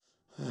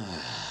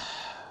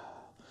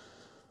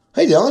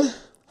Hey, Dylan.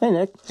 Hey,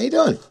 Nick. How you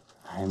doing?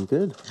 I'm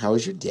good. How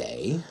was your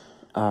day?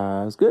 It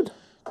was good.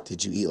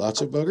 Did you eat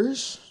lots of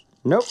boogers?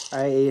 Nope.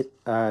 I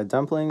ate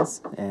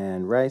dumplings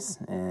and rice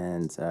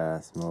and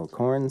some little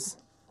corns.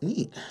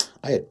 Neat.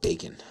 I had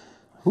bacon.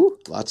 Whew.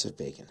 Lots of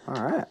bacon.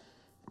 All right.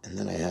 And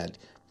then I had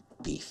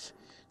beef.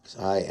 'Cause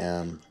I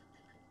am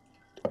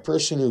a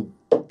person who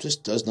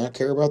just does not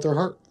care about their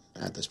heart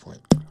at this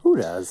point. Who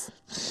does?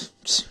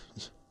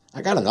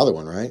 I got another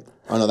one, right?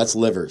 Oh, no, that's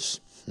livers.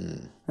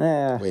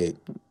 Yeah. Wait.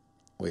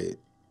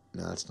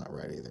 No, that's not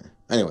right either.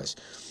 Anyways,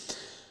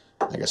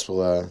 I guess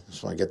we'll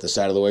just want to get this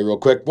out of the way real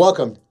quick.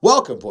 Welcome,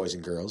 boys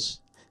and girls,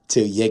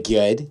 to You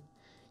Good,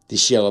 the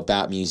show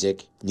about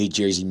music, New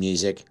Jersey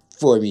music,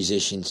 for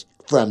musicians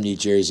from New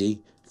Jersey.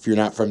 If you're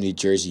not from New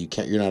Jersey,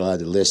 you're not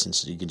allowed to listen,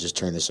 so you can just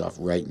turn this off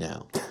right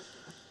now.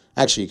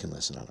 Actually, you can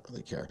listen. I don't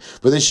really care.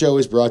 But this show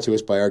is brought to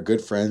us by our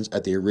good friends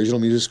at the Original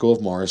Music School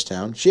of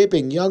Morristown,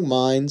 shaping young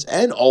minds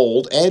and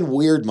old and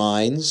weird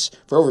minds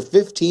for over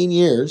 15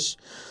 years.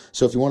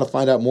 So if you want to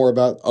find out more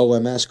about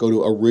OMS, go to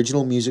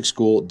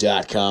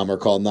originalmusicschool.com or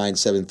call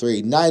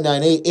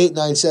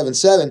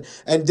 973-998-8977.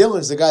 And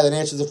Dylan's the guy that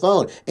answers the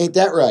phone. Ain't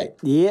that right?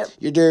 Yep.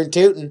 You're darn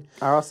tootin'.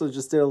 I also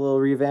just did a little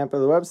revamp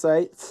of the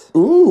website.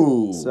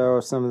 Ooh. So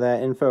some of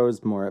that info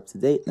is more up to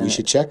date than We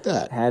should check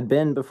that. had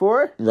been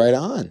before. Right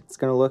on. It's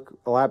going to look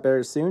a lot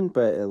better soon,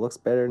 but it looks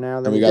better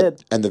now than it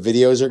did. And the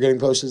videos are getting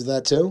posted to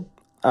that too?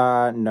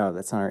 No,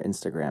 that's on our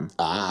Instagram.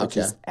 Ah, which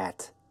okay. is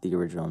at the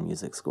Original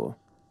Music School.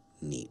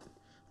 Neat.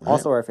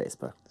 Also our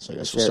Facebook. So I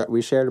guess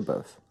we shared it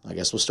both. I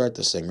guess we'll start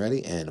this thing.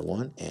 Ready? And a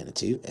 1, and a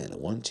 2, and a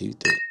 1, 2,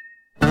 3.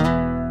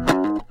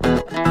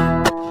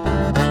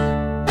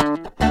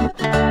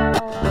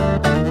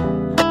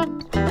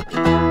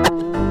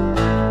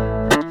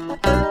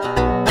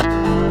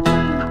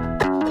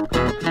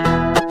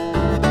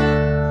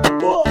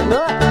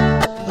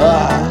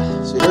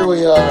 So here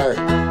we are.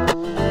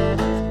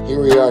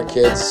 Here we are,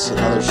 kids.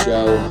 Another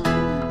show,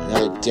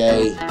 another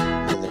day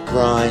in the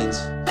grind.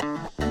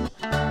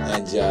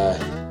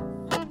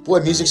 And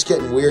boy, music's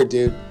getting weird,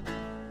 dude.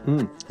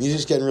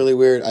 Music's getting really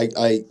weird.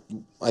 I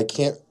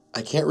can't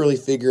really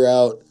figure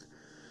out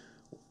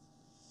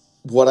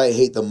what I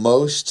hate the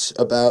most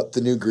about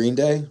the new Green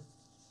Day.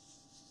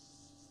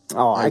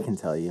 Oh, I can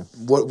tell you.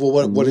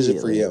 What is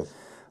it for you?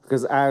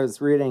 Because I was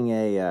reading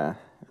a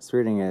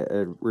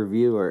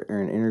review or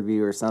an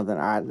interview or something.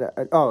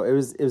 It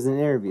was an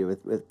interview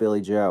with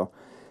Billy Joe.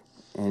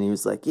 And he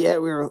was like, I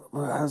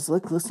was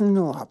like listening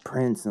to a lot of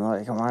Prince, and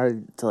like I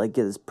wanted to like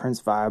get this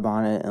Prince vibe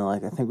on it, and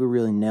like I think we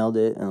really nailed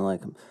it, and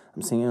like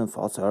I'm singing in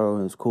falsetto, and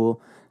it was cool.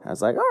 And I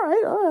was like, all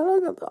right,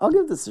 I'll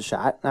give this a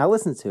shot. And I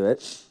listened to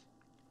it.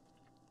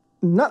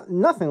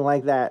 Nothing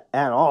like that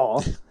at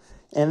all.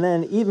 And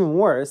then even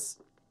worse,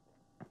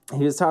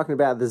 he was talking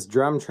about this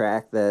drum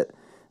track that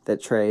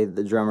Trey,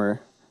 the drummer,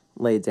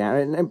 laid down.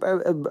 And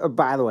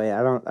by the way,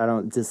 I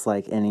don't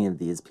dislike any of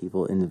these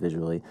people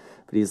individually.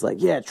 But he's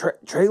like, yeah,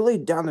 Trey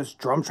laid down this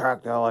drum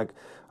track that, like,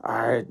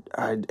 I'd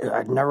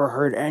never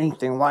heard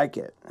anything like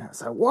it. And I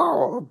was like,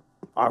 whoa,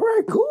 all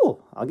right,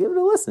 cool. I'll give it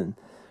a listen.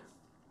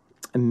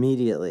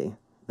 Immediately,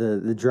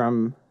 the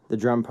drum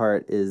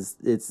part it's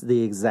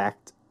the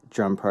exact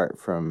drum part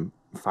from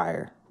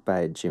Fire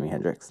by Jimi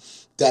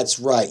Hendrix. That's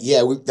right.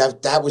 Yeah,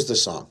 that was the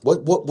song.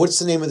 What's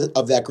the name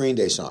of that Green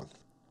Day song?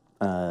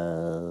 I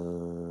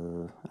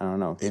don't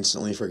know.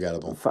 Instantly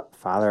forgettable.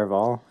 Father of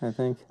All, I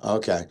think.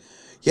 Okay.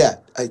 Yeah,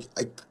 I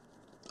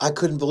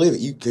couldn't believe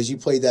it because you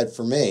played that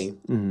for me,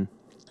 and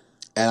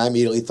I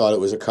immediately thought it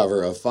was a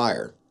cover of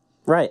Fire.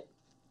 Right.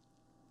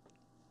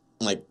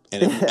 Like,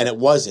 and it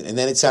wasn't, and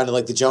then it sounded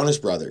like the Jonas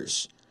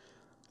Brothers.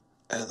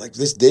 And like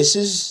this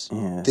is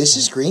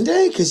Green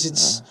Day because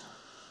it's.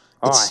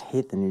 I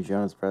hate the new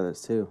Jonas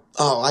Brothers too.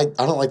 Oh, I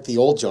don't like the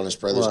old Jonas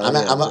Brothers. Well, I'm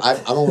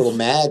a little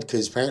mad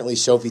because apparently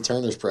Sophie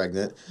Turner's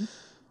pregnant.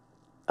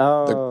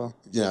 Oh.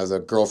 The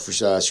girl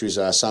she was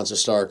Sansa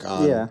Stark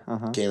on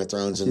Game of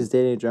Thrones. And she's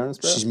dating a Jonas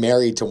Brother? She's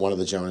married to one of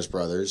the Jonas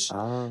Brothers.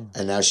 Oh.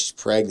 And now she's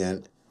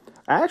pregnant.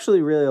 I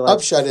actually really like...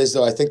 Upshot is,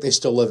 though, I think they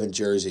still live in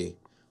Jersey.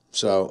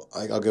 So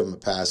I'll give them a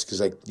pass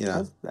because,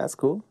 That's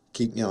cool.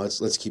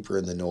 Let's keep her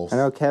in the know. I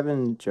know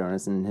Kevin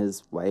Jonas and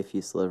his wife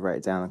used to live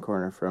right down the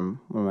corner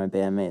from one of my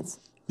bandmates.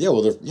 Yeah,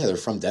 well, they're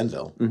from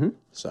Denville. Mm-hmm.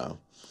 So.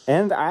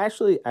 And I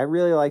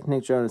really like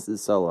Nick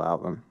Jonas's solo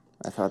album.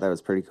 I thought that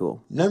was pretty cool.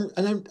 I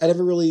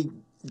never really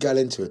got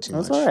into it too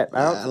much. That's all right.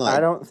 I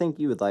don't think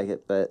you would like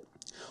it, but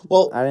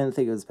I didn't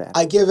think it was bad.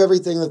 I give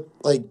everything that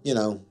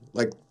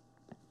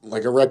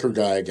like a record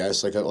guy, I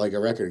guess, like a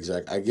record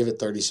exec. I give it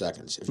 30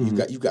 seconds. If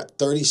you've got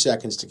 30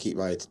 seconds to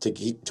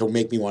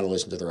make me want to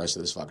listen to the rest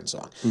of this fucking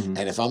song. Mm-hmm.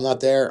 And if I'm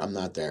not there, I'm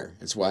not there.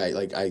 It's why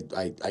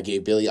I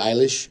gave Billie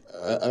Eilish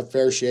a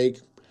fair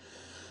shake.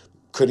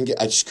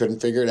 I just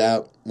couldn't figure it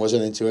out.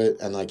 Wasn't into it,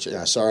 and I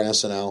saw her on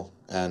SNL.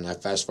 And I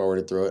fast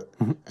forwarded through it,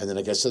 and then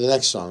I get to the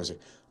next song. I was like,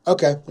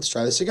 "Okay, let's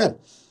try this again."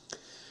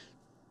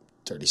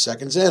 30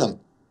 seconds in,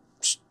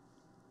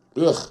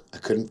 I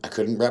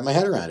couldn't wrap my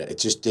head around it. It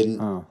just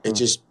didn't. It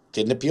just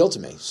didn't appeal to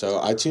me. So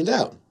I tuned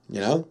out. You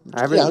know,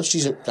 I'm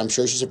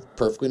sure she's a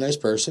perfectly nice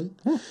person.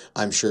 Yeah.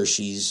 I'm sure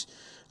she's,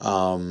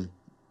 you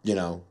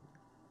know,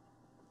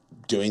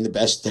 doing the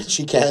best that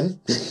she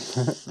can.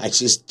 I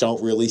just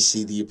don't really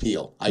see the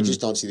appeal. I just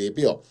don't see the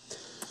appeal.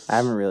 I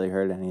haven't really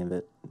heard any of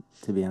it,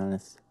 to be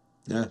honest.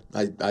 Yeah,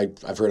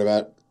 I've heard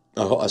about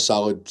a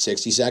solid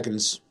 60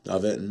 seconds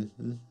of it,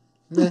 and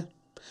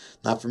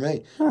not for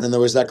me. Huh. And then there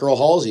was that girl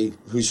Halsey,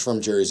 who's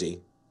from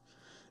Jersey,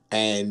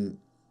 and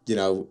you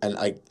know, and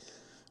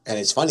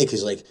it's funny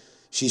because like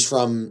she's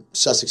from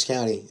Sussex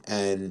County,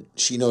 and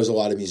she knows a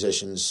lot of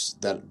musicians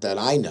that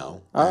I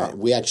know. Oh.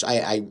 We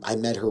actually, I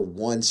met her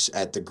once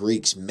at the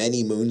Greeks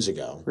many moons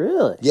ago.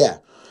 Really? Yeah,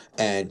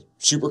 and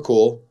super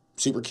cool,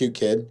 super cute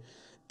kid,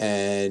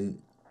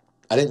 and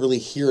I didn't really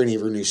hear any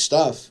of her new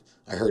stuff.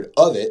 I heard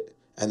of it,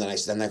 and then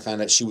I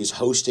found out she was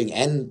hosting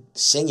and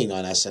singing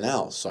on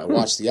SNL. So I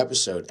watched the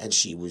episode, and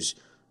she was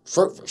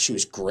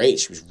great.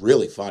 She was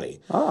really funny.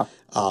 Oh.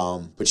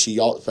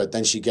 But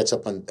then she gets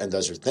up and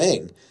does her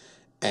thing,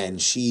 and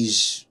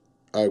she's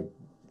got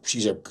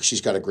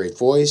a great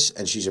voice,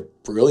 and she's a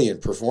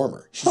brilliant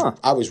performer.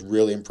 I was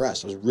really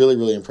impressed. I was really,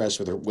 really impressed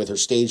with her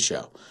stage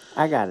show.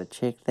 I gotta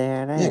check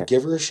that out. Yeah,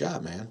 give her a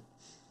shot, man.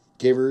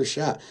 Give her a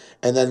shot.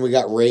 And then we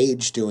got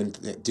Rage doing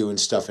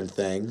stuff and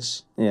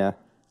things. Yeah.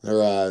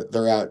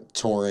 They're out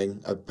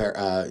touring,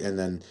 and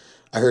then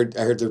I heard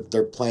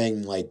they're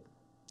playing like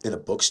in a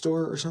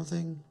bookstore or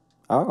something.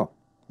 Oh.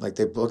 Like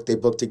they booked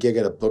a gig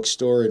at a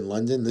bookstore in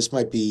London. It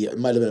might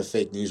have been a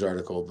fake news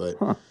article, but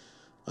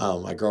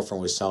my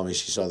girlfriend was telling me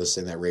she saw this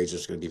thing that Rage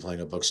was going to be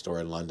playing a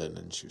bookstore in London,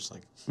 and she was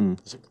like, I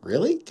was like,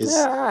 really?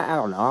 Yeah, I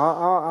don't know.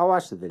 I'll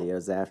watch the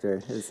videos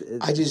after.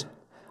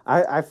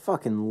 I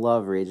fucking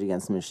love Rage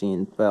Against the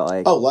Machine, but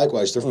like... Oh,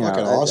 likewise. They're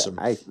fucking awesome.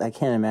 I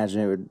can't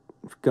imagine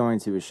going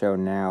to a show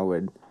now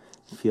would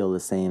feel the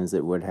same as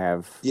it would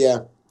have... Yeah.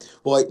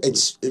 Well,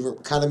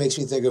 it kind of makes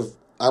me think of...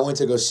 I went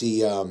to go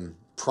see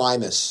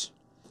Primus.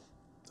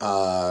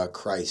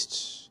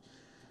 Christ.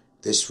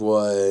 This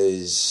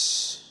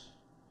was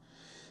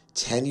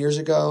 10 years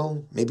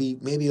ago. Maybe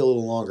a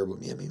little longer,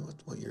 but yeah, maybe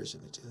what year is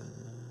it?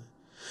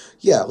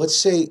 Yeah, let's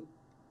say...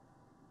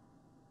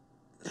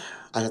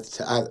 I'd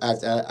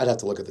have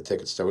to look at the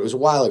ticket stub. It was a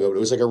while ago, but it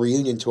was like a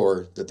reunion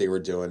tour that they were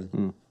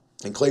doing.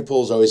 And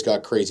Claypool's always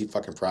got crazy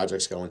fucking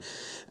projects going.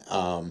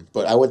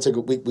 But I went to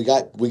we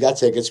got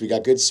tickets. We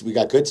got good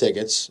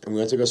tickets, and we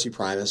went to go see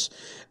Primus.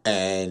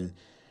 And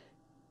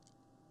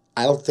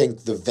I don't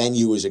think the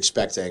venue was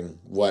expecting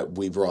what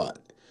we brought,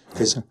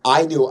 because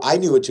I knew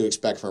what to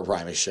expect from a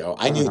Primus show.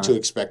 I knew to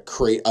expect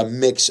a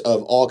mix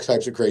of all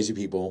types of crazy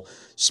people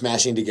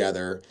smashing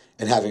together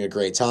and having a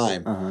great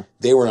time.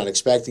 They were not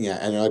expecting it,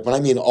 and like when I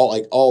mean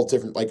all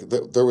different, like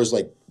there was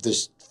like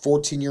this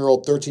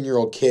 14-year-old,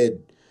 13-year-old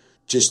kid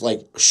just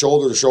like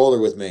shoulder to shoulder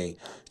with me,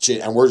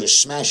 and we're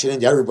just smashing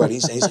into everybody.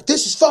 He's like,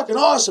 "This is fucking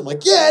awesome!" I'm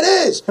like, "Yeah, it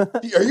is.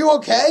 Are you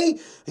okay?"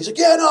 He's like,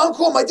 "Yeah, no, I'm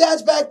cool. My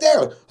dad's back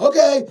there." Like,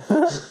 okay.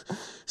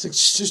 It's like,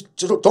 just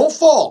don't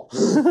fall.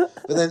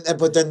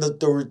 But then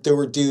there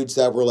were dudes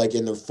that were like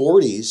in their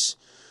 40s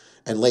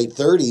and late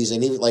 30s,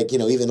 and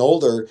even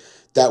older,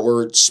 that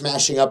were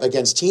smashing up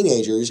against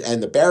teenagers,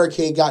 and the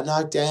barricade got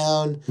knocked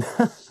down,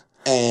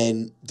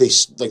 and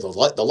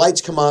the lights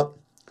come up,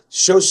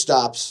 show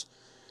stops,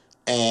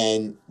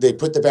 and they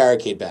put the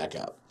barricade back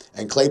up.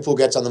 And Claypool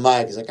gets on the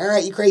mic. He's like, "All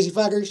right, you crazy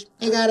fuckers,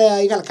 you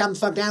gotta calm the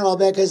fuck down a little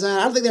bit, because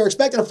I don't think they were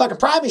expecting a fucking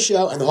Primus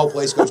show." And the whole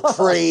place goes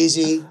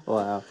crazy.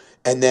 Wow.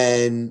 And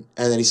then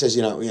he says,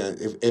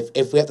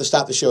 if we have to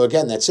stop the show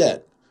again, that's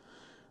it.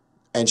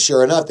 And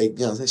sure enough, they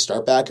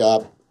start back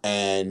up,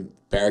 and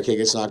barricade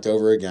gets knocked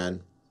over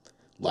again.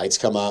 Lights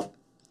come up,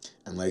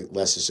 and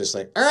Les is just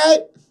like, "All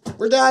right,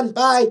 we're done,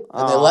 bye."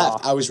 And they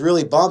left. I was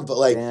really bummed,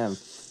 but damn.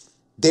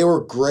 They were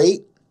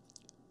great.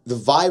 The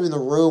vibe in the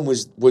room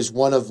was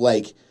one of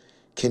like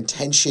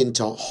contention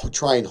to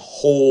try and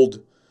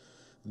hold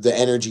the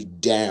energy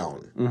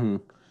down,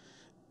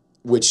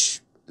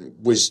 which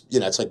was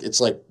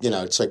it's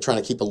like trying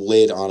to keep a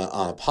lid on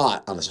a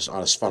pot on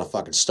a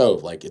fucking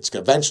stove. Like it's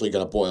eventually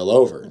going to boil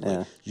over. Yeah.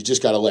 Like, you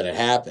just got to let it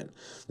happen.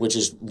 Which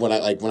is when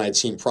I'd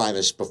seen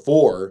Primus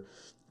before.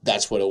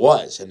 That's what it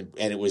was, and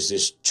it was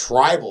this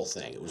tribal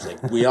thing. It was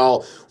like we're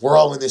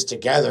all in this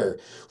together.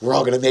 We're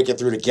all going to make it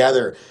through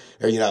together,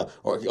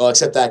 or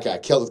except that guy,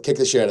 kick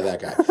the shit out of that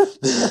guy.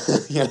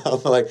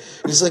 Like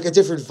it's like a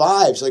different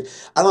vibes. Like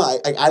I don't know.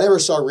 I never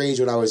saw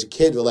Rage when I was a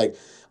kid, but like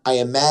I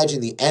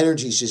imagine the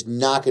energy is just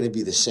not going to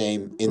be the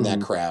same in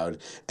that crowd,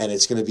 and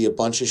it's going to be a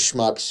bunch of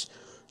schmucks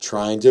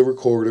trying to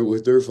record it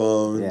with their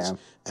phones,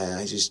 and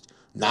I just.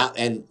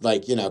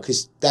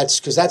 Because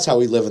that's how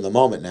we live in the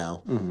moment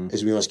now,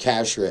 is we must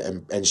capture it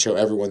and show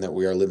everyone that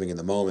we are living in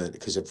the moment,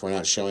 because if we're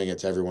not showing it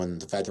to everyone,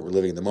 the fact that we're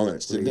living in the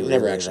moment, it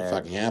never actually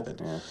fucking happened.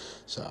 Yeah.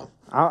 So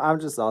I'm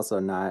just also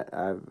not,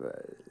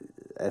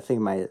 I think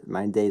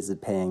my days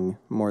of paying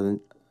more than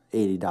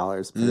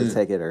 $80 for the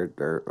ticket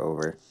are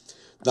over.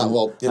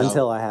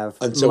 Until I have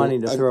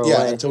money to throw away.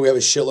 Yeah, until we have a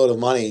shitload of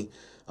money.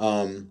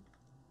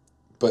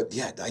 But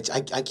yeah, I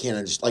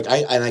can't just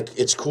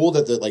it's cool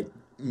that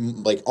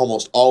like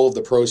almost all of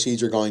the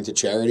proceeds are going to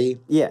charity.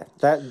 Yeah,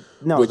 that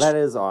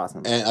is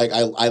awesome. And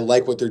I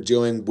like what they're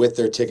doing with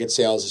their ticket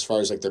sales as far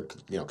as like they're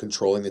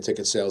controlling the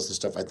ticket sales and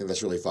stuff. I think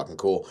that's really fucking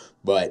cool.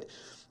 But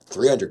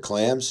 300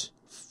 clams.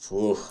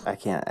 Oof. I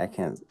can't.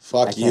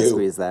 Fuck I you. can't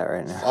squeeze that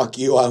right now. Fuck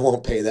you. I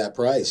won't pay that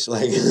price.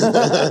 Like,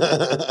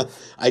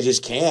 I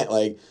just can't.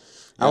 Like,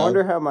 I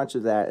wonder how much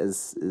of that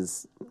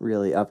is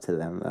really up to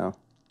them, though.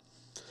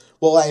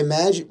 Well, I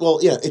imagine.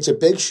 Well, it's a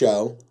big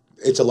show.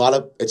 It's a lot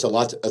of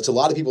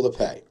people to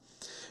pay,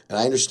 and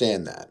I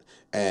understand that.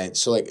 And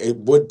so, like, it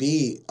would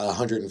be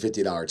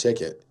 $150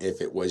 ticket if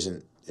it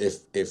wasn't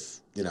if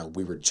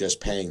we were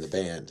just paying the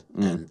band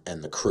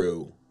and the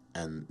crew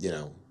and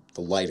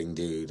the lighting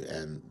dude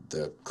and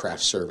the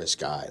craft service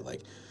guy.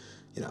 Like,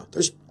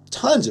 there's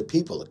tons of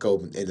people that go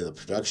into the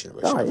production of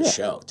a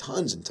show.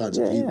 Tons and tons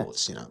of people. Yeah.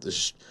 It's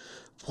there's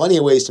plenty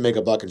of ways to make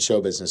a buck in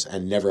show business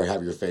and never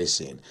have your face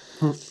seen.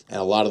 And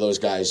a lot of those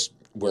guys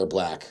wear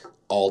black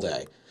all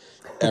day,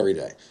 every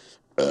day.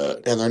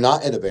 And they're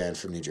not in a band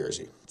from New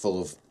Jersey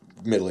full of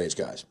middle-aged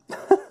guys.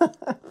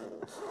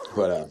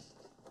 But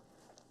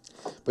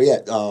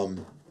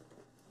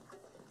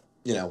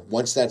yeah,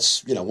 once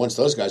those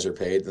guys are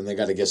paid, then they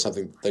got to get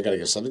something. They got to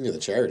get something to the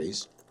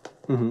charities.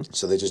 Mm-hmm.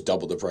 So they just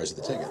doubled the price of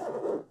the ticket.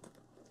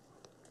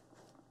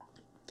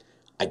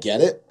 I get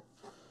it.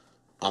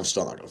 I'm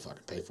still not going to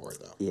fucking pay for it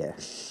though. Yeah,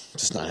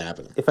 just not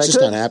happening. If I just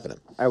could, not happening.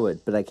 I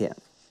would, but I can't.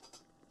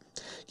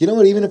 You know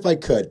what? Even if I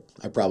could,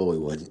 I probably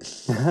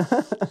wouldn't. I'm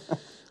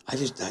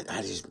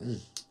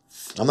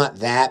not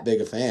that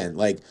big a fan.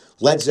 Like,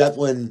 Led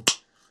Zeppelin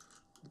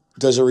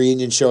does a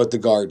reunion show at the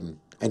Garden,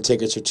 and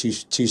tickets are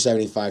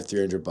 $275,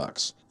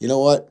 $300. You know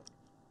what?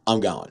 I'm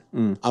going.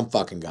 I'm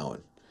fucking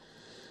going.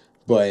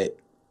 But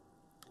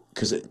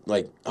because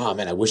oh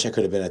man, I wish I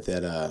could have been at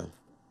that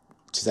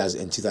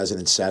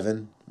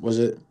 2007 was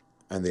it?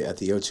 And at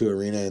the O2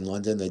 Arena in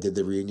London, they did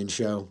the reunion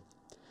show.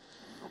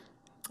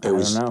 It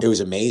was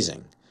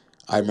amazing.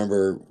 I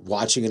remember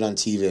watching it on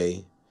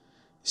TV,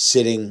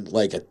 sitting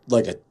like a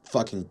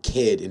fucking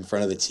kid in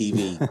front of the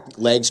TV,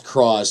 legs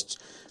crossed,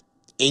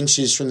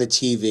 inches from the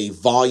TV,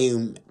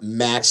 volume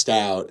maxed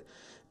out,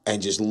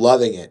 and just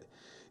loving it.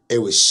 It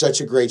was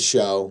such a great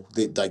show.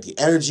 The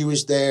energy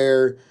was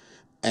there,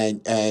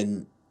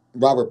 and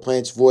Robert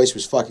Plant's voice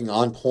was fucking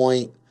on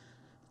point.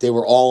 They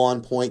were all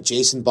on point.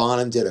 Jason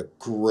Bonham did a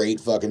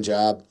great fucking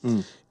job.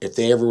 If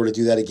they ever were to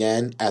do that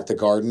again at the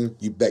Garden,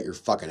 you bet your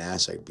fucking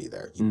ass I'd be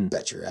there. You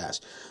bet your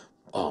ass.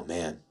 Oh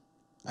man,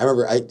 I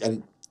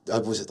remember.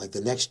 Was it like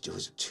the next?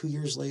 Was it 2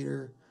 years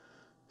later?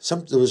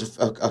 There was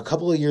a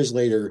couple of years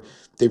later.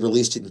 They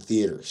released it in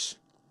theaters.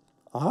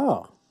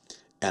 Oh,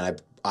 and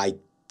I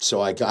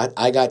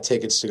got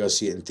tickets to go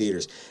see it in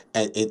theaters,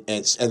 and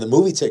the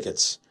movie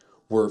tickets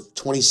were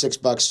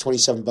 $26,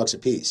 $27 a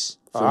piece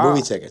for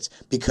movie tickets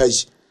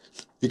because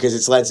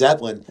it's Led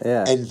Zeppelin,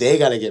 and they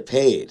got to get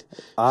paid.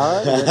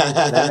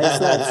 That makes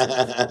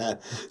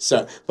sense.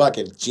 So,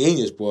 fucking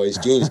genius, boys,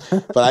 genius.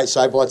 But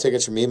I bought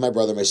tickets for me and my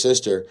brother and my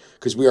sister,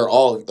 because we are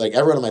all, like,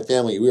 everyone in my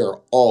family, we are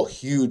all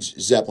huge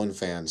Zeppelin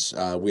fans.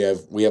 We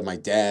have my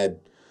dad,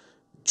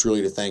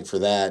 truly to thank for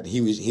that.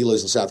 He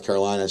lives in South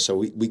Carolina, so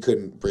we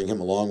couldn't bring him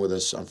along with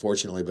us,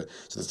 unfortunately. But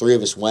so the three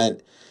of us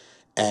went,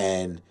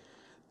 and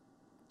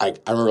I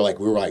remember, like,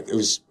 we were like, it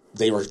was.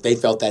 They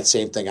felt that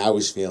same thing I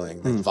was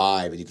feeling, the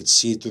vibe, and you could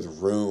see it through the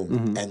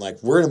room. And like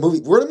we're in a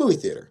movie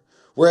theater.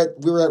 We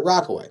were at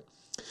Rockaway,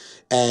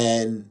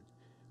 and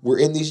we're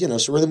in these,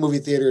 so we're in the movie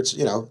theater. It's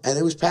and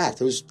it was packed.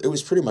 It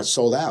was pretty much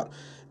sold out.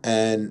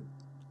 And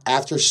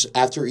after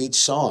each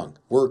song,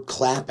 we're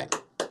clapping.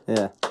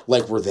 Yeah,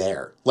 like we're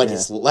there. Like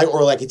it's like,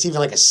 or like it's even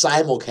like a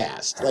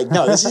simulcast. Like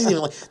no, this isn't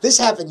even like this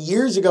happened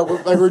years ago.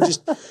 We're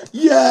just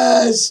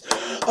yes.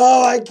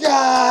 Oh my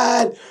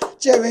God.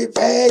 Jimmy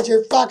Page,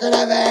 you're fucking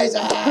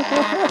amazing.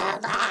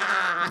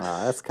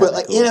 That's but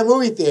like cool. In a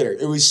movie theater,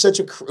 it was such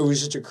a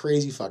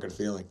crazy fucking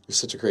feeling. It was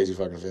such a crazy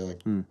fucking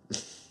feeling.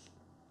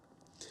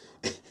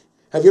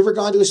 Have you ever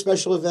gone to a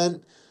special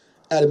event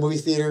at a movie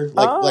theater,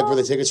 like where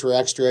the tickets were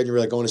extra, and you were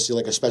like going to see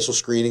like a special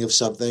screening of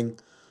something?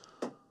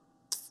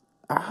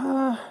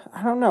 I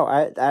don't know.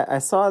 I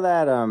saw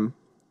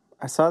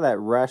that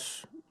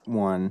Rush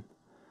one,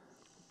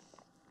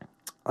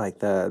 like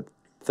the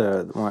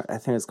one, I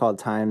think it's called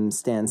Time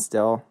Stands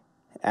Still,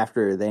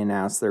 after they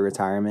announced their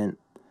retirement.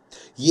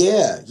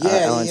 Yeah.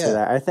 I went to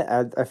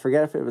that. I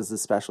forget if it was a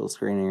special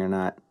screening or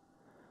not.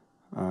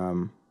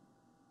 And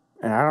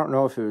I don't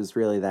know if it was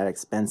really that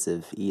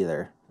expensive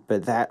either.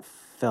 But that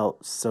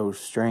felt so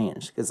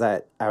strange because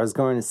I was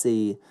going to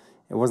see.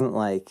 It wasn't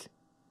like,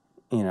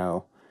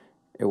 it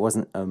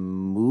wasn't a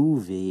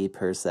movie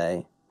per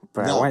se.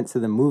 But no. I went to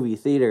the movie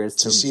theaters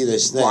to see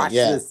this thing, watch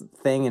this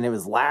thing, and it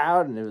was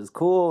loud, and it was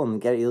cool,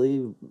 and Geddy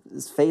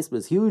Lee's face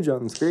was huge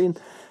on the screen.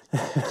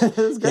 It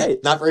was great. Yeah,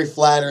 not very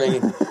flattering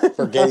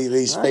for Geddy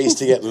Lee's face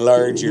to get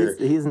larger.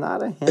 He's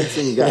not a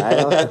handsome guy.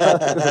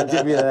 I'll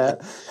give you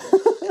that.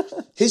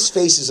 His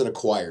face is an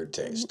acquired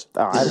taste.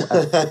 Oh,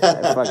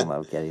 I fucking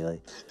love Geddy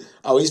Lee.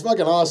 Oh, he's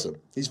fucking awesome.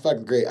 He's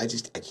fucking great. I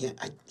can't,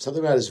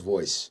 something about his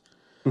voice.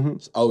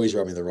 It's always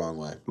rubbed me the wrong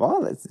way.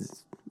 Well, a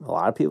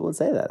lot of people would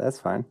say that. That's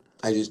fine.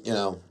 I just,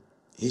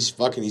 he's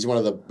one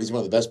of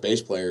the best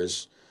bass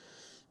players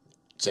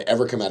to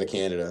ever come out of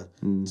Canada,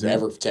 to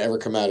ever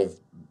come out of,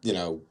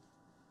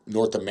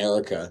 North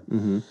America.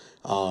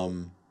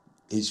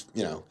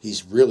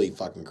 He's really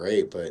fucking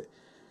great, but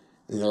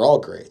they're all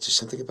great. It's just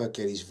something about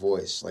Geddy's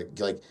voice. Like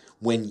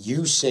when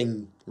you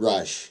sing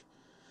Rush,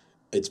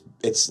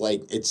 that's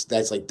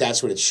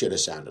what it should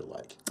have sounded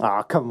like.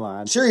 Oh, come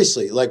on.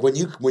 Seriously, like when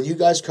you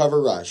guys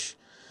cover Rush,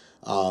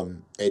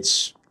 it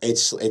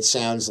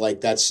sounds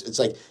like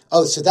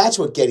so that's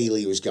what Geddy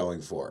Lee was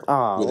going for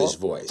with his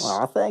voice.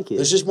 Oh, thank you.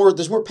 There's more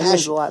passion. That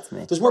means a lot to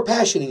me. There's more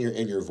passion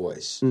in your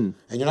voice, and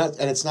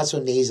it's not so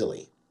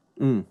nasally.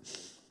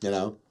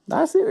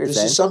 I see what you're There's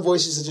saying. just some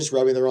voices that just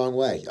rub me the wrong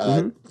way.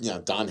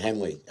 Don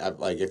Henley.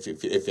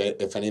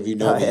 If any of you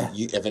know me,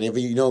 if any of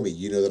you know me,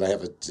 you know that I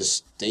have an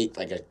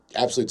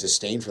absolute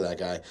disdain for that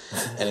guy,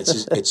 and it's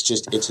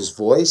his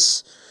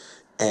voice,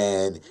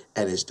 and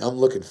his dumb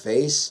looking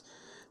face.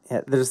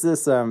 Yeah, there's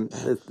this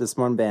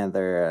one band.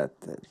 They're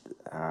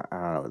I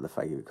don't know what the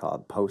fuck you would call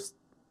it, post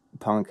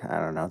punk. I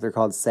don't know. They're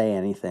called Say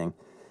Anything,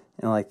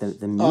 and like the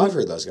music. Oh, I've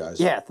heard those guys.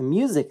 Yeah, the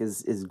music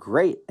is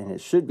great, and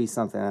it should be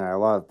something that I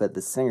love. But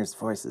the singer's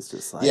voice is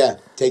just like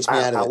takes me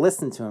out of it. I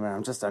listen to him and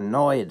I'm just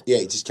annoyed. Yeah,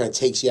 it just kind of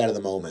takes you out of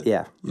the moment.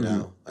 Yeah,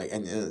 and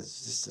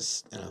it's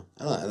just I don't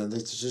know. And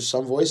there's just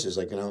some voices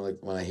like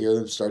when I hear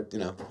them start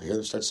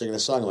singing a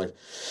song, I'm like,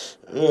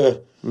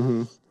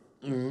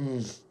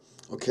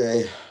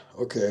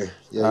 okay,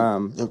 yeah,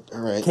 all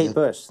right. Kate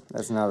Bush,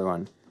 that's another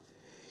one.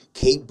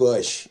 Kate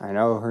Bush. I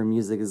know her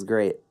music is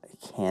great.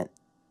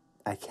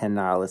 I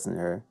cannot listen to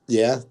her.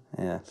 Yeah?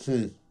 Yeah.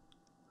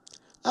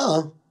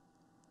 Oh.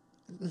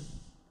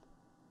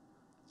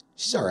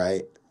 She's all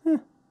right.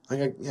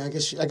 I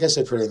guess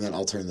I put her in that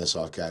I'll turn this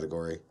off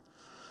category.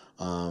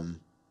 I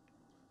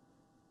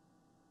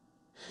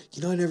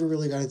never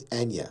really got into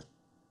Enya.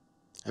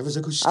 Everyone's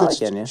like, she's got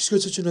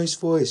such a nice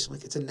voice. I'm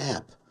like, it's a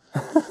nap. I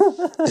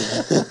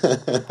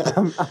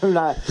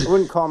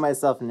wouldn't call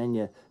myself an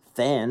Enya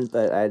fan,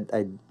 but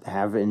I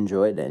have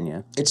enjoyed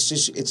Enya.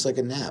 It's like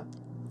a nap.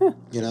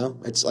 Yeah.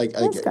 It's like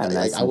I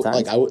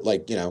would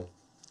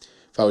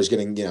if I was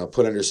getting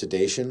put under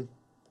sedation,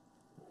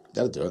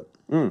 that'll do it.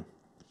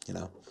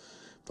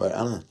 But I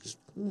don't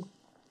know.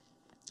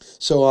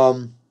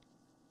 So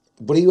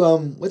what do you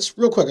let's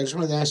real quick. I just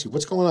wanted to ask you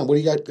what's going on. What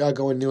do you got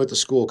going new at the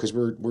school? Because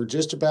we're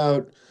just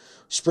about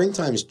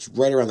springtime's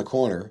right around the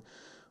corner.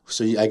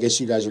 So I guess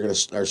you guys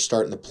are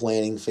starting the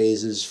planning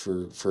phases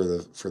for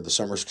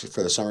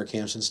the summer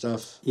camps and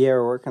stuff. Yeah,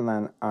 we're working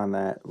on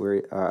that.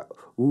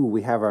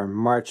 We have our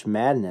March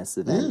Madness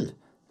event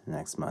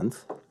next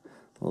month. A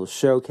little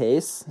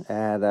showcase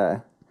at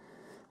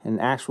an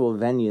actual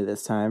venue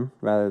this time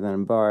rather than a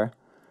bar.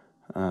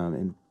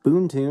 In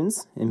Boone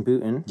Tunes in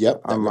Boonton.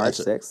 Yep, on March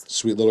 6th.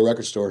 Sweet little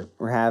record store.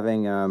 We're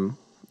having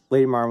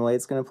Lady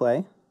Marmalade's going to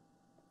play.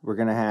 We're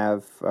going to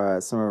have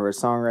some of our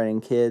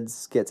songwriting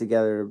kids get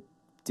together to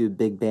do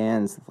big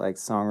bands, like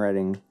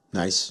songwriting.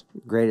 Nice.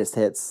 Greatest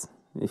hits,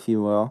 if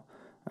you will.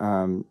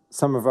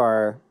 Some of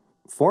our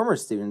former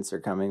students are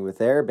coming with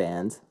their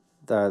band,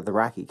 the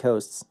Rocky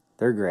Coasts.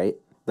 They're great.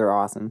 They're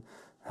awesome.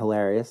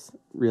 Hilarious.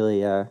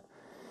 Really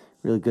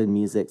good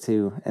music,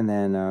 too. And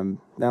then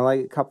now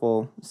like a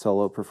couple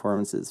solo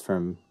performances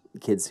from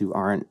kids who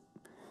aren't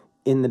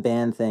in the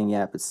band thing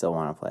yet, but still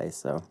want to play.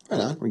 So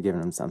we're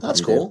giving them something.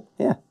 That's cool.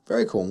 Do. Yeah.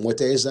 Very cool. And what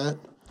day is that?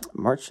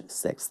 March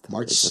 6th.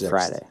 March 6th. It's a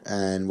Friday.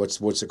 And what's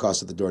the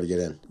cost at the door to get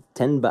in?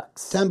 $10.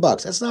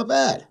 $10. That's not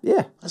bad.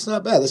 Yeah. That's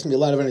not bad. That's going to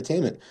be a lot of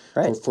entertainment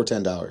for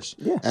 $10.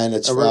 Yeah. And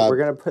it's we're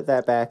going to put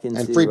that back into...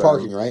 And free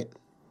parking, right?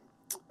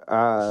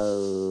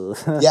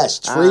 Yes,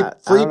 it's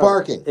free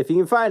parking. If you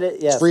can find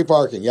it, yes. It's free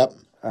parking, yep.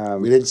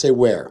 We didn't say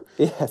where.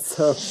 Yeah,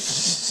 so...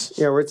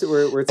 Yeah, we're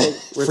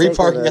free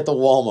parking at the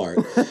Walmart.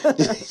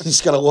 You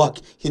just gotta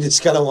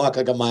walk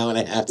like a mile and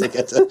a half to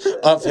get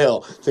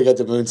uphill to get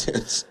to Boone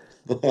Tunes.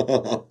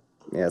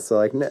 Yeah, so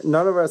like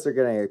none of us are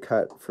getting a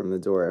cut from the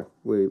door.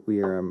 We're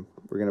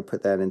gonna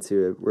put that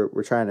into.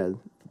 We're trying to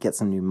get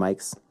some new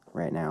mics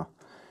right now.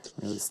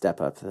 Really step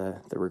up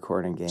the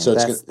recording game. So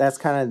that's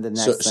kind of the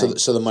next thing.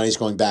 So the money's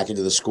going back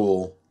into the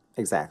school.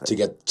 Exactly.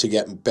 To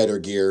get better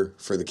gear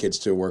for the kids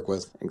to work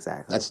with.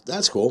 Exactly.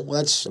 That's cool.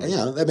 Well,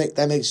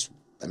 that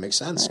makes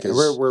sense. Right.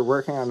 We're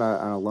working on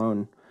a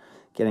loan,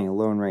 getting a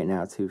loan right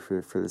now too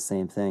for the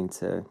same thing,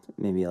 to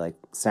maybe like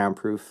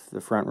soundproof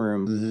the front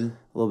room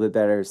a little bit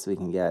better so we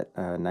can get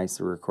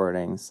nicer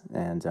recordings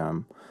and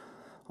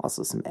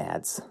also some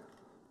ads.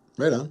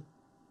 Right on.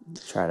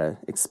 Try to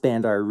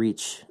expand our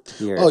reach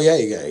here. Oh yeah,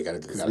 you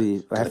gotta.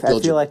 I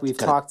feel like we've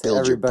talked to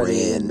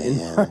everybody in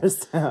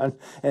Morristown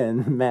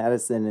and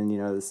Madison, and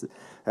this.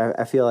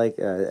 I feel like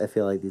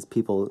these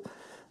people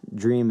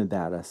dream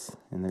about us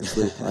in their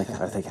sleep. Like,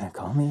 are they gonna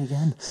call me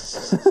again?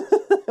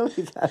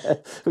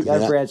 we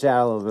gotta branch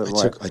out a little bit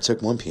more. I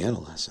took one piano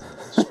lesson.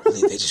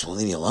 They just won't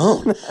leave me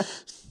alone.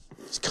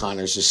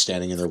 Connor's just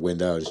standing in their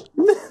windows.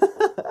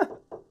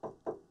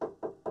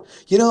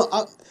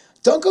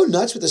 Don't go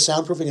nuts with the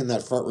soundproofing in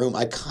that front room.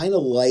 I kind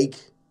of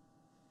like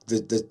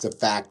the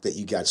fact that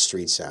you got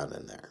street sound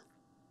in there.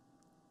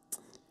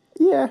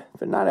 Yeah,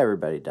 but not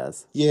everybody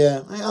does.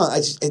 Yeah,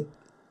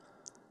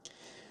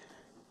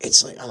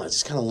 it's like, I don't know, it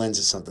just kind of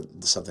lends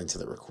something to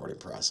the recording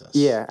process.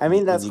 Yeah, I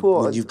mean, that's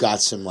cool. When you've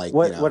got some, like,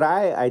 What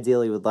I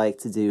ideally would like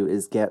to do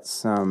is get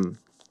some,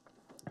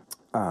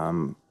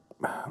 what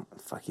the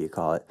fuck you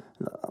call it?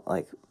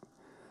 Like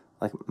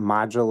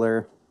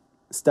modular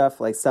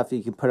stuff, like stuff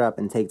you can put up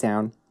and take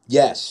down.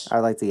 Yes. I'd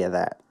like to get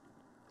that.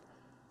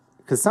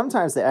 Because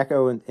sometimes the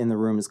echo in the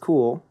room is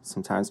cool.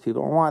 Sometimes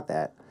people don't want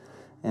that.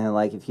 And,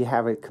 like, if you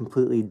have a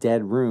completely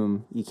dead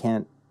room, you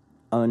can't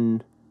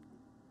undeaden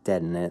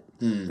it.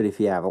 But if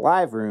you have a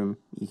live room,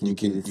 you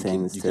can do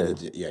things you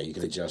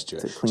can adjust to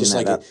it. Clean Just that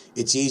like up.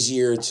 It's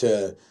easier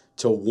to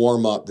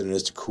warm up than it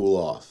is to cool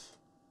off.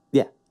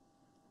 Yeah.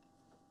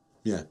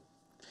 Yeah.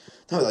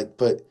 No, like,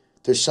 but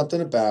there's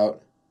something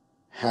about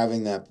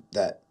having that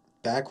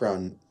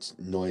background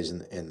noise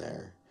in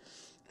there.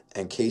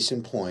 And case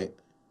in point.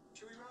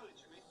 Should we roll it,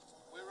 Jimmy?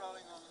 We're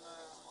rolling on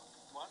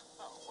one?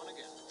 Oh, one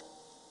again.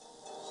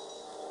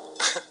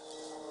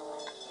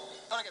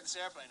 Gotta get this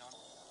airplane on.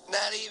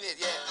 Not even,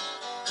 yeah.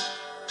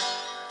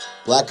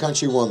 Black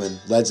Country Woman,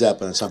 Led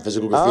Zeppelin. It's on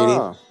Physical Graffiti.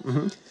 Oh,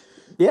 mm-hmm.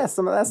 Yeah,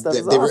 some of that stuff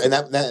is awesome.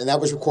 And that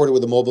was recorded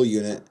with a mobile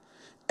unit,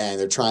 and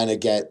they're trying to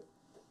get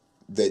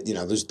the,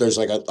 there's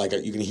like a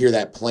you can hear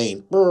that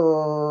plane.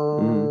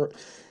 Mm-hmm.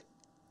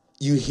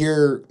 You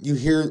hear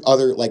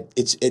other, like,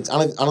 it's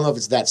I don't know if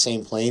it's that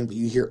same plane, but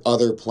you hear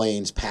other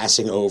planes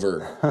passing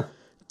over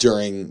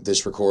during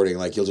this recording.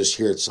 Like, you'll just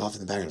hear it off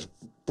in the background.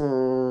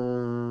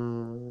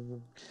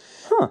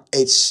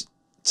 It's,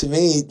 to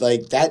me,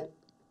 like, that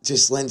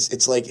just lends,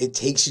 it's like it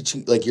takes you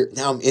to, like,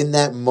 now I'm in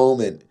that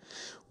moment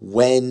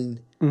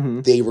when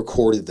they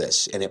recorded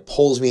this, and it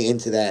pulls me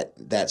into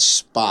that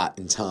spot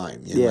in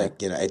time.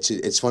 Like,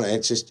 it's fun.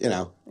 It's just, and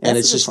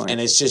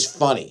it's just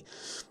funny.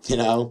 That's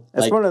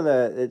like, one of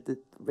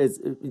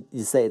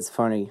you say it's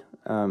funny,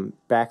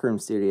 backroom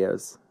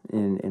studios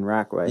in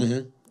Rockaway.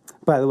 Mm-hmm.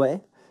 By the way,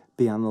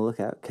 be on the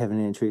lookout. Kevin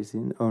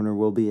Andresen, owner,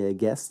 will be a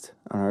guest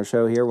on our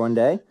show here one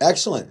day.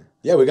 Excellent.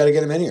 Yeah, we got to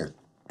get him in here.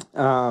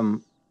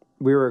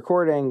 We were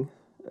recording.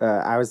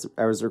 I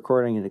was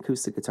recording an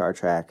acoustic guitar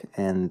track,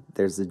 and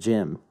there's a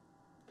gym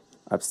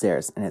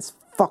upstairs, and it's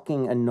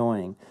fucking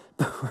annoying.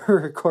 But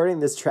we're recording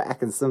this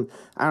track, and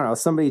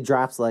somebody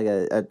drops like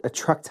a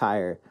truck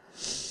tire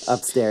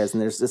upstairs,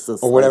 and there's just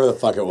this, or whatever the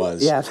fuck it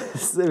was. Yeah,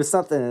 there was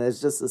something, and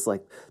there's just this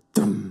like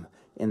dum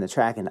in the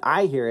track, and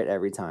I hear it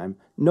every time.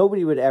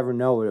 Nobody would ever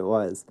know what it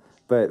was,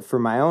 but for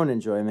my own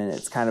enjoyment,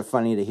 it's kind of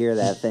funny to hear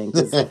that thing,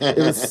 because it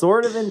was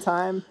sort of in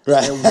time.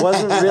 Right. It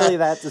wasn't really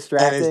that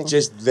distracting, and it's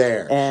just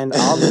there. And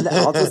I'll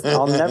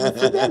never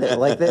forget it.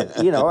 Like that,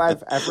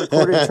 I've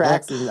recorded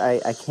tracks, and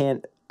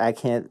I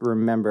can't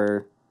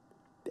remember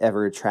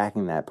ever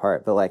tracking that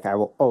part, but like I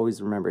will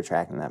always remember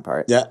tracking that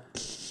part. Yeah.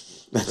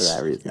 For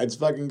that reason. That's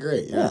fucking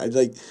great. Yeah. It's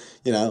like,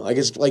 like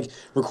it's like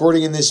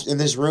recording in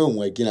this room,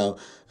 like, if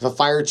a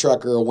fire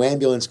truck or a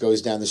ambulance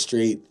goes down the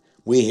street,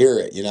 we hear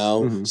it,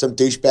 Mm-hmm. Some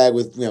douchebag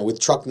with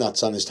truck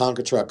nuts on his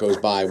Tonka truck goes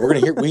by. We're going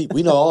to hear,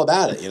 we know all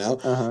about it,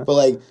 But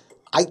like,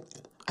 I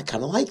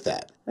kind of like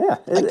that. Yeah.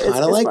 I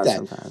kind of like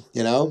that, sometimes.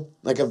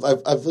 Like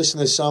I've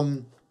listened to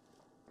some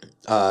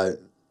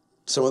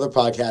other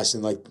podcasts,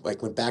 and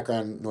like when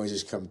background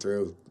noises come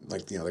through,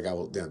 like, the guy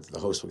the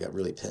host will get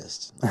really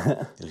pissed.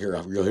 You'll hear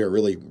a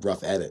really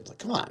rough edit. Like,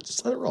 come on,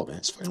 just let it roll, man.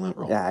 Just fucking let it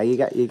roll. Yeah, you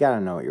got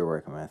to know what you're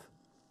working with.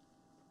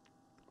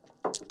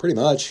 Pretty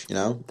much,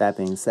 That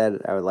being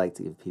said, I would like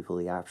to give people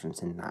the option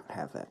to not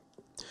have that.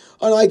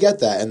 Oh no, I get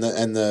that, and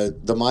the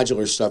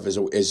modular stuff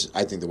is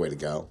I think the way to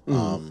go.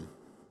 Mm.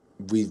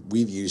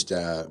 We've used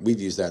that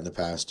in the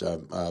past.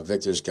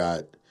 Victor's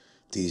got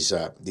these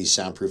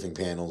soundproofing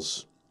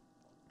panels,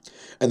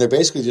 and they're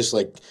basically just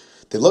like,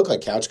 they look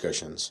like couch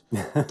cushions,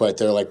 but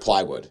they're like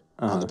plywood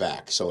on the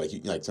back. So like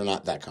they're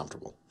not that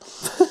comfortable,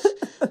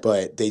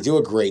 but they do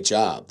a great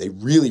job. They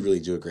really, really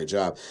do a great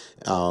job.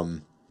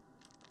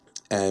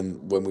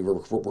 And when we were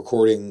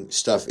recording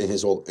stuff in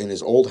his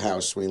old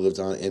house when he lived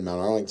in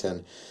Mount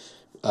Arlington,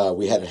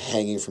 we had it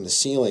hanging from the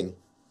ceiling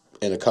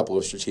in a couple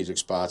of strategic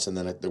spots, and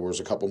then there was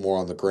a couple more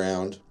on the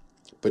ground,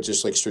 but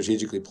just like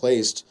strategically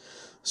placed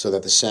so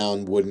that the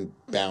sound wouldn't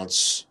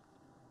bounce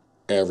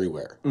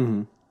everywhere.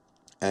 Mm-hmm.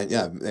 And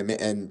yeah,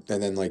 and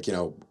then like,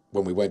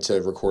 when we went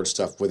to record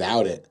stuff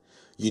without it,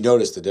 you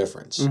notice the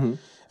difference. Mm-hmm.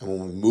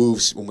 And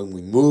when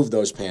we moved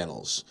those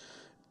panels,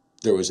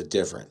 there was a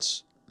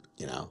difference.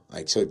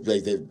 So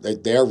like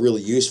they are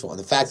really useful, and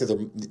the fact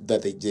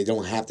that they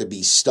don't have to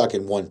be stuck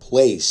in one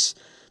place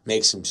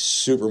makes them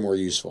super more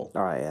useful.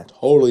 All right, yeah,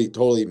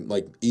 totally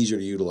like easier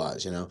to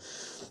utilize.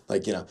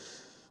 Like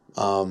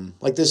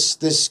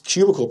this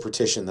cubicle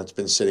partition that's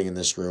been sitting in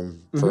this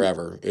room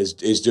forever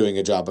is doing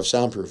a job of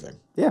soundproofing.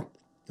 Yeah.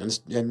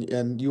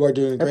 And you are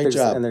doing a great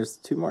job. And there's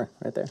two more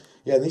right there.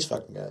 Yeah, these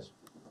fucking guys.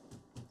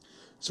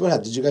 So what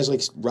happened? Did you guys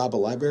like rob a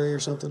library or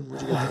something?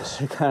 Where'd you get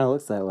this? It kind of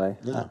looks that way.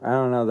 Yeah. I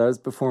don't know. That was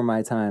before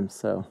my time,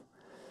 so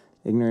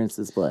Ignorance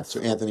is bliss. So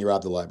Anthony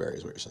robbed the library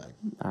is what you're saying.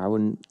 I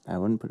wouldn't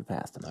put it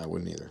past him. I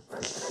wouldn't either.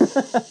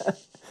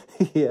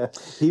 Yeah,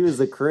 he was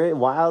a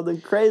wild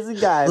and crazy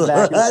guy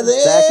back in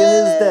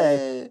his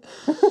day.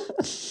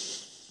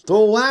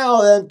 So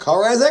wild and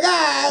crazy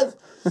guys.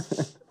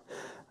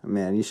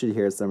 Man, you should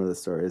hear some of the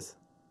stories.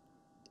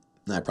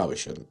 No, I probably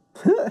shouldn't.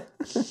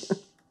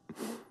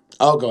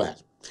 Oh, go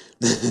ahead.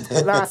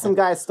 Some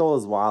guy stole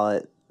his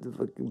wallet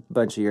a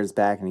bunch of years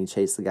back, and he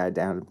chased the guy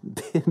down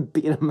and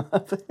beat him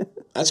up.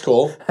 That's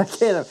cool. I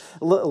can't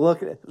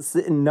look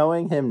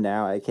knowing him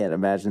now. I can't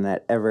imagine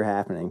that ever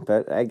happening,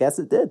 but I guess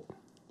it did.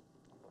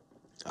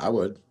 I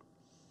would.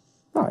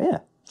 Oh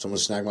yeah. Someone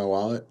snagged my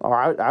wallet. Or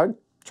I would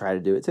try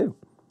to do it too.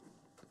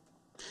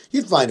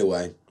 You'd find a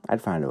way.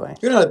 I'd find a way.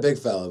 You're not a big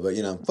fella, but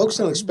folks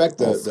don't expect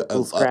the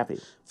scrappy.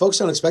 Folks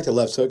don't expect a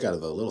left hook out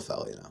of a little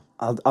fella.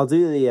 I'll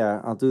do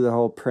the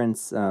whole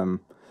Prince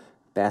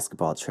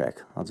basketball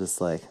trick. I'll just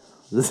tickle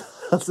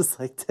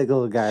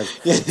a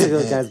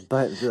guy's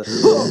butt.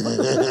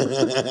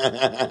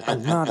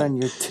 I'm not on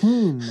your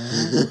team,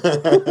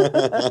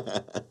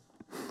 man.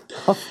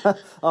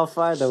 I'll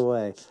find a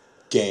way.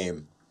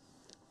 Game.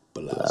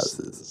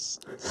 Blouses.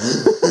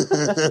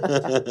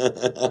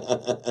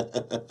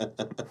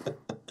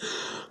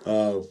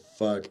 Oh,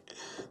 fuck.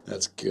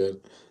 That's good.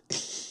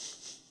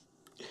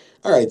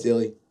 All right,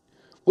 Dilly.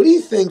 What do you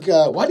think?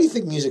 Why do you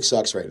think music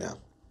sucks right now?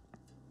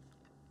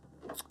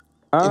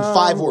 In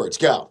 5 words,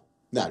 go.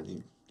 No,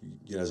 you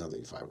doesn't have to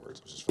be 5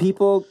 words.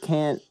 People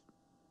can't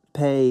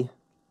pay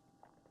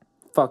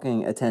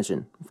fucking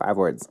attention. 5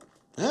 words.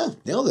 Yeah,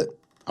 nailed it.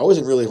 I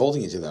wasn't really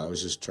holding you to that. I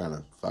was just trying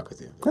to fuck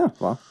with you. Yeah,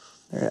 well,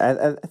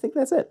 I think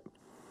that's it.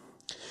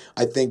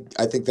 I think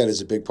that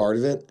is a big part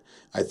of it.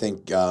 I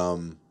think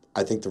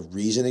the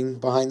reasoning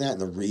behind that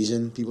and the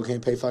reason people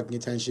can't pay fucking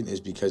attention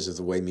is because of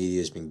the way media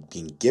is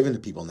being given to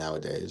people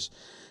nowadays.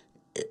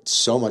 It's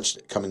so much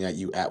coming at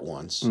you at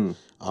once.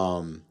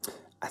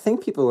 I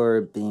think people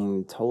are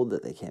being told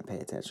that they can't pay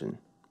attention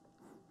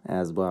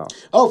as well.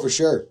 Oh, for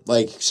sure.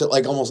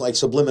 Almost like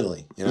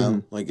subliminally,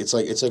 Like it's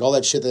like all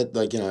that shit that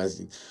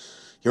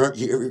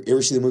you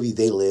ever see the movie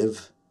They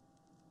Live?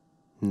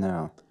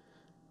 No.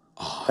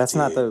 Oh, that's dude.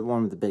 Not the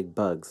one with the big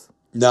bugs.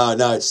 No,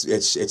 it's a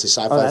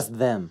sci-fi. Oh, that's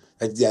them.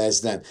 Yeah, it's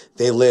them.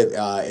 They Live.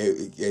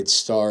 It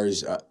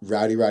stars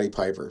Roddy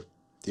Piper,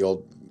 the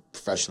old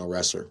professional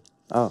wrestler.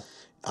 Oh.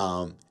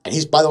 And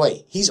he's, by the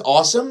way, he's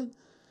awesome,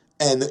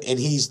 and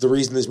he's the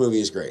reason this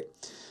movie is great.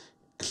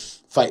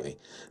 Fight me.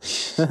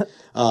 But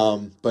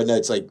no,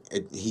 it's like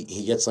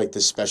he gets like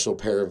this special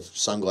pair of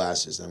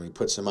sunglasses, and when he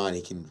puts them on,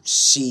 he can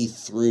see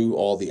through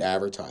all the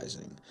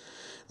advertising.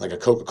 Like a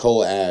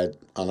Coca-Cola ad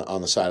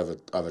on the side of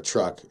a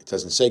truck. It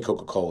doesn't say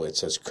Coca-Cola, it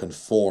says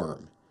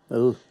conform.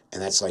 Ooh.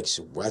 And that's what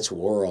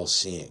we're all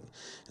seeing.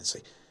 And it's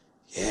like,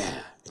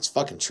 yeah, it's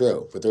fucking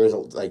true. But there is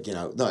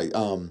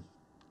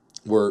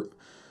we're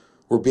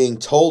being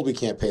told we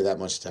can't pay that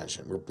much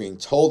attention. We're being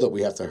told that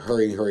we have to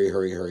hurry.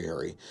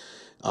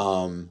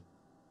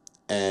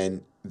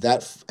 And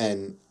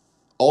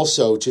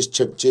also just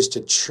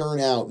to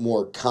churn out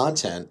more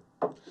content,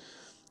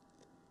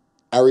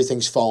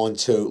 everything's fallen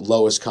to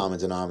lowest common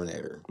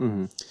denominator.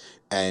 Mm-hmm.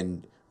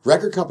 And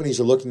record companies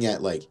are looking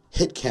at like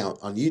hit count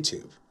on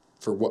YouTube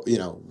for what,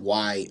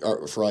 why,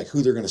 or for like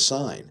who they're going to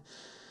sign.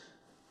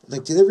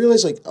 Like, do they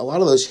realize like a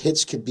lot of those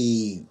hits could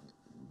be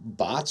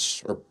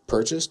bots or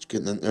purchased?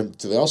 And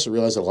do they also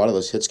realize that a lot of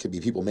those hits could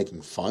be people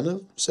making fun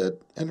of said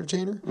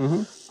entertainer?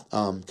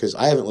 Mm-hmm. Because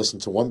I haven't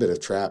listened to one bit of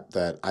trap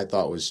that I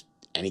thought was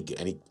any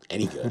good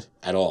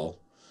at all.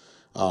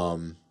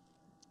 And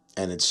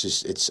it's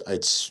just,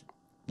 it's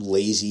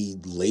lazy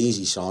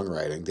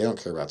songwriting. They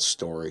don't care about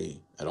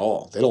story at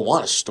all. They don't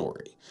want a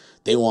story.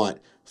 They want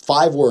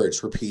 5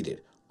 words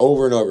repeated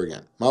over and over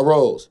again. My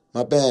rolls,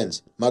 my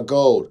bends, my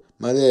gold,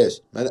 my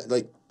this, my that.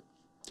 Like,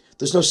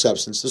 there's no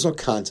substance. There's no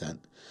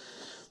content.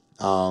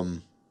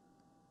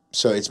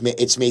 So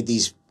it's made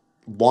these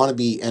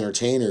wannabe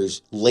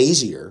entertainers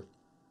lazier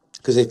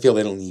because they feel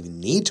they don't even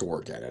need to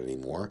work at it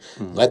anymore.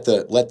 Mm-hmm. Let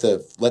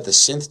the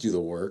synth do the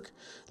work.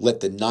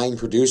 Let the 9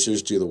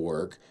 producers do the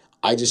work.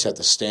 I just have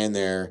to stand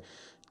there,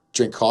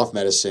 drink cough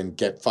medicine,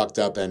 get fucked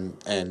up,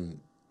 and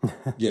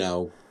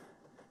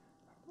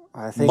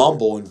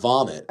mumble and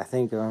vomit. I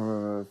think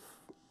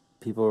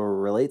people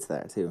relate to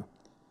that too.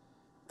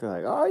 They're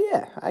like, "Oh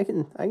yeah, I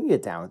can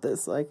get down with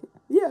this." Like,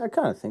 yeah, I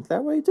kind of think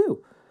that way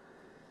too.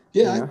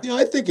 Yeah,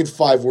 I think in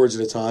 5 words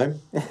at a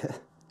time. And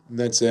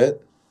that's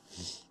it.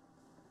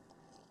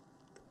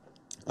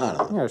 I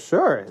don't know. Yeah,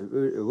 sure.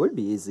 It would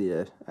be easy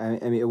to. I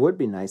mean, it would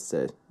be nice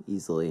to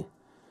easily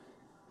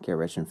get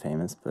rich and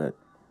famous, but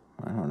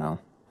I don't know.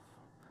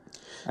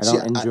 I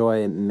don't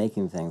enjoy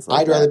making things like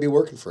that. I'd rather be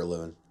working for a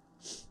living.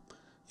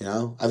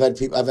 I've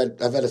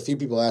had a few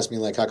people ask me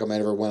like, how come I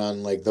never went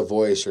on like The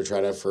Voice or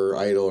tried out for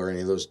Idol or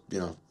any of those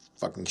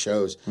fucking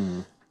shows.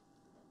 Mm-hmm.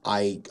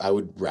 I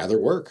would rather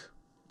work.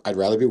 I'd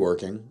rather be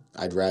working.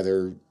 I'd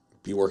rather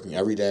be working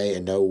every day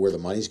and know where the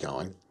money's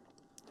going.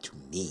 To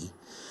me.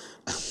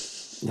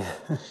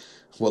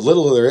 What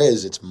little there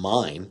is, it's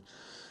mine.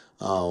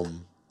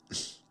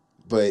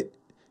 but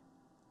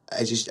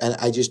I just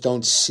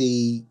don't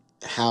see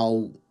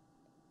how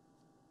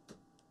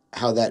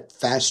that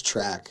fast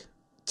track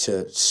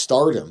to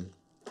stardom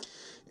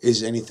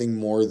is anything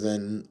more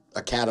than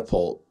a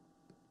catapult.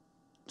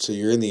 So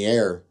you're in the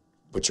air,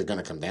 but you're going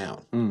to come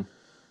down. Mm.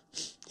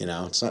 You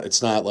know,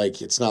 it's not like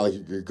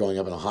you're going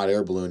up in a hot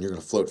air balloon. You're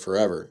going to float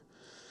forever.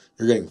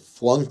 You're getting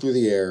flung through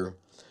the air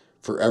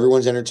for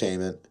everyone's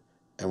entertainment.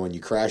 And when you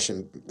crash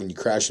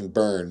and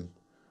burn,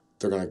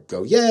 they're going to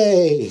go,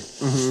 yay!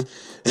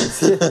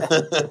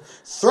 Mm-hmm.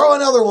 Throw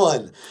another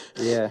one.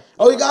 Yeah.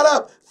 Oh, he got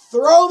up.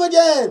 Throw him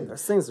again.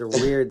 Those things are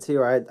weird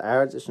too. I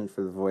auditioned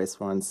for The Voice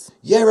once.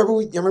 Yeah, I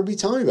remember you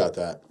telling me about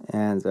that.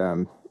 And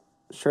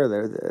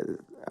sure,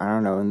 I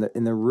don't know,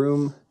 in the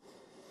room,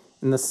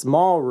 in the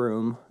small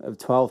room of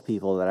 12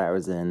 people that I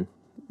was in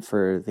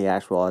for the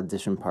actual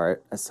audition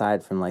part,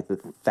 aside from like the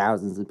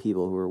thousands of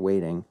people who were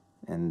waiting,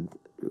 and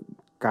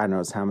God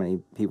knows how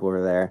many people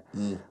were there.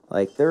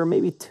 Like there were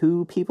maybe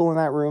 2 people in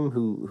that room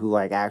who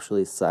like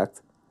actually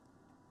sucked,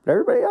 but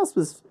everybody else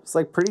was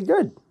like pretty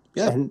good.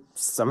 Yeah. And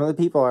some of the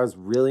people I was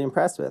really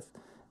impressed with.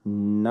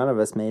 None of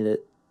us made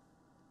it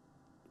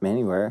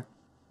anywhere.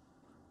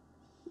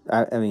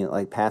 I mean,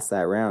 like past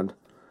that round.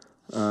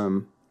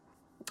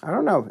 I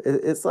don't know.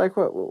 It's like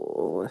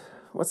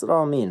what's it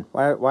all mean?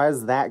 Why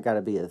has that got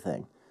to be a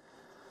thing?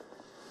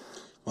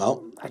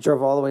 Well, I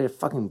drove all the way to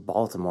fucking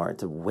Baltimore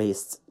to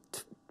waste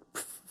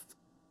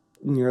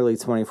nearly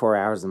 24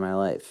 hours of my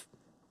life.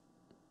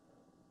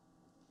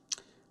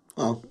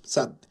 Well, it's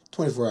not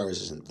 24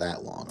 hours isn't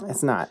that long.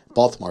 It's not.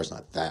 Baltimore's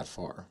not that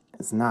far.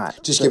 It's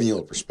not. Just giving you a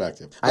little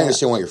perspective. I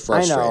understand why you're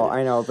frustrated.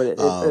 I know, but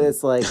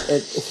it's like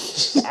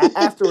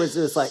afterwards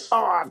it was like,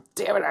 oh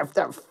damn it, I've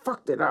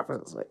fucked it up. And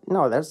it was like,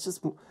 no,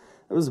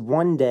 it was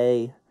one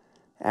day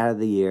out of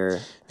the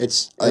year.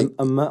 It's like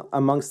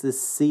amongst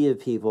this sea of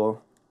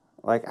people.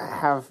 Like I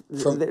have,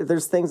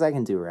 there's things I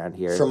can do around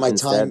here. From my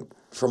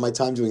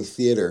time doing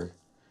theater,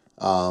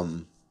 I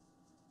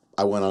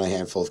went on a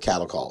handful of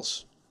cattle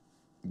calls,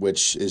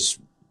 which is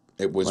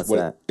a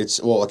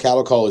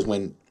cattle call is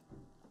when,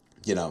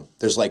 you know,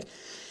 there's like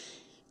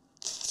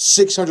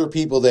 600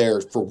 people there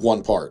for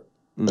one part.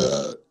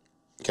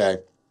 Okay.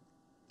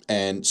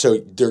 And so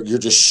you're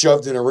just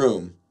shoved in a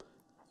room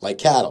like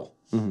cattle.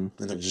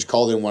 Mm-hmm. And they're just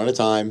called in one at a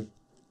time.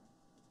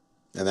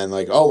 And then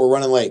like, oh, we're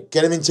running late.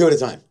 Get them in 2 at a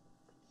time.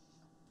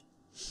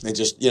 They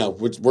just, you know,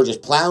 we're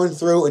just plowing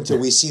through until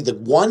we see the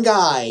one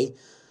guy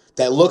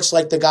that looks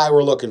like the guy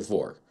we're looking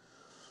for.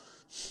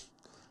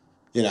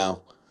 You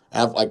know,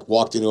 I've like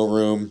walked into a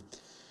room,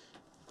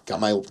 got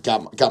my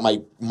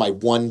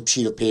one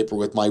sheet of paper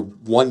with my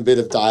one bit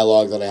of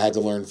dialogue that I had to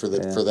learn for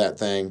that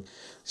thing.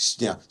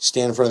 You know,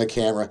 stand in front of the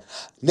camera.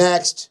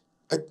 Next,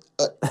 I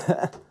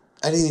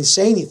didn't even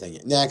say anything.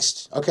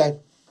 Next, okay,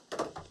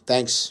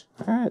 thanks.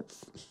 All right.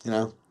 You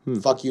know,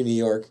 fuck you, New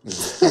York.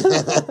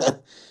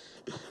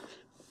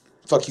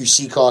 Fuck you,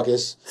 Sea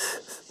Caucus.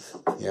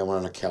 Yeah, I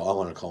want to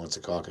call it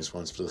Secaucus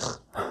once.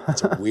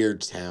 It's a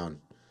weird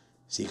town.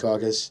 Sea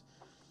Caucus.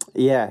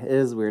 Yeah, it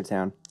is a weird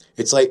town.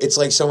 It's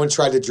like someone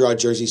tried to draw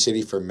Jersey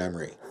City from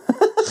memory.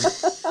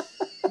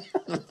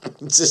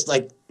 It's just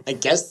like I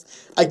guess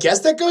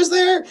that goes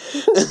there.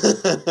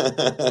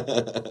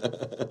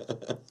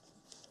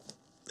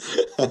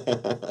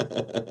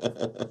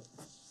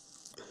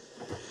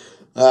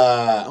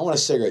 I want a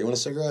cigarette. You want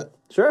a cigarette?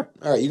 Sure.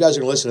 All right, you guys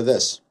are gonna listen to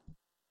this.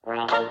 We're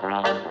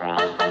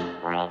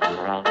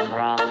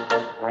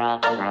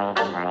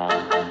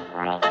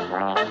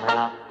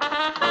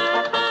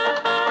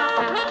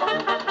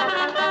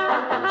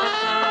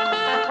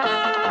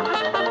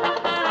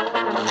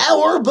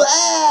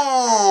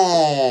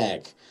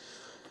back!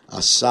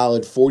 A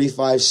solid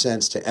 45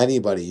 cents to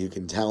anybody who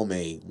can tell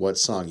me what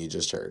song you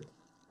just heard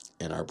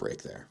in our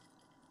break there.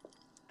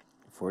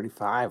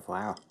 45,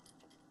 wow.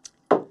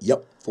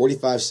 Yep,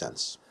 45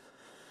 cents.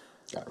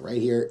 Got it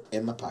right here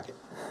in my pocket.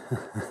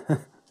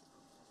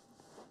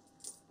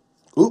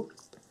 Oop.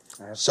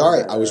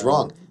 Sorry, I was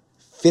wrong.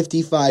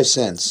 55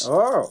 cents.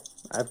 Oh,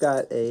 I've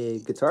got a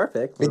guitar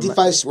pick.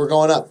 55, we're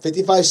going up.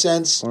 55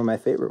 cents. One of my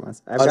favorite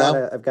ones. I've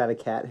got a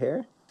cat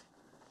hair.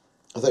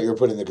 I thought you were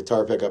putting the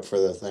guitar pick up for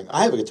the thing.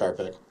 I have a guitar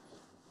pick.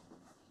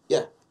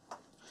 Yeah.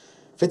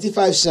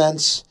 55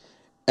 cents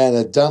and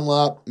a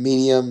Dunlop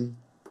medium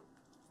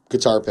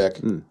guitar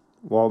pick.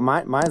 Well,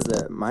 mine's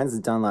a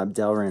Dunlop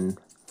Delrin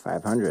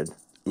 500.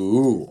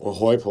 Ooh,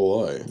 ahoy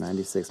polloi.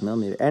 96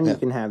 millimeter. And you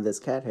can have this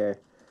cat hair.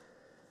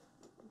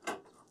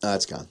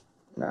 It's gone.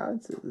 No,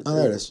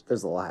 there it is.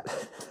 There's a lot.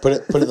 Just put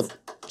it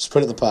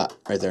in the pot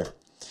right there.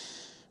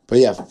 But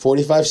yeah,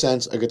 45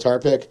 cents, a guitar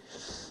pick,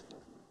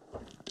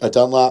 a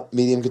Dunlop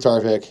medium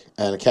guitar pick,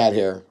 and a cat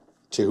hair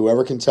to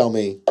whoever can tell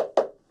me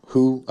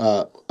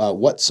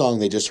what song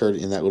they just heard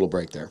in that little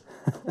break there.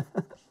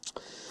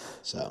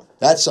 So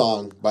that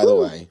song, by the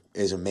way,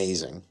 is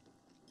amazing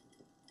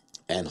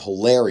and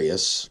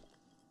hilarious.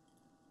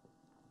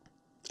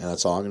 And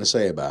that's all I'm going to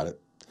say about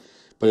it.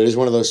 But it is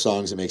one of those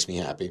songs that makes me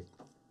happy.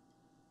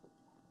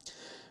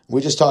 We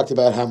just talked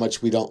about how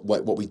much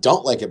what we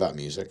don't like about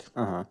music.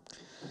 Uh-huh.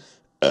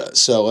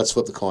 So let's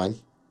flip the coin.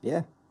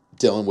 Yeah.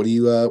 Dylan,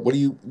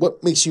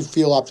 what makes you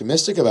feel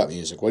optimistic about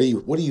music? What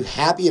are you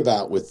happy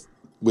about with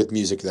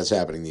music that's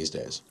happening these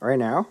days? Right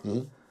now?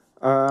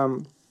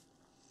 Mm-hmm.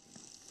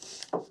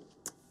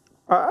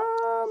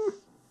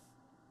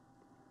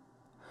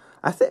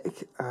 I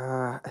think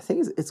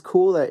it's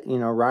cool that,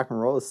 rock and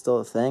roll is still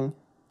a thing.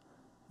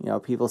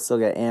 People still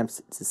get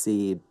amped to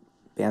see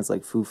bands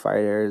like Foo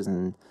Fighters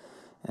and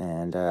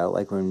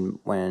like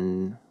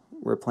when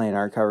we're playing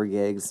our cover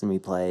gigs and we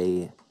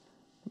play,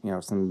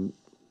 some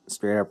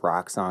straight up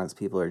rock songs,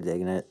 people are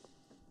digging it.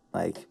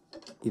 Like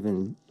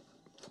even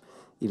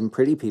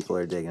pretty people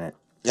are digging it.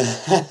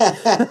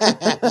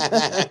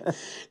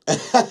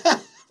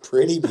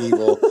 Pretty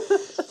people,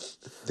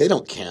 they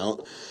don't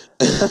count.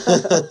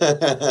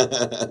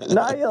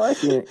 No,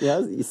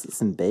 you see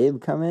some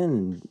babe come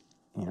in,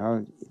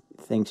 and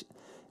think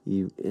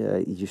you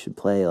should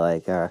play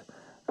like I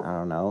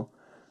don't know,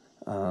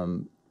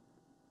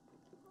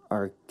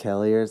 R.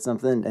 Kelly or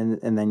something,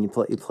 and then you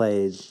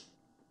played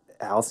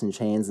Alice in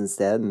Chains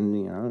instead,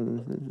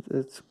 and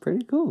it's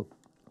pretty cool.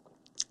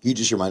 You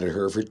just reminded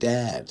her of her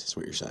dad, is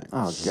what you're saying.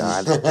 Oh,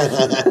 God.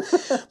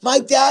 My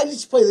dad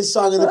used to play this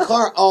song in the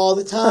car all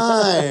the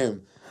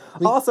time.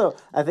 Also,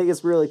 I think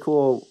it's really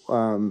cool.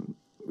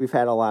 We've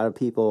had a lot of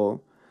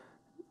people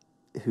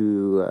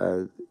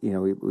who,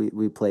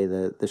 we play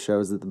the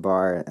shows at the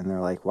bar, and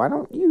they're like, why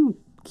don't you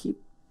keep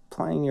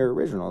playing your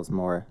originals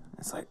more?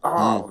 It's like,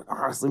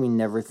 honestly, we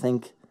never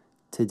think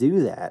to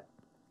do that,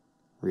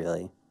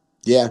 really.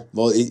 Yeah,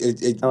 well,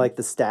 And, like,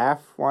 the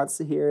staff wants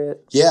to hear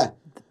it. Yeah.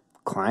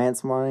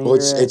 Clients want to hear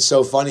it. It's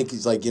so funny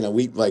because, like,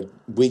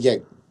 we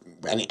get,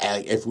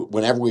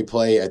 whenever we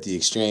play at the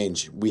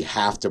Exchange, we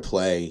have to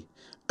play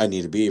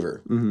Anita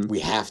Beaver. Mm-hmm.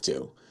 We have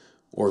to,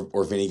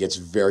 or Vinny gets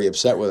very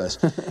upset with us,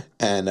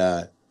 and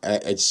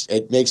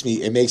it makes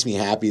me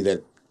happy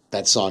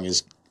that song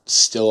is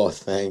still a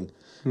thing.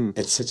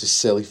 It's such a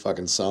silly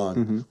fucking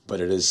song,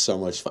 but it is so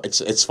much fun.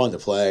 It's fun to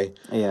play.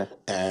 Yeah,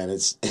 and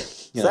it's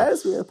that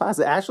is really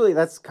positive. Actually,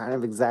 that's kind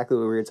of exactly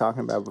what we were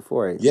talking about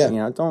before. Yeah,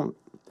 don't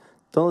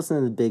listen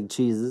to the big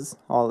cheeses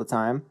all the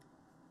time.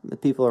 The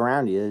people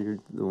around you are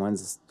the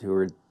ones who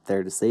are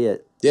there to see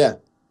it. Yeah.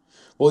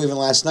 Well, even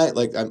last night,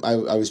 like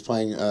I was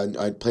playing,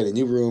 I played a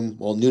new room,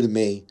 new to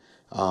me.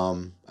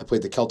 I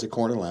played the Celtic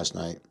Corner last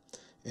night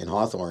in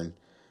Hawthorne.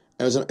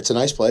 It's a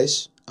nice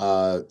place.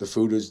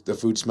 The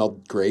food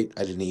smelled great.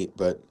 I didn't eat,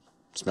 but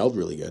it smelled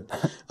really good.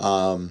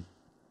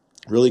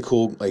 Really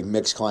cool, like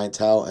mixed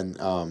clientele, and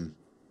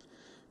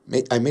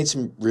I made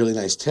some really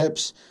nice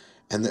tips.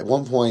 And at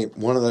one point,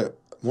 one of the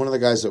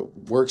guys that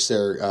works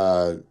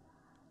there,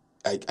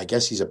 I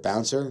guess he's a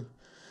bouncer.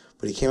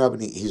 But he came up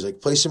and he was like,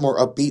 play some more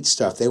upbeat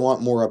stuff. They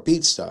want more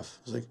upbeat stuff.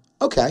 I was like,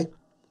 okay.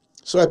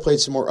 So I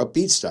played some more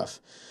upbeat stuff.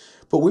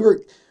 But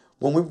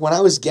when I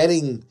was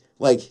getting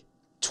like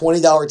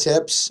 $20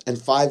 tips and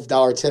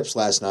 $5 tips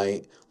last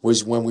night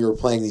was when we were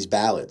playing these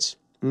ballads.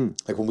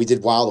 Like when we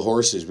did Wild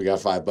Horses, we got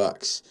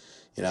 $5.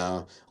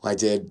 When I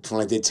did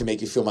To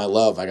Make You Feel My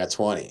Love, I got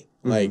 20.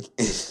 Like,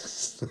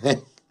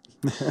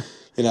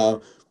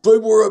 play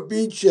more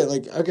upbeat shit.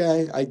 Like,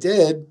 okay, I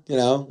did.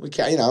 We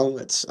can't.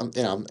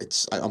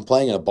 I'm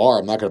playing in a bar.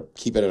 I'm not gonna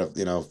keep it at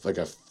like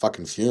a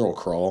fucking funeral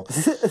crawl.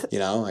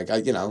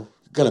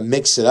 Gonna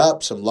mix it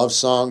up. Some love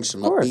songs,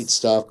 some upbeat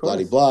stuff, blah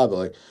blah. But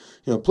like,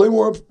 play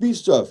more upbeat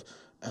stuff,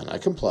 and I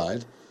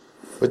complied.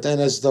 But then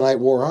as the night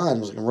wore on, I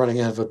was like, I'm running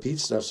out of upbeat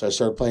stuff, so I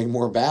started playing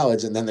more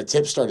ballads, and then the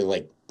tips started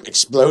like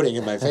exploding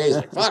in my face.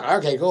 Like, fuck,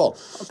 okay, cool.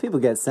 Well, people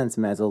get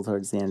sentimental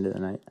towards the end of the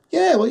night.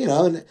 Yeah, well,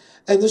 and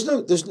there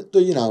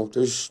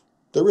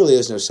really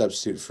is no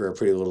substitute for a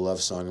Pretty Little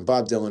Love Song. And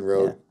Bob Dylan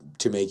wrote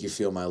To Make You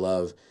Feel My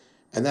Love,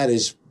 and that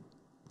is,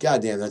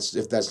 goddamn,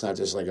 if that's not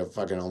just like a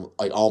fucking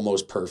like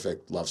almost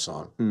perfect love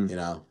song. I mean,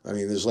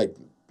 there's no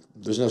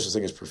such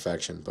thing as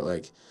perfection, but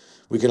like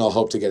we can all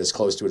hope to get as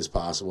close to it as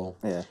possible.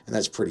 Yeah, and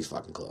that's pretty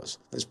fucking close.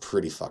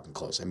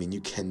 I mean, you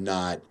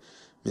cannot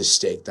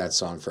mistake that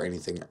song for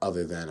anything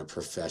other than a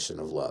profession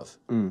of love.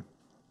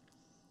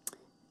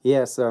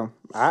 Yeah, so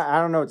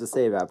I don't know what to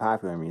say about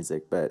popular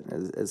music, but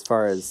as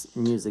far as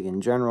music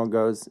in general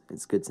goes,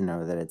 it's good to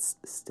know that it's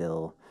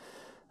still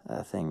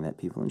a thing that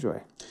people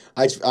enjoy.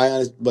 I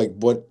like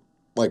what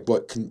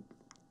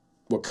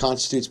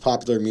constitutes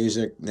popular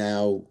music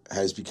now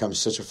has become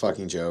such a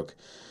fucking joke.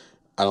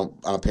 I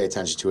don't pay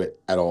attention to it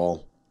at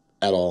all.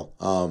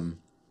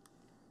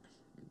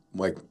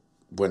 Like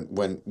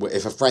when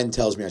if a friend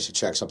tells me I should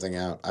check something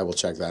out, I will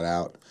check that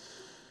out,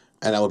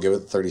 and I will give it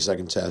a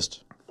 30-second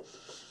test.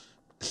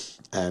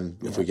 And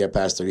if we get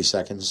past 30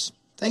 seconds,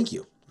 thank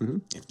you. Mm-hmm.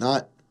 If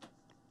not,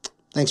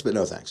 thanks but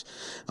no thanks.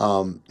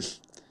 But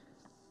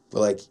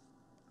like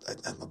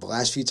the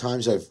last few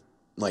times I've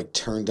like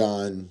turned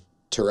on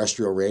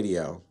terrestrial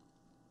radio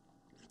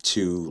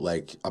to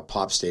like a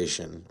pop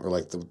station or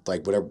like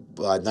whatever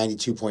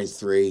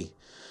 92.3.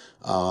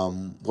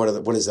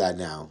 What is that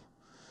now?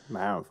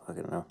 I don't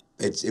fucking know.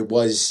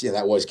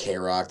 That was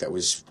K-Rock. That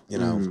was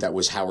that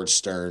was Howard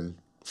Stern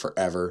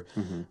forever.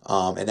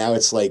 Mm-hmm. And now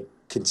it's like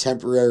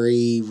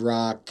contemporary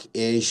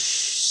rock-ish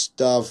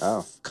stuff.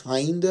 Oh.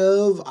 Kind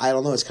of. I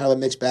don't know. It's kind of a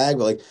mixed bag,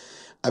 but like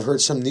I've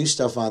heard some new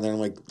stuff on there.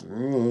 And I'm like,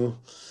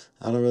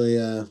 I don't really,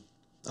 I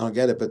don't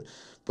get it.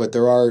 But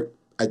there are.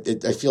 I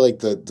feel like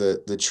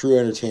the true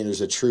entertainers,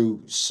 the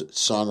true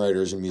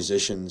songwriters and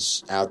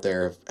musicians out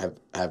there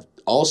have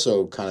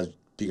also kind of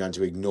begun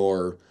to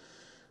ignore,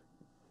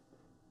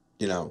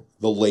 you know,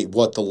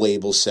 what the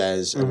label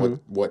says and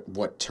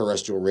what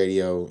terrestrial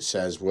radio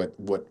says,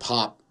 what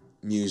pop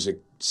music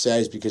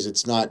says, because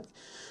it's not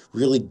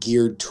really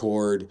geared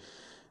toward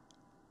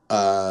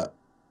a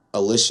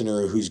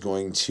listener who's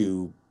going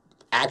to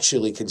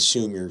actually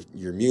consume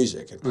your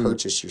music and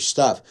purchase your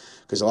stuff,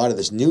 because a lot of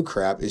this new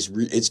crap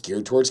it's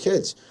geared towards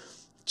kids.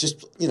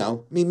 Just, you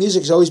know, I mean,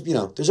 music's always, you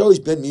know, there's always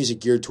been music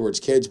geared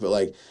towards kids, but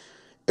like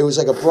it was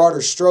like a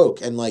broader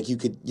stroke, and like you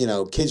could, you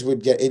know, kids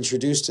would get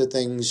introduced to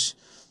things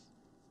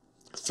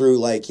through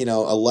like, you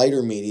know, a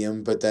lighter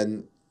medium, but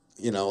then,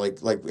 you know, like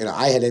you know,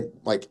 I had it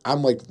like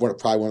I'm like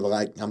probably one of the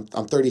like I'm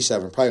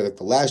 37, probably like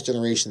the last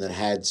generation that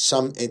had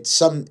some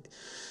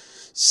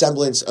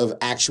semblance of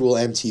actual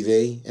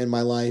MTV in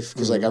my life,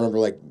 because like I remember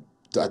like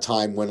a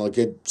time when a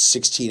good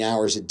 16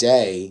 hours a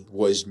day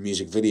was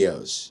music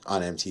videos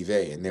on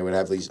MTV, and they would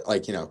have these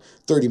like, you know,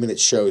 30-minute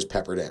shows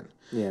peppered in.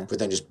 Yeah. But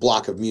then just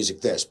block of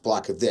music this,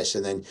 block of this,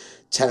 and then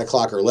 10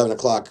 o'clock or 11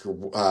 o'clock, Yo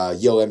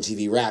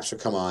MTV Raps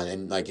would come on,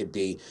 and like it'd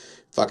be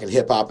fucking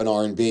hip hop and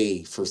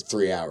R&B for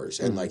 3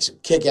 hours, and like some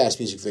kick ass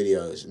music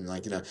videos, and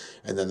like, you know,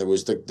 and then there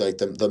was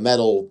the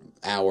metal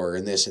hour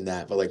and this and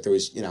that. But like there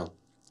was, you know,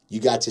 you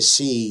got to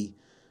see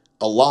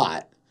a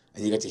lot,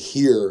 and you got to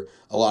hear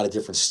a lot of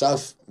different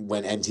stuff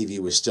when MTV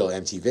was still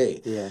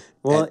MTV. Yeah.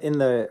 Well, in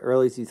the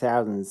early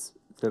 2000s,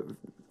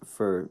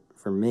 for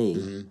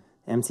me,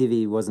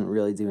 MTV wasn't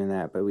really doing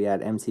that, but we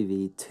had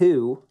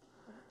MTV2,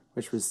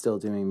 which was still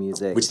doing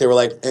music. Which they were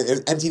like,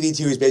 MTV2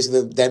 is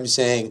basically them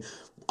saying,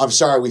 I'm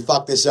sorry, we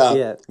fucked this up.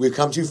 Yeah. We've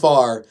come too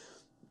far,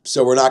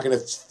 so we're not going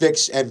to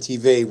fix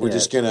MTV. We're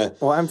just going to...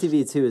 Well,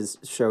 MTV2 is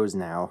shows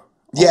now.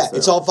 Yeah, also.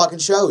 it's all fucking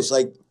shows.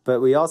 Like,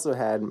 but we also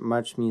had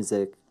Much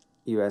Music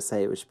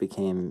USA, which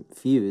became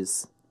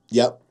Fuse.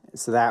 Yep.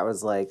 So that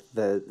was like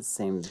the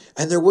same.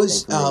 And there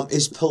was,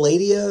 is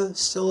Palladia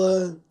still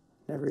a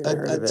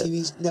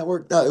TV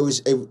network? No,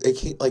 it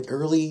came like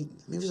early,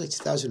 maybe it was like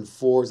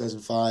 2004,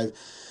 2005.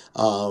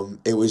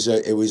 It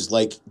was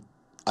like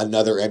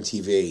another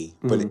MTV,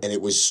 but and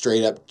it was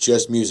straight up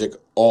just music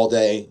all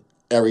day,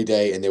 every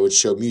day, and they would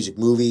show music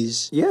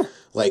movies. Yeah.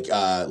 Like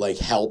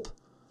Help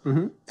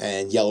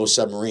and Yellow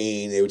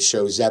Submarine. They would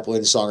show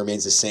Zeppelin, Song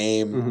Remains the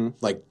Same,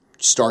 like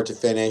start to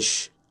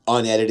finish,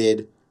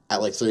 unedited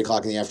at like 3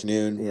 o'clock in the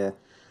afternoon. Yeah.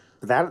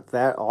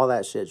 That all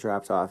that shit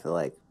dropped off at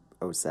like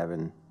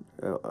 07,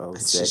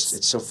 06.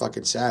 It's so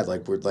fucking sad.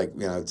 Like we're like,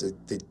 you know,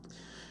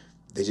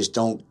 they just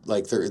don't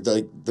like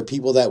the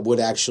people that would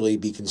actually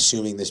be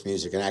consuming this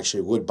music and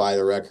actually would buy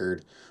the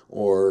record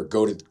or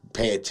go to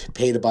pay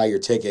to buy your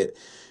ticket.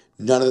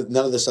 None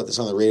of the stuff that's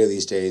on the radio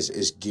these days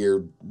is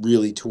geared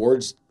really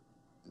towards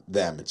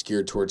them. It's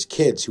geared towards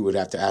kids who would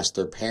have to ask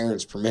their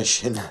parents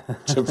permission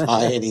to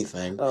buy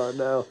anything. Oh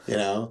no.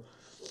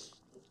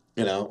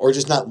 You know, or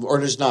just not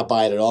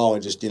buy it at all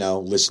and just, you know,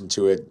 listen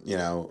to it, you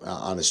know,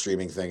 on a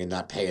streaming thing and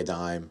not pay a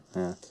dime.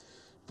 Yeah.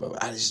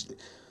 But I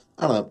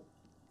don't know.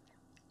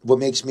 What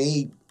makes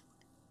me,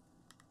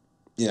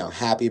 you know,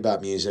 happy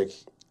about music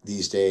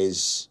these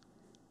days,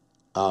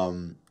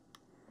 fuck,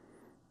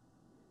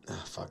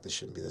 this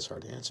shouldn't be this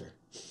hard to answer.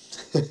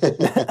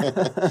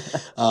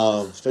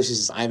 Especially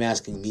since I'm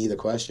asking me the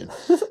question.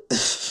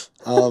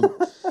 So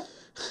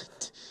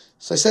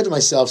I said to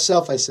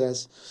myself, I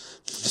says.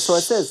 So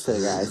it says to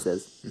the guy, it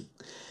says.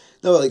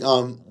 No, like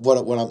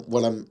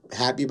what I'm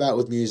happy about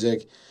with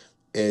music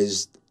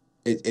is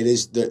it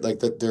is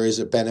that there is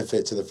a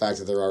benefit to the fact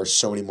that there are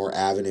so many more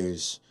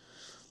avenues,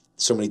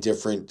 so many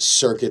different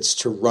circuits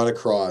to run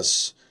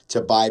across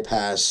to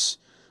bypass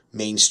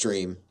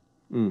mainstream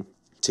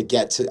to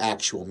get to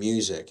actual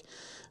music.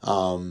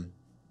 The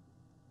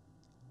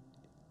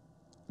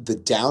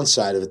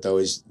downside of it though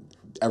is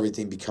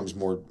everything becomes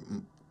more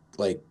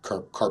like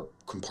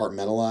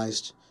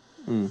compartmentalized.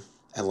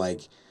 And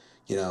like,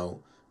 you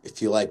know,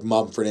 if you like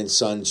Mumford &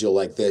 Sons, you'll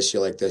like this,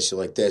 you'll like this, you'll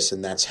like this,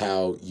 and that's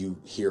how you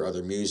hear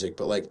other music.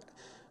 But like,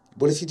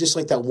 what if you just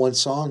like that one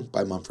song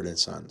by Mumford &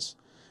 Sons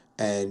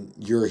and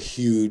you're a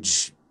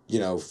huge, you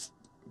know,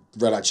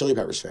 Red Hot Chili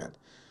Peppers fan?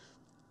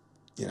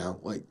 You know,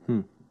 like,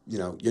 you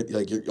know,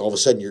 you're all of a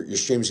sudden your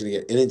stream's going to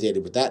get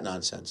inundated with that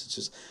nonsense. It's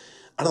just,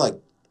 I don't know,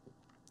 like,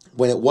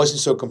 when it wasn't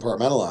so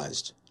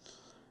compartmentalized,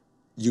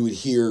 you would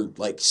hear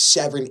like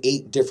 7,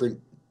 8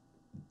 different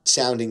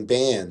sounding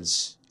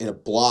bands in a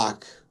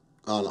block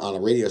on a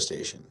radio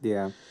station.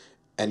 Yeah.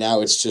 And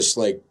now it's just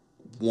like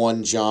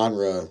one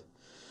genre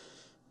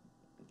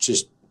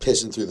just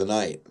pissing through the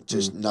night.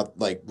 Just not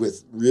like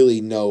with really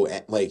no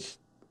like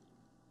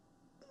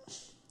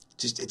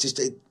there's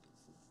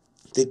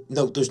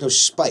no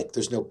spike,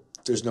 there's no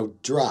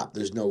drop,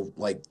 there's no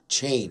like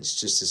change.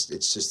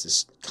 It's just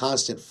this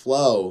constant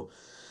flow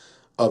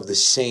of the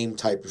same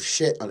type of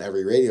shit on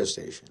every radio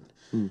station.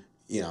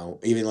 You know,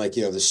 even like,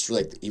 you know,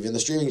 even the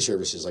streaming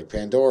services like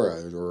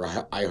Pandora or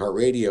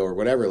iHeartRadio or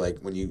whatever. Like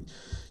when you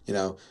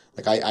know,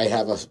 like I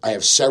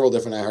have several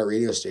different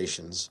iHeartRadio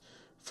stations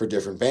for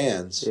different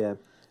bands. Yeah.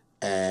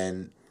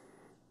 And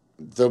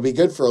they'll be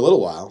good for a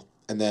little while.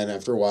 And then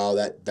after a while,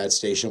 that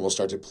station will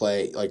start to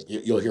play, like,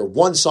 you'll hear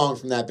one song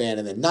from that band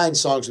and then 9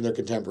 songs from their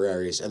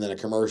contemporaries and then a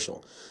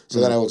commercial. So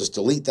then I will just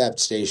delete that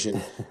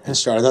station and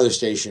start another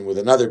station with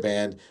another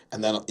band.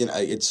 And then, you know,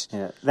 it's...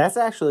 Yeah, that's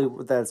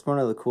one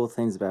of the cool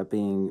things about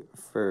being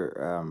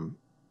for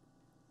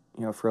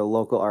a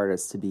local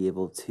artist to be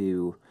able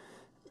to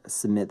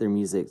submit their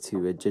music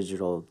to a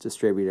digital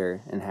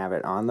distributor and have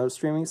it on those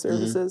streaming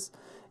services.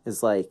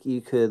 Is like,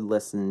 you could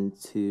listen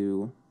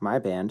to my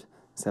band,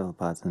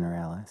 Cephalopods and Their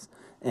Allies,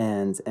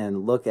 and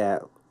look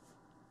at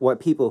what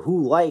people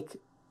who like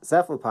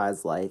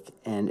cephalopods like,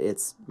 and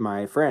it's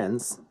my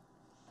friends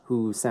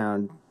who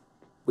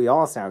we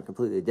all sound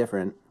completely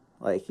different.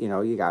 Like, you know,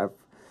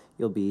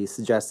 you'll be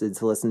suggested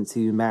to listen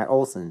to Matt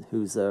Olson,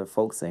 who's a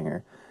folk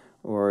singer,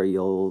 or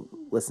you'll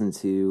listen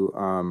to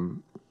I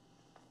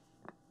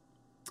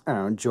don't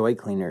know, Joy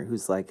Cleaner,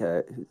 who's like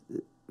a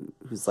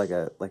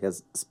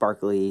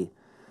sparkly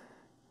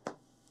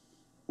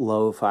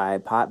lo-fi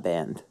pop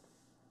band.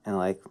 And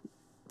like,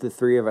 the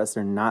three of us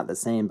are not the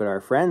same, but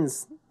our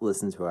friends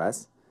listen to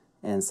us,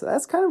 and so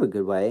that's kind of a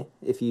good way.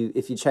 If you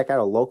check out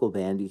a local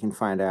band, you can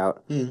find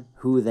out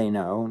who they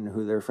know and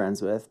who they're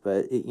friends with.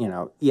 But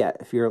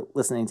if you're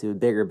listening to a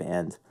bigger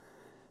band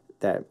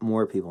that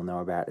more people know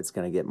about, it's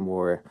going to get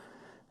more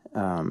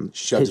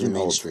shoved to the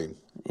mainstream.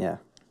 Yeah,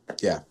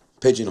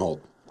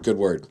 pigeonholed. Good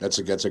word. That's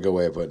a good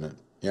way of putting it.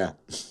 Yeah.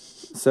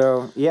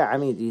 So yeah, I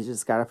mean, you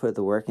just got to put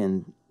the work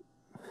in.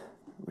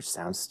 Which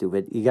sounds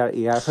stupid. You got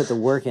to put the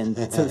work in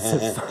to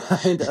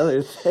find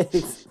other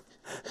things.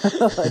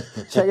 Like,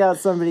 check out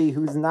somebody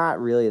who's not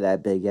really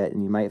that big yet,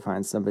 and you might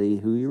find somebody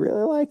who you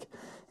really like,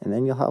 and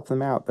then you'll help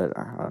them out. But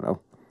I don't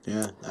know.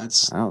 Yeah, I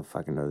don't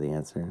fucking know the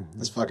answer.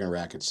 This fucking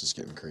racket's just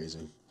getting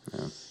crazy.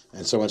 Yeah.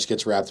 And so much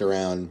gets wrapped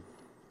around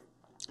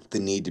the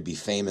need to be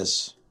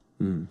famous.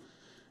 You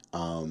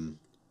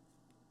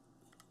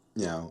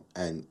know,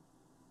 and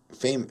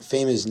fame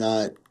is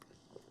not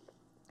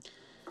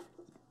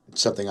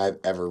something I've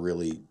ever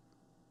really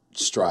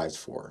strived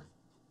for.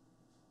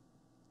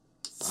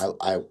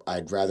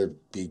 I'd rather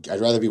be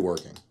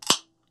working.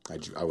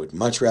 I would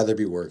much rather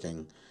be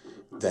working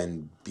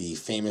than be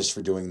famous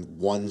for doing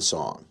one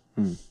song.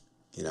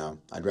 You know,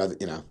 I'd rather,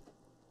 you know.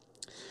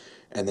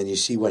 And then you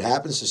see what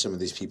happens to some of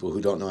these people who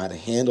don't know how to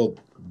handle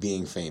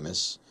being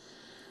famous,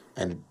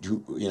 and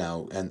who, you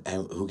know, and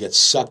who get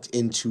sucked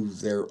into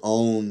their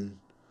own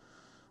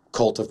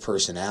cult of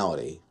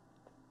personality.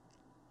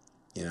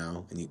 You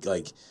know, and you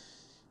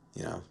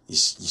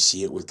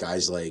see it with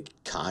guys like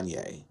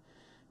Kanye,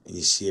 and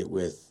you see it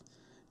with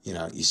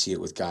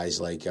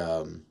guys like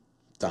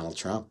Donald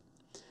Trump.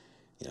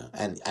 You know,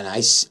 and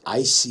I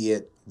see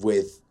it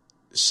with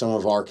some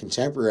of our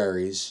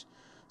contemporaries,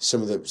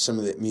 some of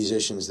the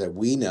musicians that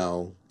we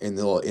know in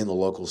the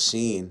local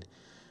scene.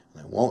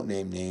 And I won't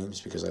name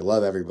names because I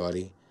love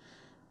everybody.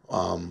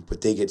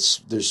 But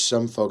there's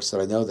some folks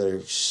that I know that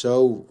are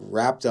so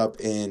wrapped up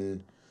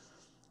in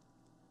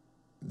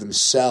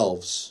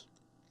themselves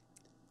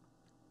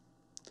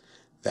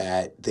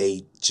that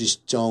they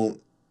just don't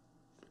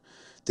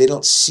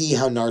see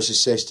how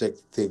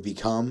narcissistic they've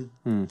become.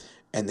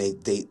 And they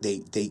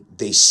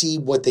see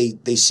what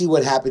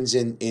happens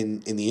in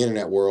the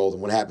internet world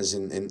and what happens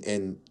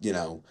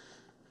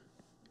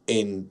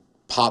in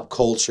pop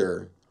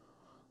culture,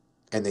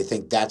 and they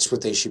think that's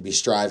what they should be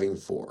striving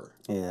for.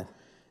 Yeah.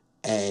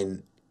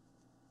 And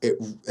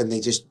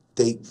it's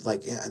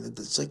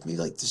like maybe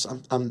like this.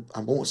 I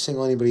won't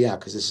single anybody out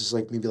because this is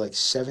like maybe like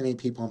 7-8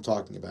 people I'm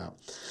talking about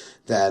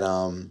that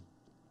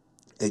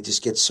they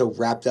just get so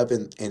wrapped up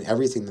in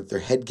everything that their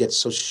head gets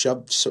so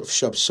shoved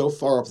so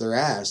far up their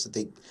ass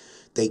that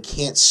they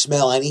can't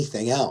smell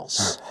anything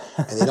else,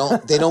 and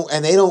they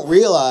don't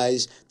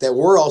realize that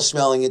we're all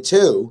smelling it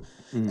too,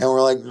 and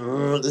we're like,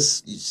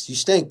 you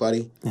stink,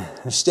 buddy,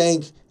 you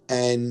stink,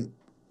 and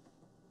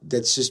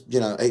that's just,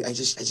 you know, I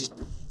just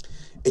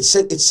it's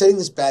setting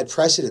this bad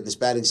precedent, this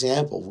bad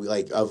example,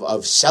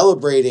 of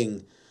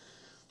celebrating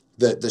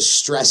the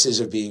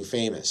stresses of being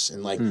famous,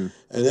 and and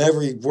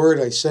every word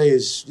I say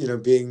is, you know,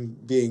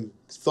 being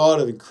thought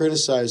of and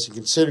criticized and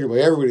considered by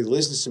everybody that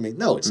listens to me.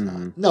 No, it's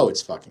not. No,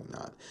 it's fucking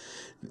not.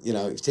 You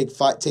know,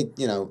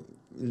 you know,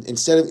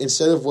 instead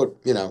of what,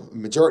 you know,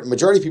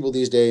 majority of people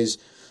these days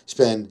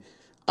spend,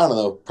 I don't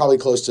know, probably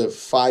close to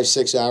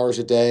 5-6 hours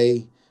a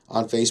day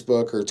on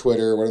Facebook or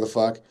Twitter or whatever the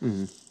fuck.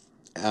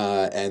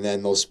 And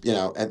then those,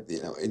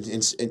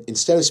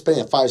 instead of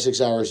spending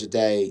 5-6 hours a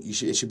day,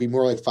 it should be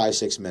more like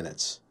 5-6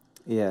 minutes.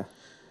 Yeah.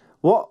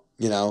 Well,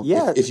 you know,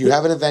 yeah. If you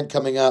have an event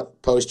coming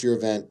up, post your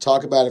event,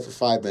 talk about it for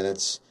 5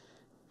 minutes,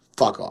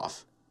 fuck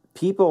off.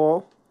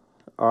 People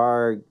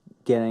are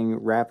getting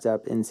wrapped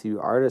up into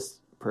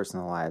artists'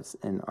 personal lives,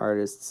 and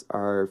artists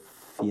are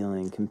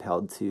feeling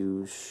compelled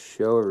to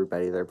show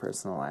everybody their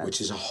personal lives.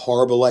 Which is a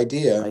horrible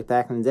idea. Like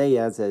back in the day, you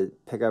had to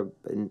pick up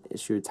an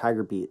issue of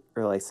Tiger Beat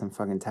or like some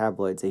fucking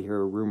tabloid to hear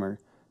a rumor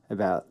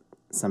about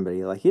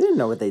somebody. Like, you didn't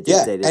know what they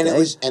did day to day.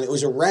 And it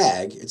was a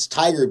rag. It's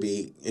Tiger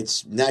Beat.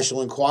 It's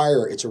National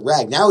Enquirer. It's a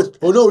rag. Now it's,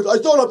 oh no, I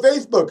saw it on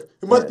Facebook.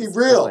 It must be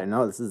real. Like,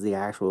 no, this is the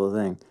actual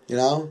thing. You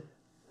know?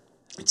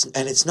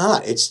 It's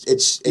not.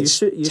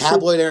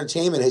 Tabloid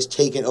entertainment has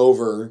taken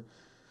over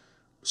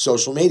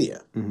social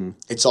media. Mm-hmm.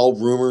 It's all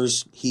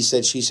rumors, he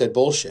said, she said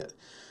bullshit.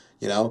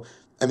 You know?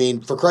 I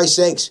mean, for Christ's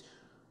sakes,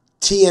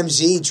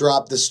 TMZ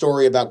dropped the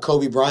story about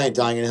Kobe Bryant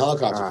dying in a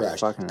helicopter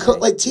crash. Like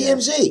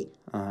TMZ.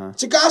 Yeah.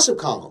 It's a gossip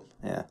column.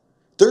 Yeah.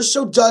 They're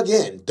so dug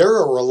in. They're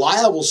a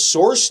reliable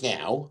source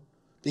now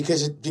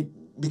because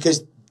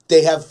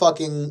they have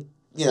fucking,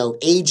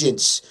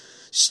 agents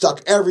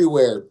stuck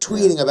everywhere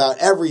tweeting about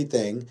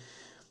everything.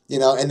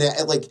 And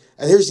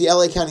here's the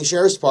LA County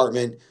Sheriff's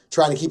Department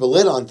trying to keep a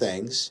lid on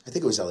things. I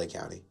think it was LA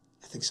County.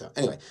 I think so.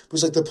 Anyway, it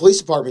was like the police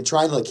department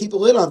trying to keep a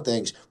lid on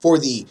things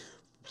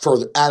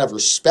out of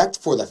respect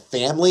for the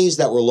families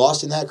that were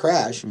lost in that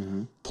crash,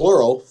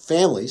 plural,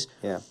 families.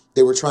 Yeah.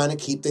 They were trying to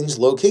keep things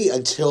low-key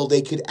until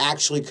they could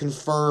actually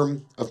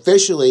confirm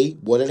officially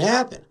what had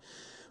happened.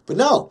 But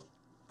no,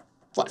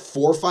 4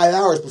 or 5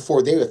 hours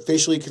before they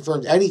officially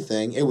confirmed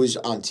anything, it was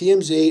on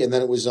TMZ, and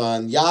then it was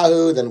on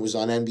Yahoo, then it was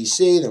on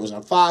NBC, then it was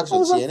on Fox,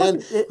 on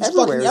CNN. It was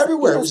fucking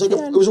everywhere. It was like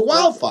it was a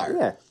wildfire.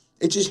 Yeah.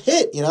 It just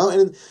hit,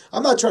 and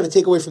I'm not trying to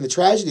take away from the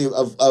tragedy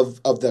of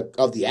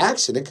the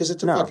accident, because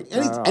it's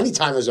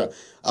anytime there's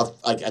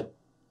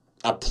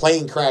a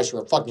plane crash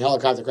or a fucking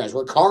helicopter crash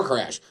or a car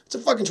crash, it's a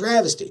fucking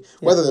travesty,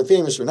 whether they're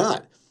famous or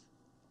not.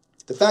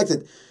 The fact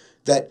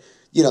that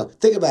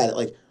think about it,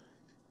 like,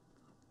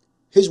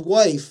 his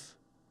wife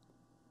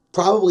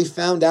probably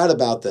found out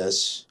about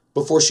this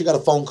before she got a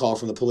phone call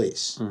from the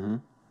police. Mm-hmm.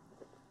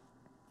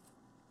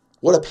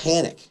 What a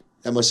panic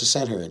that must have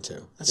sent her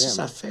into. That's just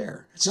not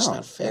fair. It's just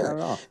not fair. Not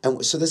at all.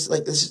 And so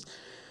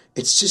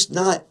it's just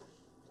not.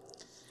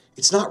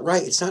 It's not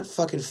right. It's not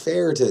fucking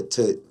fair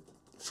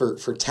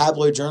for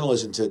tabloid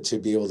journalism to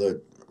be able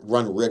to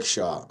run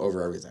rickshaw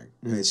over everything.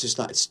 I mean, it's just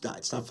not. It's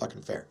not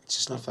fucking fair. It's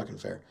just not fucking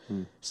fair.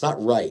 It's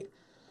not right.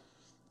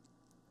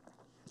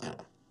 I don't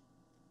know.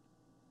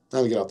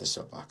 Now we get off the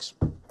soapbox.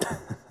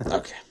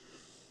 Okay,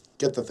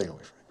 get the thing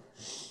away from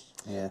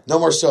me. Yeah. No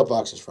more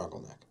soapboxes,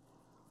 Frunkle Neck.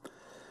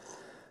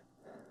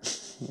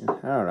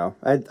 I don't know.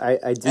 I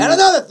do. And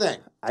another thing.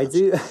 I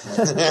do.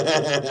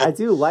 I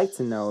do like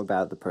to know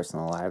about the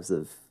personal lives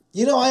of.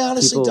 I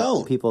honestly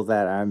don't. People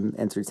that I'm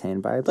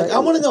entertained by. But I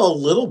want to know a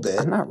little bit.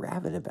 I'm not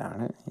rabid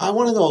about it. I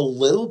want to know a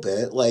little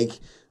bit. I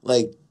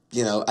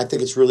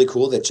think it's really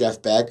cool that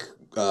Jeff Beck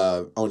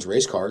owns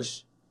race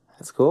cars.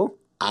 That's cool.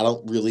 I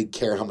don't really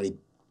care how many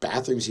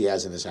bathrooms he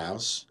has in his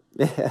house.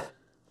 Yeah.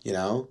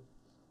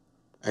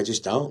 I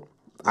just don't.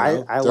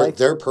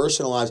 Their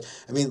personal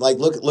lives. I mean, like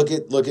look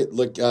at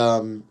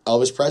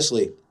Elvis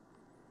Presley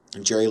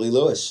and Jerry Lee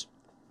Lewis.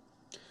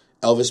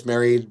 Elvis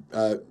married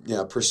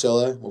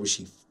Priscilla. What was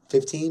she?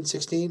 15,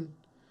 16?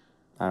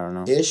 I don't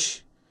know.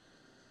 Ish.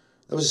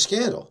 That was a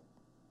scandal.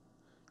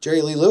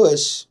 Jerry Lee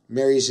Lewis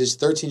marries his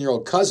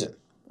 13-year-old cousin.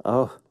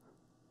 Oh.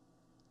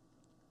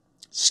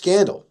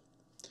 Scandal.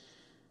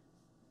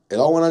 It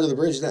all went under the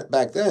bridge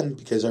back then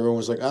because everyone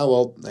was like, oh,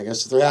 well, I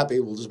guess if they're happy,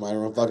 we'll just mind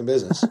our own fucking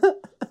business.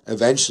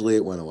 Eventually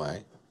it went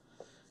away.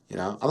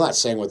 I'm not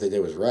saying what they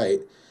did was right.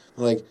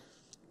 Like,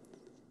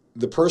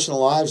 the personal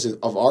lives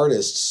of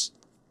artists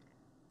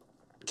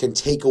can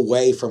take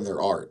away from their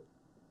art.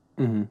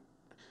 Mm-hmm.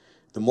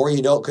 The more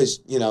you know, because,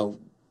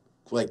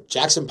 like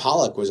Jackson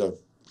Pollock was a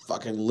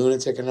fucking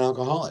lunatic and an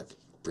alcoholic.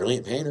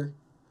 Brilliant painter.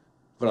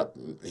 But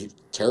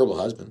terrible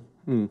husband.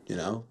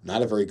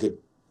 Not a very good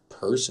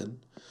person.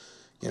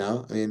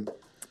 I mean...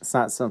 It's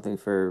not something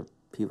for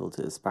people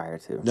to aspire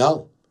to.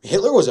 No.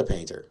 Hitler was a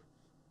painter.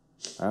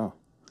 Oh.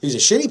 He was a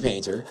shitty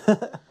painter,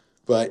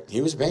 but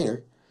he was a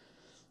painter.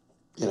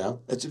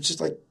 It's just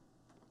like...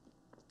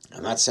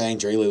 I'm not saying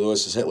Jerry Lee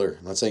Lewis is Hitler.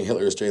 I'm not saying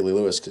Hitler is Jerry Lee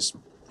Lewis because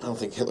I don't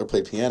think Hitler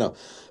played piano.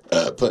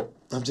 But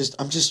I'm just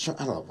trying...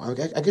 I don't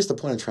know. I guess the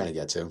point I'm trying to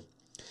get to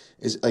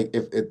is, like,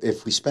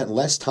 if we spent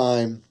less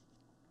time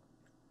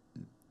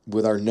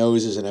with our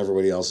noses in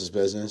everybody else's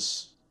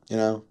business,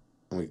 and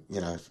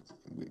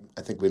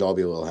I think we'd all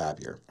be a little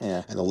happier.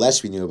 Yeah. And the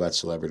less we knew about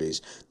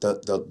celebrities,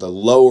 the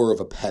lower of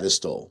a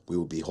pedestal we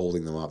would be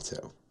holding them up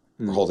to,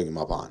 or holding them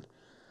up on.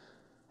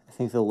 I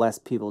think the less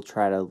people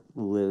try to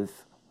live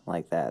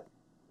like that,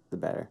 the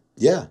better.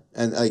 Yeah,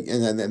 and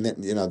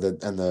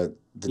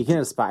you can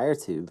aspire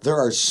to. There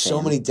are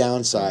so many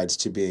downsides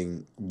to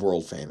being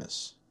world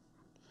famous.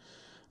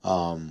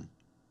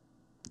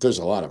 There's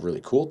a lot of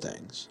really cool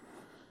things,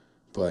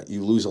 but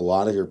you lose a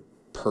lot of your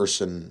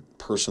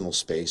personal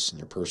space in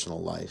your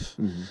personal life.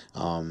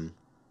 Mm-hmm.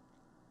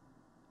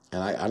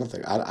 And I don't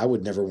think I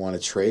would never want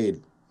to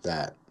trade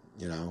that.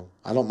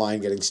 I don't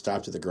mind getting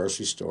stopped at the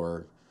grocery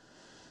store.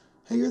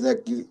 Hey, you're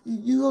that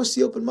you host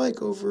the open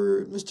mic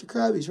over at Mr.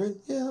 Krabby's, right?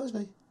 Yeah, that was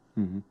me.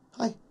 Mm-hmm.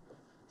 Hi.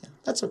 Yeah,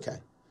 that's okay.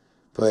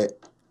 But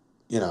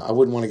I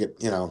wouldn't want to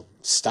get,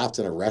 stopped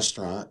in a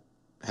restaurant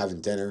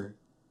having dinner,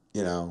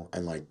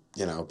 and like,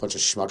 a bunch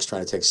of schmucks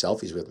trying to take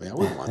selfies with me. I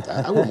wouldn't want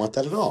that. I wouldn't want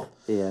that at all.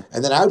 Yeah.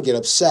 And then I would get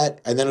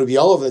upset, and then it would be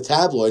all over the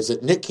tabloids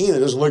that Nick Keena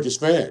doesn't like his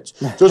fans,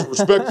 doesn't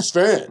respect his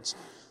fans.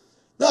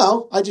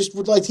 No, I just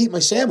would like to eat my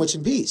sandwich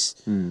in peace.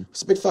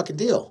 It's a big fucking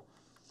deal.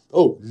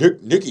 Oh,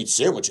 Nick eats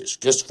sandwiches.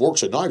 Guess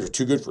forks and knives are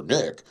too good for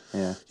Nick.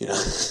 Yeah.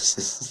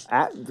 It's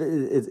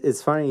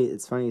funny.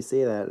 It's funny you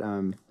say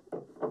that.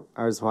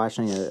 I was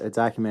watching a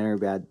documentary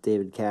about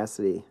David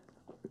Cassidy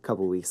a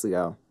couple weeks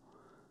ago.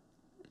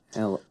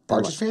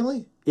 Partridge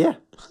Family? Yeah.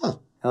 Huh.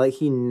 And like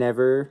he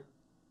never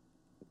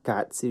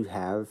got to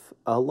have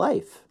a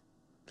life.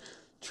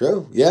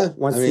 True. Yeah.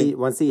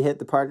 Once he hit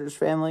the Partridge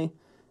Family,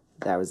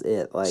 that was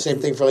it. Like same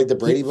thing for like the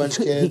Brady Bunch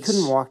kids. He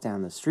couldn't walk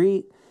down the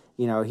street.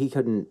 He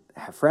couldn't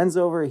have friends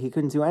over. He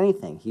couldn't do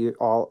anything.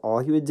 All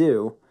he would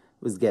do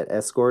was get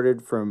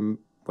escorted from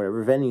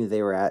whatever venue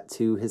they were at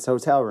to his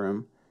hotel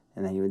room,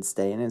 and then he would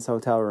stay in his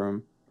hotel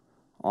room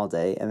all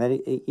day. And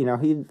then he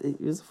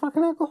was a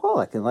fucking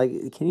alcoholic. And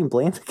like, can you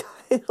blame the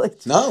guy?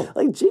 Like, no.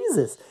 Like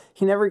Jesus,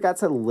 he never got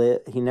to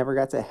live. He never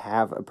got to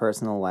have a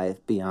personal life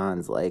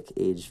beyond like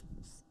age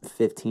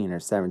 15 or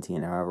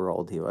 17, however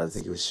old he was. I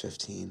think it was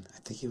 15. I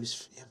think he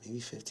was maybe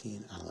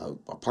 15. I don't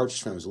know.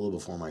 Partridge Family was a little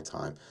before my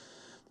time.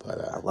 But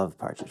I love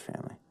Partridge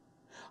Family.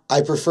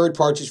 I preferred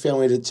Partridge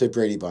Family to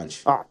Brady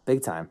Bunch. Oh,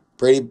 big time.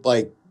 Brady,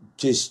 like,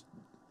 just,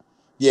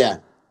 yeah.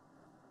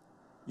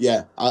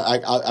 Yeah,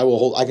 I will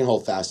hold. I can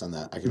hold fast on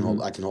that. I can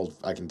hold. I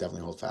can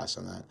definitely hold fast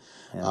on that.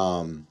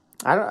 Yeah.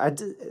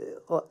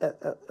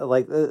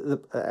 Like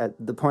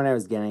the point I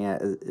was getting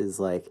at is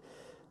like,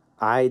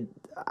 I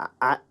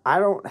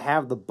don't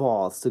have the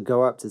balls to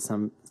go up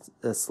to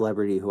a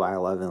celebrity who I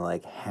love and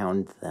like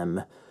hound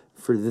them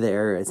for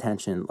their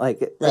attention.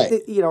 Like,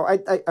 right.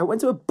 I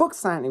went to a book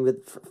signing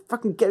with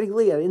fucking Geddy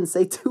Lee. I didn't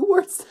say 2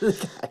 words to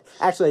the guy.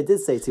 Actually, I did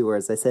say 2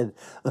 words. I said,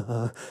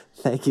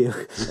 thank you.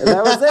 And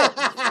that was it.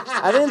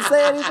 I didn't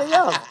say anything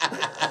else.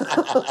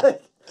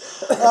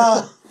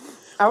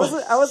 I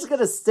wasn't going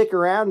to stick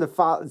around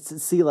to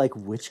see, like,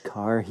 which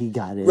car he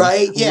got in.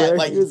 Right, yeah.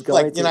 Like you're to.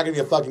 not going to be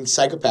a fucking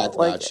psychopath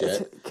about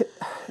shit.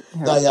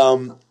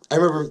 I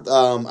remember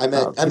I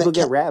met... People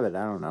get rabid.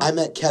 I don't know. I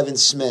met Kevin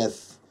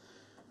Smith...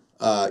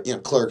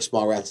 Clerks,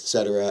 Mallrats,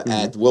 etc.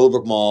 At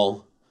Willowbrook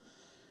Mall.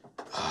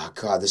 Oh,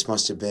 God, this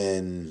must have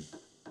been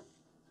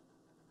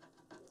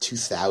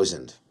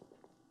 2000.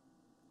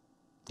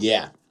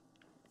 Yeah.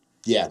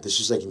 Yeah, this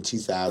was like in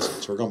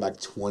 2000. So we're going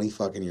back 20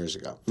 fucking years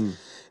ago.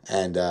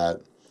 And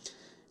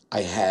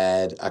I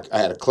had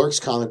a Clerks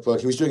comic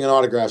book. He was doing an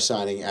autograph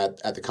signing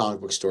at the comic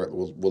book store at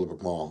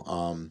Willowbrook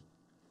Mall.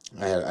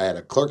 I had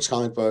a Clerks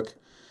comic book,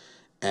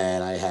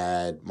 and I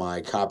had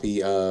my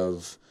copy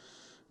of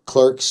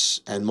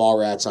Clerks and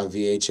Mallrats on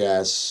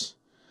VHS,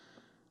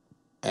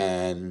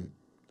 and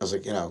I was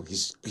like,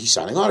 he's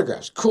signing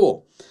autographs,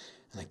 cool.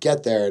 And I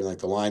get there, and like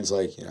the line's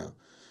like, it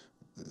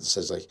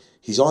says like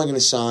he's only going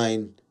to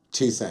sign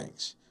 2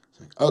 things. I was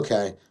like,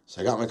 okay.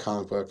 So I got my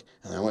comic book,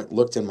 and I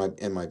looked in my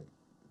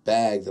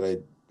bag that I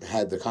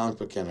had the comic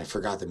book in. And I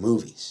forgot the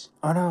movies.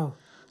 Oh no!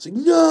 I was like,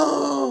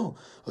 no!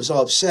 I was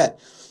all upset.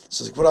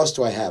 So I was like, what else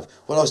do I have?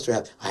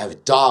 I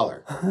have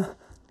 $1.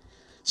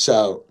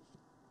 So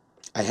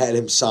I had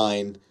him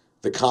sign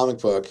the comic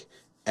book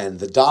and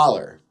the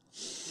 $1.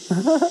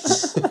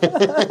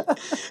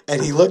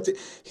 And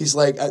he's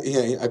like,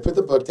 I put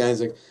the book down. He's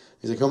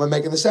like, who am I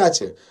making this out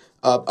to?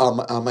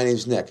 My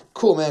name's Nick.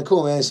 Cool, man.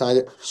 I signed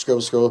it.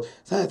 Scribble.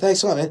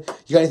 Thanks a lot, man.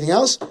 You got anything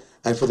else? And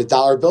I put the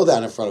 $1 bill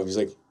down in front of him.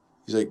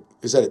 He's like,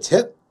 is that a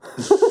tip?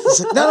 He's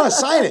like, no,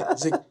 sign it.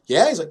 He's like,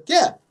 yeah? He's like,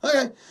 yeah,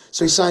 okay.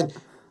 So he signed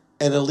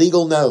an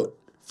illegal note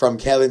from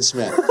Kevin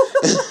Smith.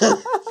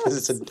 Because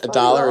it's a $1,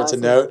 awesome. It's a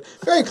note.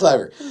 Very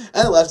clever. And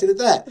I left it at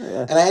that.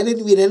 Yeah. And I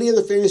didn't meet any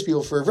other famous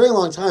people for a very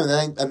long time.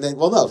 And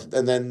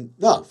then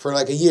for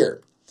like a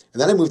year.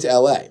 And then I moved to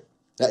LA.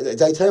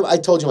 Did I tell you? I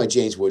told you my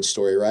James Woods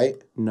story, right?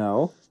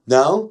 No.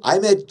 No? I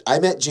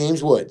met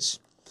James Woods.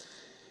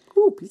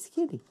 Ooh, piece of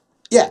candy.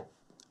 Yeah.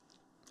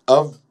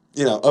 Of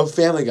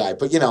Family Guy.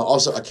 But,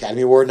 also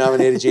Academy Award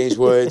nominated James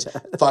Woods.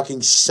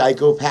 Fucking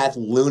psychopath,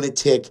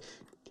 lunatic,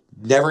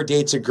 never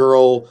dates a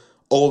girl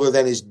older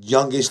than his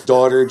youngest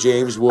daughter,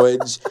 James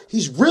Woods.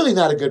 He's really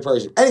not a good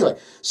person. Anyway,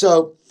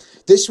 so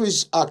this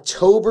was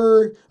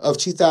October of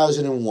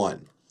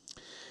 2001.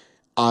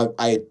 I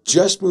had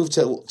just moved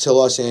to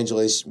Los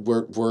Angeles.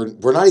 We're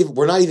not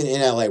even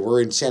in LA.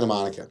 We're in Santa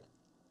Monica.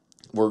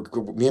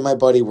 Me and my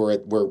buddy were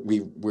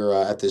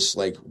at this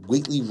like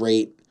weekly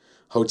rate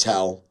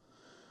hotel,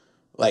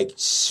 like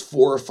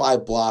 4 or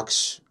 5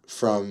 blocks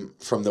from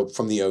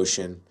the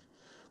ocean.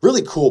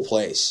 Really cool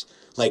place.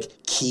 Like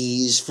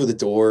keys for the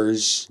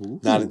doors.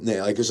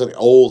 It was an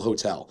old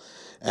hotel.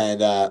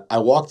 And I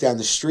walked down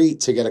the street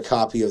to get a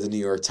copy of the New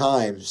York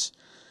Times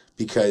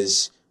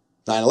because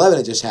 9/11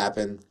 had just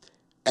happened,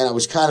 and I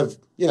was kind of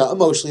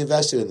emotionally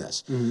invested in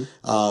this.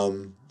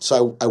 Mm-hmm.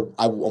 So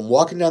I'm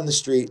walking down the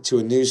street to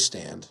a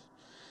newsstand.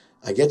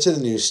 I get to the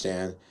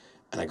newsstand,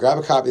 and I grab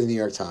a copy of the New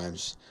York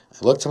Times.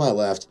 I look to my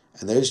left,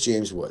 and there's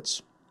James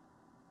Woods.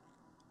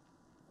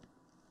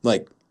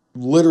 Like,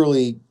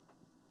 literally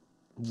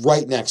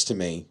right next to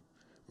me,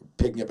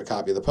 picking up a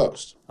copy of the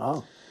Post.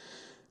 Oh.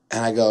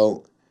 And I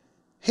go,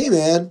 hey,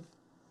 man,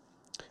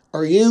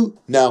 are you?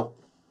 No.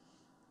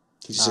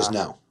 He just says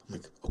no. I'm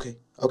like,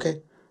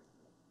 okay.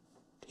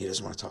 He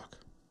doesn't want to talk.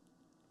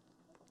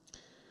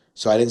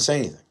 So I didn't say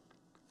anything.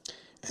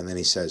 And then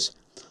he says,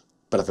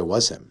 but if it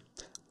was him,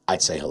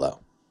 I'd say hello.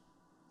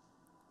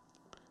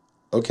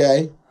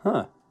 Okay.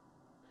 Huh.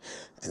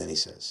 And then he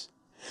says,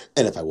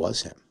 and if I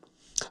was him,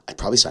 I'd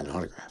probably sign an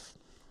autograph.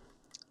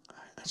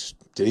 I just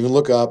didn't even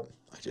look up.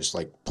 I just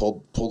like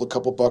pulled a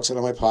couple bucks out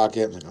of my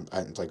pocket.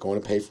 I'm like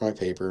going to pay for my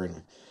paper,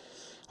 and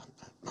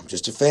I'm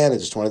just a fan. I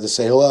just wanted to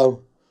say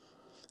hello.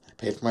 I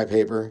paid for my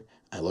paper.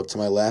 I looked to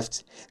my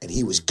left, and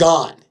he was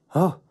gone.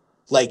 Oh.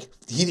 Like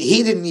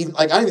he didn't even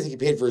like. I don't even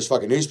think he paid for his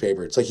fucking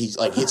newspaper. It's like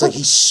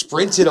he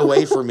sprinted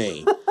away from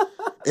me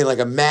in like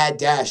a mad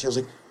dash. I was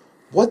like,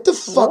 what the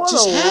fuck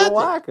just happened?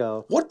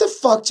 Wacko. What the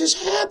fuck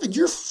just happened?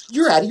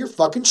 You're out of your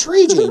fucking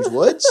tree, James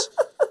Woods.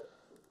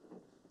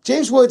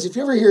 James Woods, if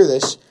you ever hear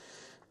this,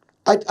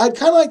 I'd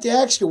kind of like to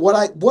ask you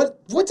what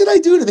did I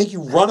do to make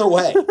you run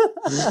away?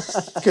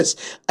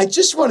 Because I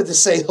just wanted to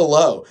say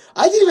hello.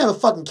 I didn't even have a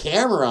fucking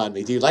camera on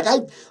me, dude. I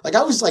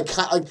was like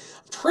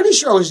pretty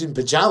sure I was in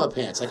pajama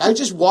pants. Like I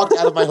just walked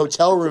out of my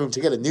hotel room to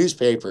get a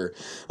newspaper.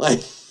 Like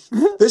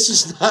this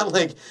is not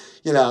like.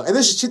 And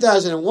this is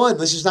 2001.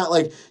 This is not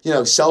like,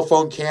 cell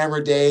phone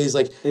camera days.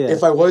 Like,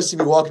 if I was to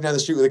be walking down the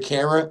street with a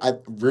camera, I'm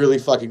really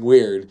fucking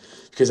weird.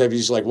 Because I'd be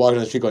just like walking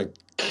down the street going,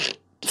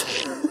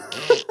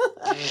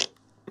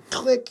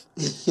 click.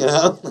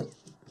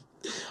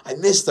 I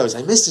miss those.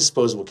 I miss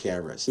disposable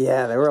cameras.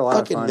 Yeah, they were a lot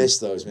of fun. Fucking miss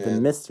those, man. The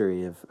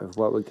mystery of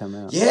what would come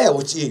out. Yeah,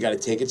 you got to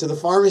take it to the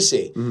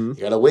pharmacy. Mm-hmm. You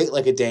got to wait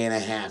like a day and a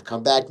half.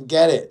 Come back and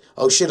get it.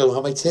 Oh, shit, I don't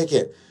have my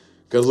ticket.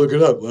 Got to look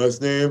it up.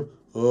 Last name.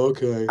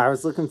 Okay. I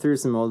was looking through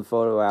some old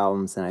photo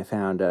albums, and I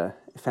found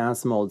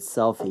some old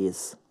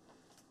selfies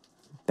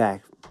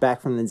back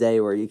from the day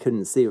where you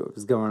couldn't see what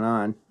was going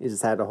on. You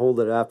just had to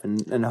hold it up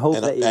and hope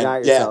that you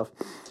got yourself.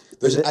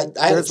 Yeah.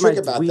 I had a trick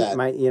about that.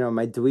 My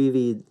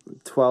dweeby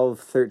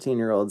 12,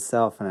 13-year-old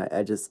self, and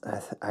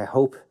I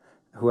hope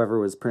whoever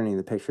was printing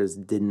the pictures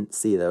didn't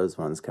see those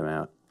ones come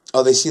out.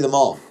 Oh, they see them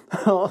all.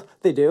 Oh,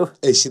 they do?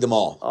 They see them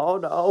all. Oh,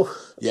 no.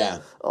 Yeah.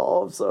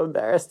 Oh, I'm so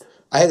embarrassed.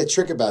 I had a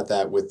trick about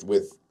that with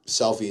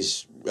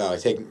selfies,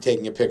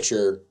 taking a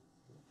picture,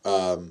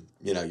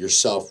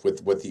 yourself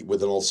with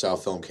an old style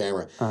film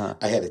camera. Uh-huh.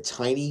 I had a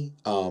tiny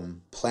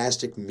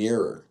plastic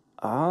mirror.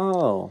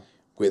 Oh.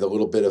 With a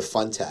little bit of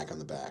fun tack on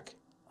the back.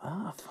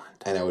 Oh, fun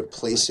tack. And I would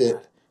place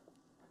it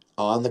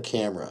on the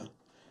camera,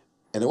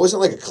 and it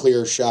wasn't like a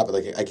clear shot, but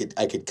like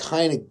I could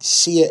kind of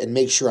see it and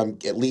make sure I'm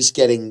at least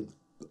getting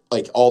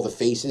like all the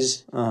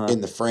faces in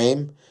the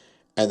frame,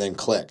 and then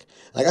click.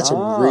 I got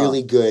some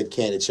really good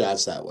candid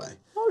shots that way.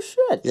 Oh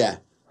shit! Yeah.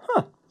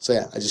 So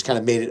yeah, I just kind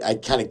of made it. I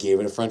kind of gave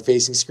it a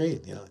front-facing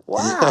screen.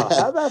 Wow,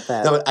 how about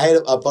that? No, but I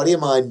had a buddy of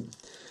mine,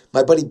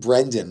 my buddy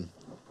Brendan.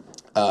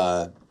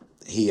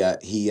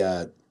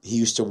 He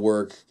used to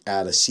work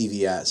at a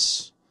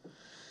CVS,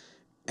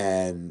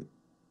 and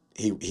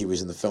he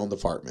was in the film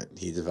department.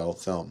 He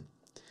developed film,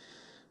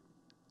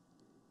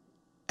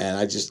 and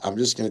I'm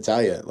just gonna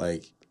tell you,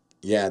 like,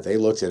 yeah, they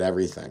looked at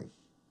everything,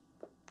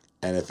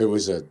 and if it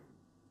was a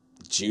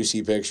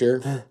juicy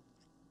picture.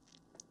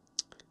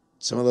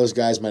 Some of those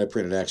guys might have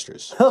printed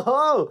extras.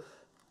 Oh,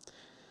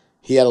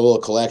 he had a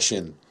little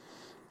collection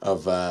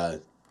of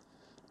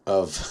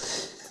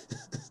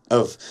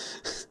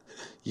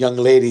young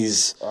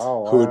ladies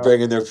who would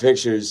bring in their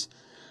pictures.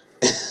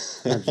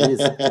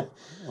 Oh,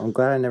 I'm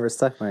glad I never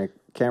stuck my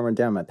camera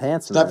down my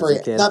pants. Not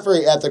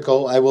very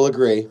ethical, I will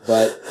agree.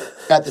 But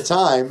at the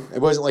time, it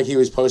wasn't like he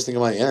was posting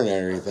them on the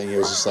internet or anything. He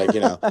was just like,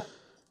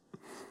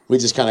 we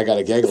just kind of got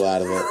a giggle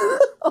out of it.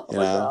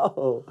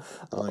 No.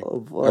 Like, oh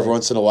boy! Every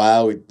once in a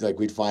while,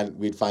 we'd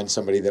find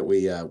somebody that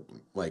we I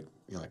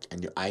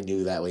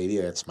knew that lady.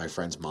 That's my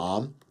friend's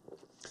mom.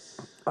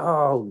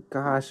 Oh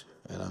gosh!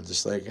 And I'm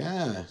just like,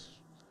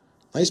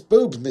 nice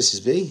boobs,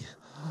 Mrs. V.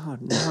 Oh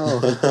no!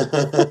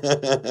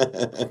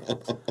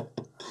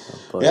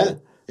 Oh, yeah.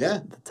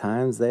 The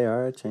times they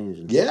are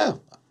changing. Yeah,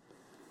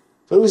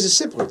 but it was a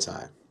simpler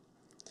time.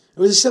 It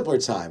was a simpler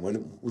time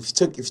when if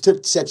you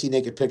took sexy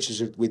naked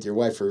pictures with your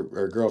wife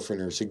or girlfriend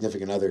or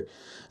significant other,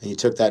 and you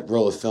took that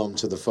roll of film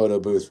to the photo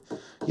booth,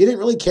 you didn't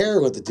really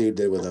care what the dude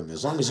did with them.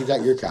 As long as you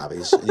got your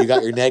copies and you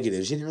got your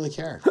negatives, you didn't really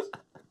care.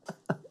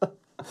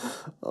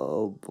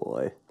 Oh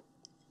boy.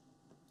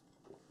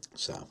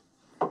 So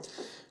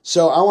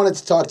I wanted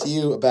to talk to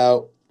you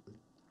about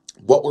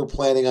what we're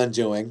planning on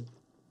doing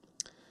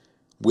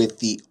with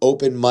the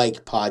Open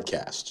Mic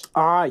podcast.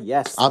 Ah,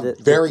 yes. I'm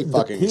very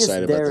fucking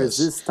excited about this.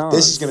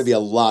 This is going to be a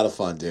lot of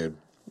fun, dude.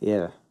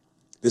 Yeah.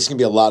 This is going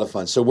to be a lot of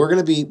fun. So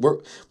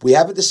we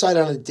haven't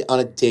decided on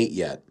a date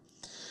yet,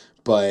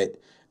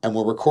 and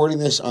we're recording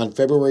this on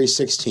February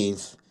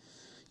 16th,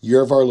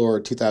 year of our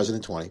Lord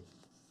 2020.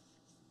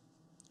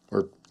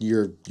 or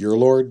your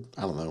Lord.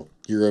 I don't know.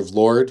 Year of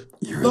Lord.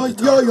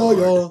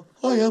 Lord.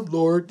 I am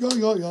Lord.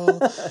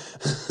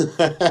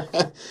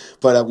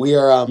 But we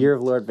are Year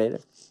of Lord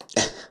Vader.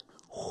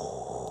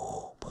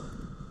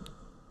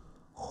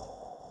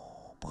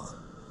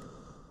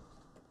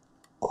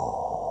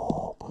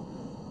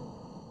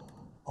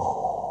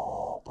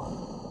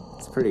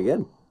 It's pretty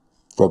good.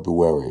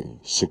 February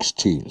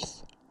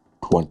 16th,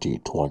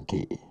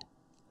 2020.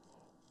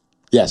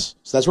 Yes,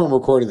 so that's when I'm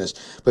recording this.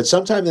 But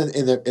sometime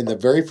in the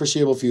very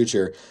foreseeable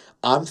future,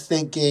 I'm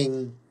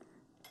thinking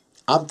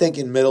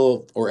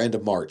middle or end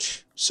of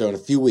March. So in a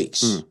few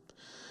weeks,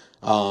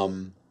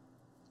 we're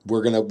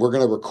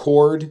gonna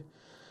record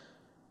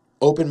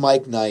open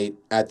mic night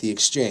at the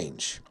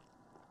Exchange,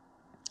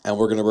 and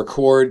we're gonna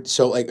record.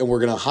 And we're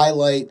gonna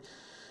highlight.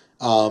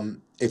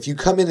 If you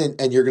come in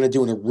and you're gonna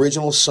do an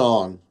original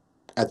song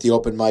at the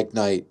open mic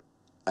night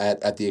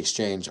at the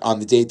Exchange on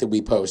the date that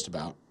we post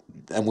about,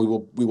 and we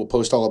will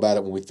post all about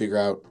it when we figure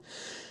out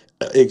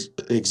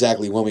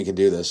exactly when we can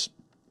do this.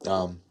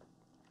 But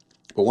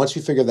once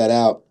we figure that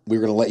out, we're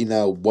going to let you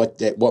know what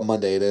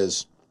Monday it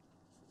is,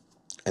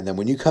 and then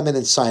when you come in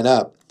and sign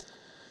up,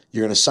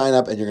 you're going to sign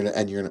up and you're going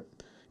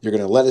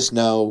to let us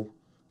know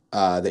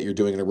that you're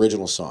doing an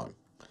original song,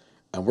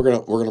 and we're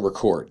going to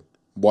record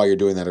while you're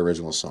doing that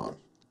original song,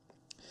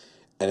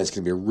 and it's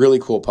going to be a really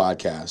cool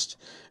podcast.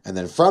 And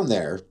then from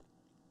there,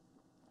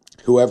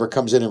 whoever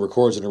comes in and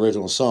records an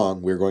original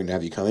song, we're going to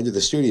have you come into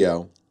the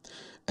studio,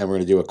 and we're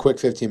going to do a quick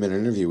 15-minute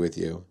interview with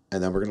you,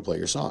 and then we're going to play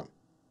your song.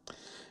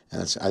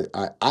 And that's,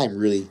 I'm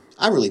really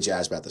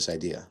jazzed about this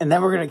idea. And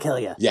then we're going to kill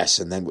you. Yes,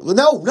 and then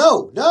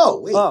no,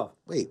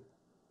 wait,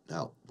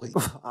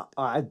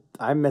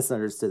 I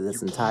misunderstood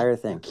this entire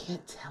thing. You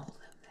can't tell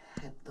them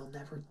that; they'll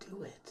never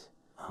do it.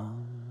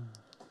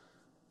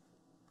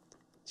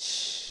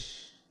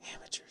 Shh,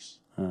 amateurs.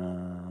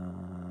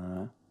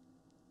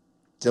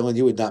 Dylan,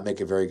 you would not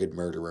make a very good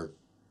murderer.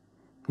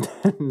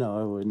 No,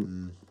 I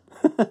wouldn't.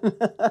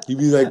 You'd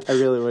be like, I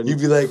really wouldn't. You'd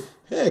be like,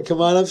 hey, come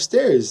on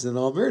upstairs, and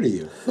I'll murder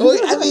you. Well,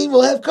 I mean,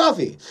 we'll have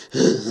coffee.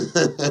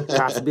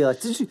 Cops would be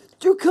like, did you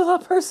kill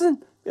that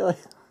person? Be like,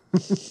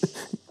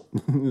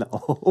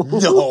 no.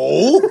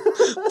 No.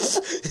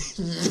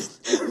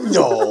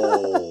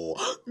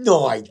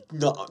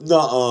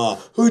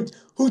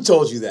 Who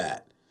told you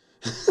that?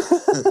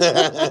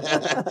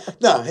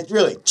 No,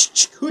 really.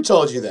 Who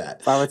told you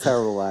that? I'm a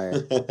terrible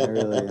liar. I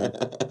really am.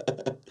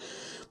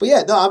 But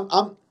yeah,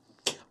 no,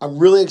 I'm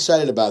really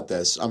excited about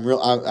this. I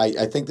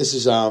think this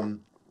is a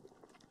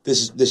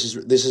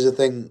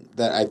thing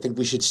that I think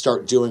we should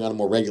start doing on a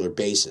more regular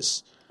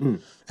basis.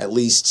 At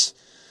least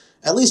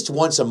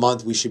once a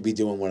month, we should be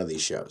doing one of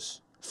these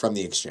shows from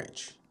the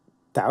Exchange.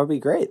 That would be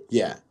great.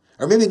 Yeah,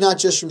 or maybe not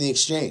just from the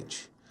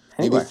Exchange.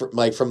 Anywhere.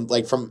 Maybe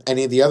from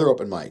any of the other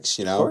open mics.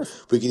 You know,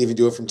 we could even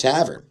do it from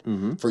Tavern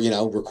for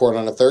record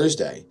on a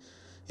Thursday.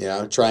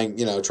 Try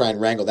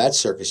and wrangle that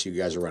circus you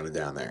guys are running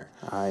down there.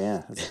 Oh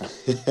yeah,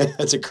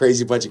 that's a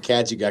crazy bunch of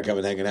cats you got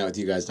coming hanging out with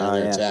you guys down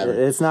there at Tavern.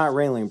 It's not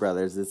Railing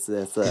Brothers. It's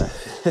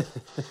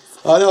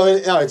Oh no,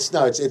 it's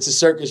a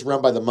circus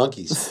run by the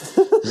monkeys.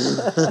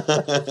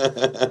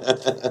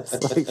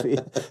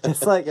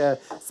 it's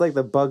like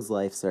the Bugs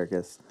Life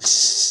circus.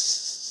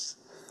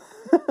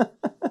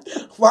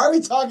 Why are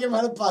we talking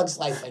about a Bugs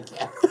Life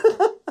again?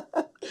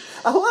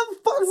 I love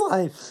Bugs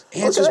Life.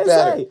 Answer's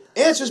better.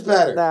 Answer's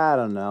better. I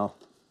don't know.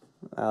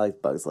 I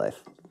like Bugs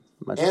Life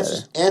much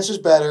better. Answer's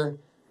better.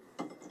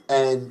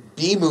 And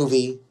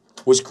B-Movie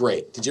was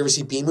great. Did you ever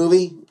see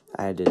B-Movie?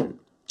 I didn't.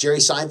 Jerry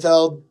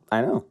Seinfeld?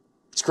 I know.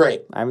 It's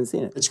great. I haven't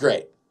seen it. It's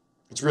great.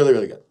 It's really,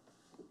 really good.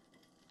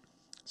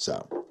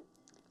 So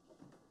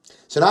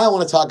now I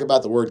want to talk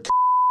about the word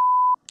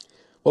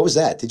What was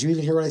that? Did you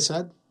even hear what I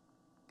said?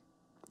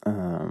 I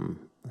don't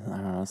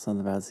know,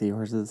 something about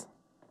seahorses.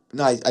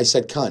 No, I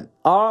said cunt.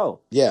 Oh.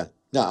 Yeah.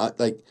 No,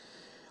 I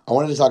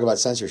wanted to talk about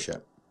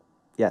censorship.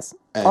 Yes.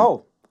 And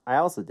I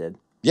also did.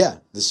 Yeah.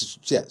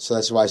 So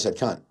that's why I said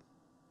cunt.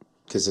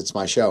 Because it's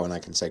my show and I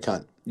can say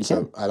cunt.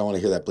 So I don't want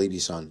to hear that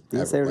bleepy son. You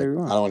can say whatever you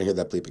want. I don't want to hear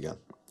that bleep again.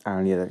 I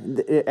don't either.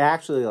 It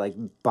actually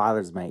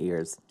bothers my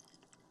ears.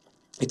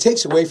 It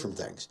takes away from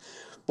things.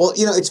 Well,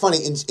 it's funny.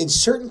 In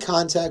certain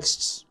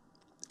contexts,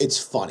 it's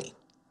funny.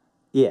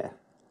 Yeah.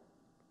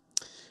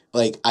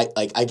 I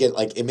get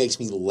it makes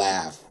me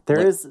laugh.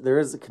 There is a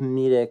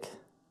comedic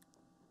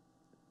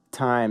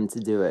time to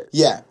do it.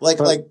 Yeah,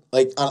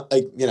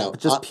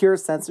 pure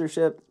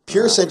censorship.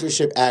 Pure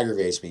censorship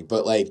aggravates me.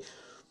 But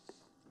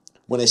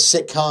when a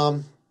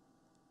sitcom,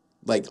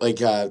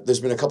 there's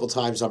been a couple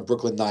times on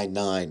Brooklyn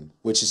Nine-Nine,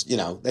 which is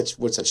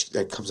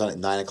that comes on at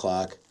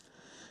 9:00,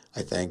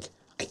 I think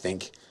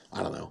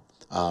I don't know,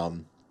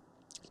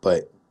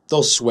 but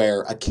they'll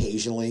swear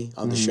occasionally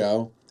on the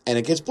show, and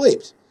it gets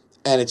bleeped.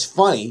 And it's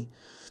funny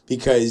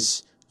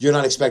because you're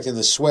not expecting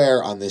to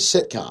swear on this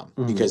sitcom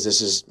because this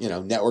is,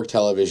 network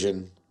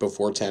television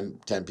before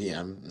 10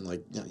 p.m. And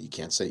you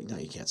can't say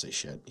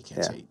shit. You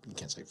can't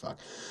say fuck.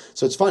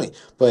 So it's funny,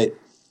 but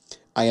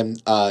I'm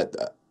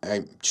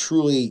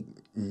truly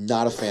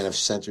not a fan of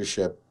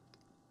censorship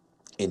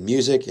in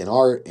music, in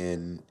art,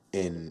 in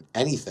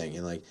anything,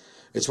 and like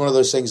it's one of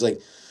those things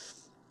like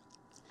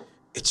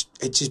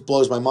it just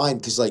blows my mind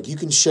because like you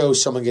can show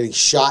someone getting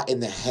shot in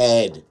the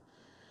head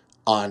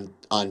on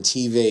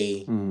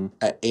TV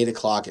at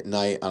 8:00 at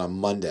night on a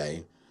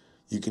Monday.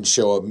 You can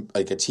show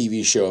a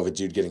TV show of a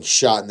dude getting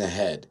shot in the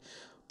head,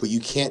 but you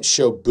can't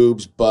show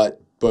boobs,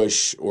 butt,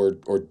 bush,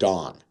 or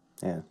dawn.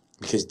 Yeah.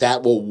 Because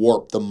that will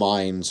warp the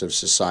minds of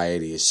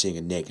society as seeing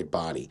a naked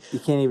body. You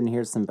can't even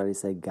hear somebody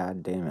say,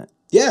 God damn it.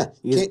 Yeah.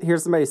 You hear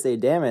somebody say,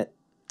 damn it.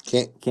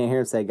 Can't hear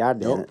him say,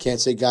 God damn it.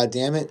 Can't say, God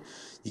damn it.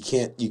 You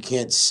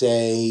can't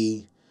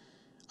say,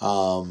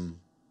 can't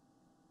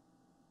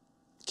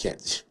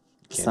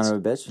son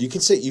of a bitch? You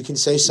can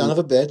say son of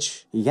a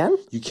bitch. You can?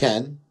 You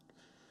can.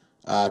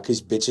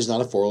 Because bitch is not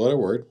a 4-letter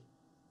word.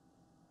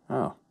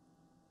 Oh.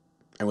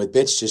 And with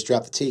bitch, just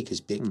drop the T, because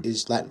bitch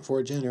is Latin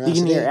for gender. You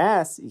can hear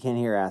ass, you can't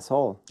hear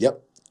asshole.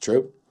 Yep,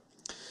 true.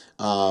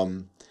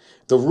 The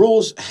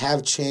rules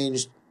have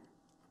changed,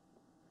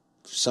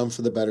 some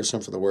for the better, some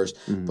for the worse.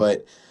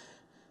 But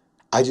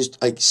I just,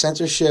 like,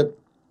 censorship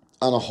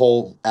on a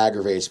whole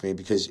aggravates me,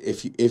 because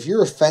if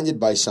you're offended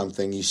by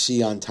something you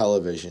see on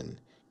television,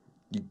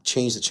 you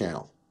change the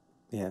channel.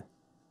 Yeah.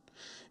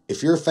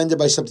 If you're offended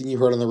by something you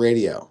heard on the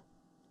radio,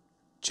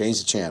 change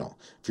the channel.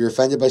 If you're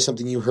offended by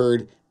something you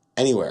heard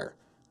anywhere,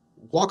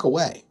 walk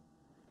away.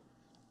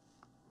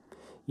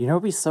 You know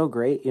what would be so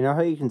great? You know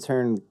how you can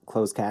turn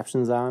closed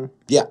captions on?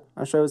 Yeah.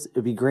 On shows? It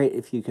would be great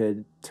if you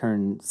could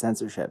turn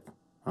censorship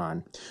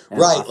on.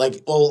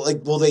 Right. Off.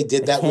 Well, they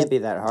did that. Can't be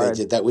that hard. They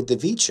did that with the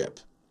V chip.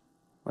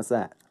 What's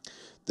that?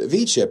 The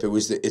V chip.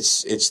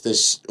 It's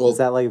this. Well, is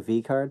that like a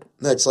V card?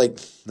 No, it's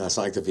not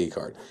like the V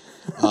card.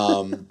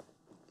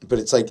 But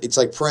it's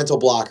like parental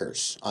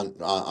blockers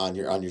on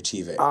your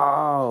TV.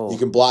 Oh. You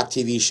can block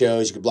TV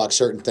shows. You can block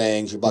certain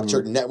things. You can block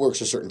certain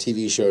networks or certain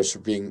TV shows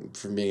from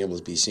being able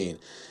to be seen.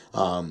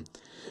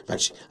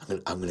 Actually,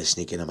 I'm gonna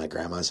sneak into my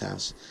grandma's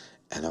house,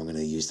 and I'm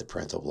gonna use the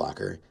parental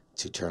blocker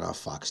to turn off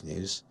Fox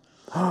News.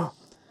 And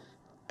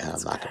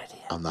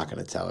I'm not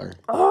gonna tell her.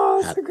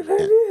 Oh, that's a good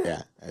idea.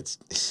 Yeah,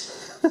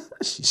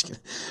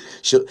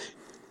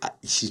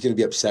 she's gonna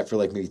be upset for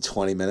like maybe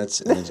 20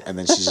 minutes, and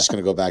then she's just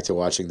gonna go back to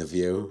watching The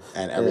View,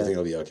 and everything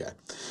will be okay.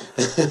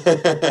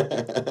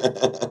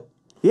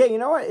 Yeah, you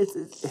know what?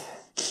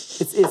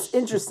 It's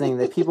interesting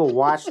that people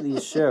watch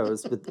these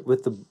shows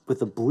with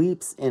the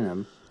bleeps in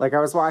them. Like I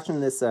was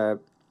watching this. I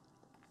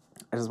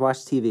just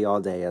watched TV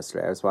all day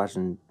yesterday. I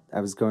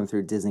was going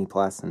through Disney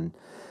Plus, and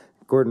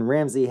Gordon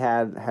Ramsay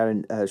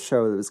had a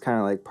show that was kind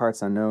of like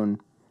Parts Unknown.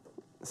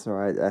 So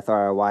I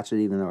thought I'd watch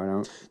it, even though I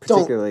don't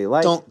particularly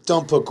like.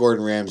 Don't put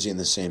Gordon Ramsay in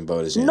the same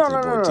boat as Anthony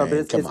Bourdain. No,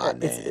 but Come on,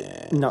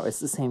 man. No, it's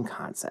the same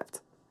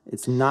concept.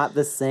 It's not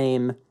the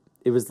same.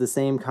 It was the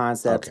same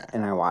concept,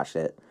 and I watched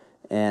it,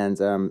 and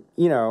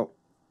you know,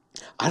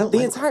 I don't.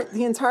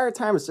 The entire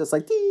time it's just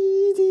like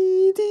dee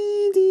dee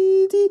dee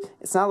dee dee.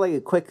 It's not like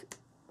a quick,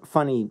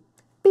 funny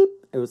beep.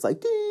 It was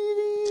like dee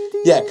dee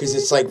dee. Yeah, because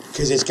it's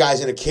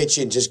guys in a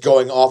kitchen just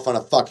going off on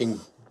a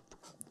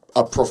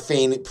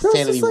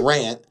profanity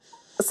rant.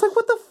 It's like,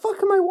 what the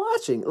fuck am I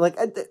watching? Like,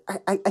 I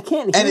can't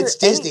hear. And it's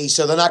Disney,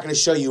 so they're not going to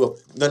show you.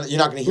 You're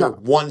not going to hear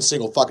one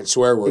single fucking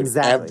swear word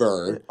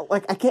ever.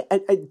 Like,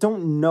 I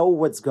don't know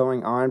what's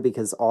going on,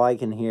 because all I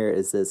can hear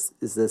is this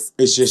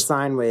it's just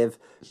sine wave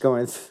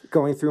going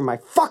through my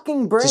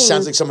fucking brain. It just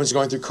sounds like someone's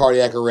going through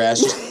cardiac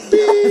arrest.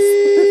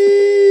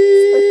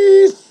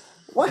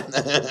 What?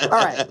 All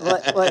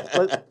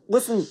right,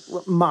 listen,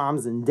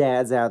 moms and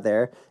dads out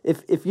there.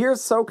 If you're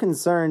so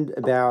concerned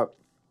about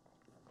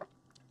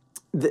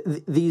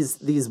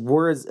these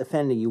words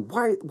offending you,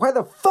 why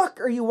the fuck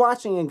are you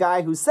watching a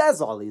guy who says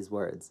all these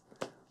words?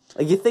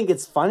 Like, you think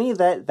it's funny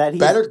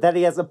that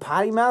he has a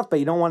potty mouth, but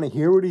you don't want to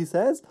hear what he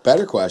says?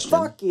 Better question.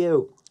 Fuck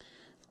you.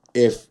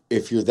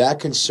 If you're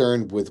that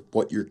concerned with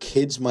what your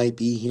kids might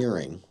be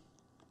hearing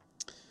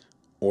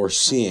or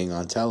seeing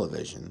on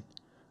television,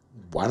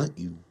 why don't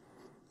you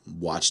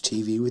watch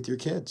TV with your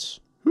kids?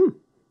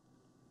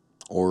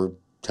 Or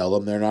tell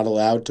them they're not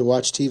allowed to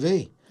watch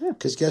TV.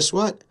 Because guess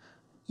what?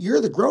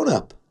 You're the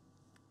grown-up.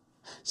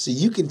 So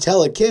you can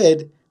tell a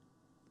kid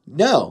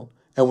no.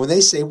 And when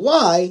they say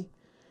why,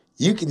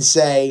 you can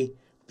say,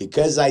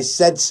 because I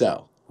said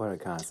so. What a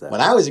concept. When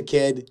I was a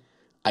kid,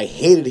 I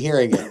hated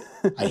hearing it.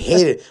 I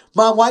hated it.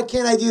 Mom, why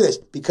can't I do this?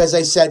 Because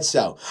I said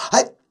so.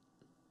 I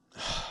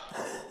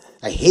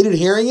hated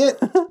hearing it,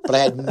 but I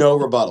had no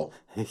rebuttal.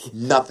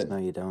 Nothing. No,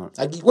 you don't.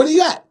 What do you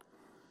got?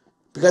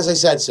 Because I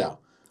said so.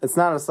 It's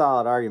not a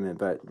solid argument,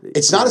 but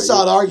it's not a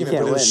solid argument,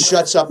 but it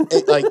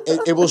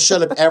will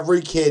shut up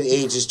every kid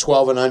ages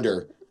 12 and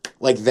under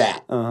like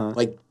that.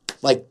 Like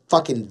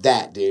fucking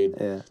that, dude.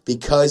 Yeah.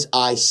 Because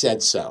I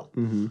said so.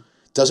 Mm-hmm.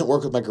 Doesn't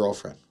work with my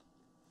girlfriend.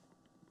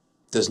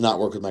 Does not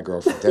work with my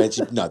girlfriend. Then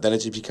it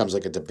just becomes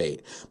like a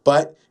debate.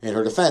 But in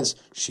her defense,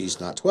 she's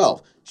not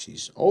 12.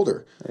 She's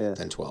older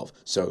than 12.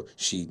 So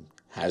she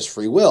has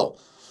free will.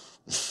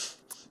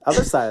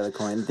 Other side of the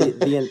coin,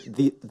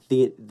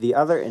 the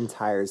other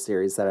entire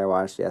series that I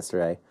watched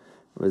yesterday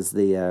was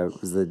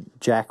the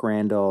Jack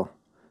Randall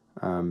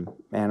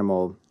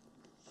animal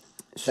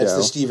show. That's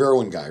the Steve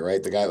Irwin guy,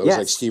 right? The guy that was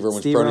like Steve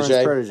Irwin's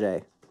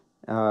protege.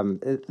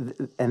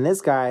 And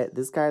this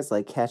guy's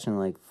like catching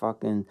like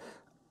fucking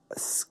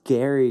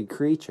scary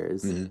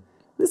creatures. Mm-hmm.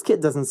 This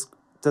kid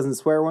doesn't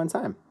swear one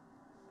time.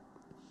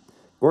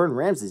 Gordon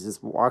Ramsay's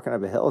just walking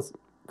up a hill,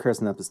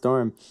 cursing up a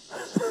storm.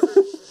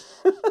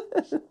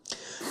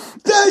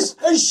 This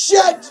is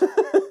shit!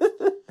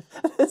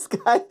 This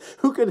guy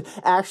who could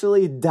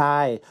actually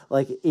die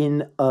like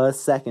in a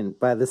second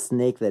by the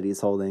snake that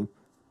he's holding.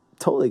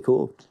 Totally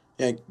cool.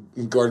 Yeah,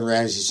 Gordon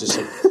Ramsay's just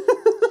like,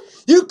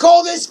 you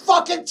call this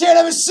fucking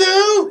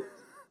tiramisu?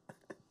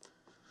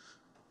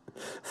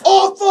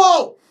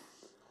 Awful!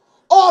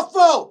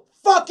 Awful!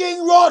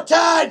 Fucking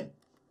rotten!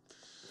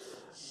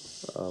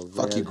 Oh,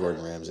 fuck you,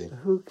 Gordon Ramsay.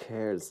 Who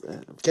cares?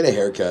 Get a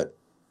haircut.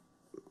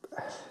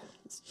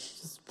 It's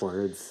just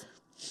words.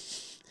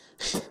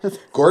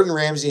 Gordon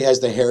Ramsay has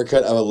the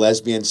haircut of a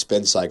lesbian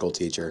spin cycle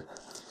teacher.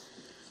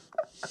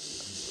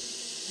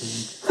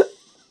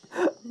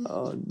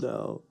 Oh,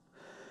 no.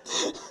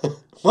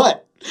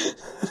 What?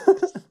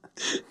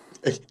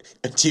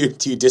 Do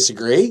you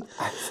disagree?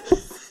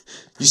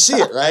 You see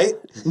it, right?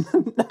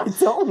 I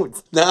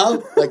don't.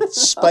 No? Like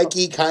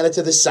spiky kind of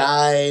to the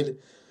side.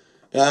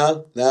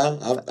 No?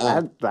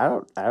 I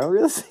don't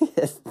really see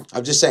it.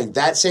 I'm just saying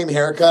that same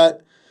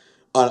haircut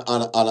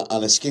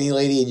on a skinny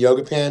lady in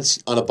yoga pants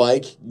on a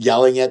bike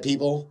yelling at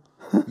people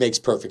makes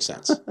perfect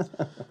sense.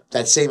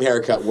 That same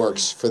haircut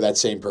works for that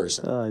same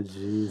person. Oh,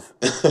 jeez.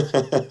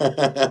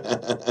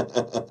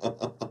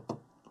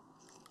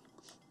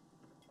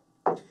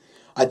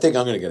 I think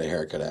I'm going to get a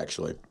haircut,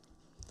 actually.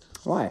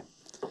 Why?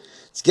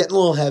 It's getting a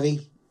little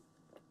heavy.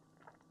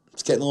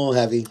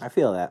 I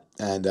feel that.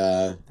 And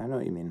I know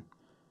what you mean.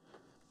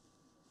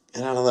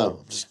 And I don't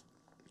know.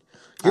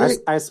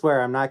 I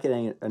swear I'm not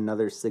getting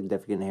another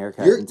significant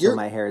haircut until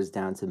my hair is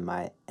down to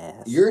my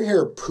ass. Your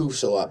hair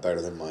poofs a lot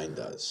better than mine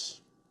does.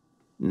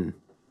 Mm.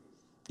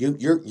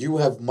 You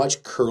have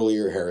much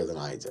curlier hair than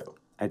I do.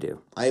 I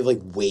do. I have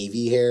like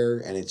wavy hair,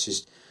 and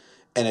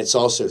it's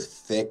also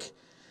thick,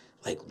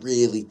 like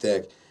really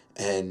thick,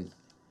 and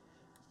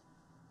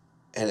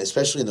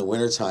especially in the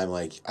wintertime,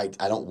 like I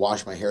don't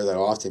wash my hair that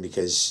often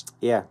because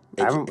I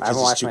haven't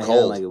washed my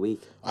hair in like a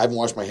week. I haven't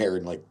washed my hair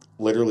in like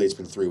literally it's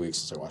been 3 weeks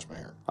since I washed my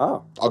hair.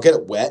 Oh, I'll get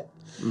it wet,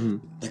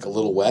 like a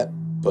little wet,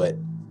 but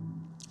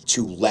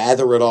to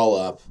lather it all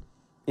up.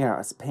 Yeah,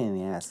 it's a pain in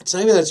the ass. It's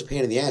not even that it's a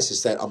pain in the ass.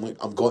 It's that I'm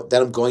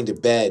going to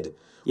bed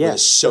with a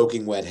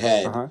soaking wet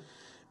head. Uh-huh.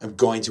 I'm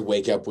going to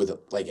wake up with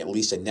like at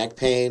least a neck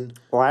pain.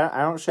 Well,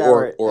 I don't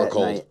shower or at a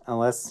cold night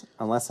unless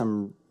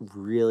I'm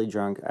really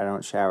drunk. I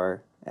don't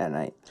shower at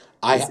night.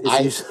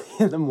 It's usually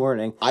in the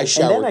morning. I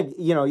shower. And then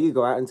you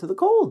go out into the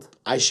cold.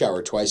 I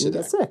shower twice a day.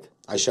 You get sick.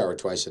 I shower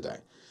twice a day.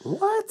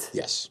 What?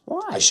 Yes.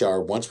 Why? I shower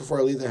once before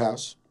I leave the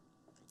house,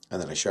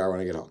 and then I shower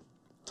when I get home.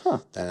 Huh.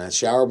 Then I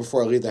shower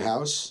before I leave the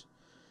house.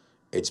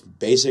 It's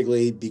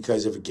basically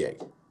because of a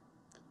gig.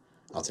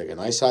 I'll take a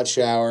nice hot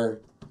shower,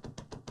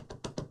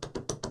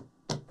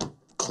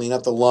 clean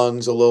up the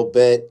lungs a little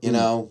bit, you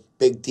know,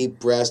 big deep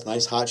breath,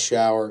 nice hot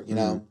shower, you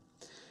know.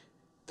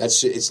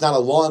 It's not a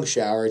long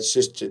shower. It's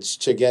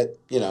to get,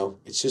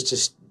 it's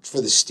just for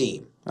the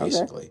steam,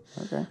 basically.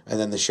 Okay. And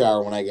then the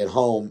shower when I get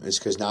home is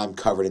because now I'm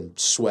covered in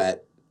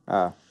sweat.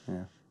 Oh,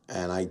 yeah.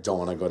 And I don't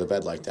want to go to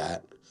bed like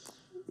that.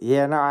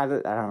 Yeah, no, I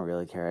don't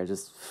really care. I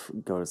just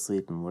go to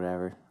sleep and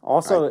whatever.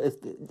 Also, if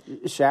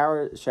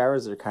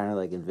showers are kind of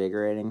like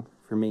invigorating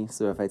for me.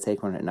 So if I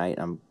take one at night,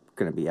 I'm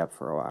gonna be up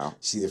for a while.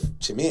 See,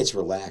 to me, it's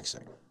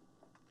relaxing.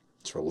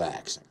 It's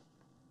relaxing.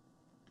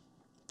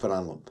 Put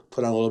on a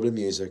little bit of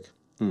music.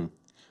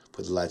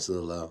 Put the lights a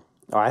little low.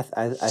 Oh, I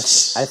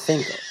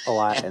think a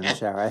lot in the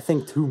shower. I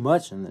think too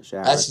much in the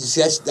shower.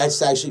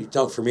 That's actually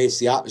for me. It's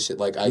the opposite.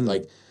 Like I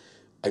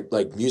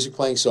like music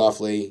playing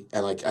softly,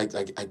 and like I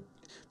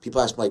people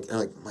ask me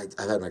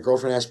I've had my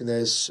girlfriend ask me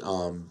this,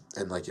 and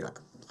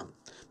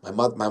my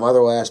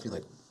mother will ask me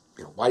like,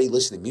 why do you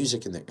listen to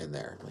music in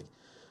there? Like,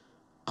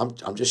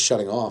 I'm just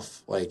shutting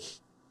off. Like,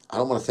 I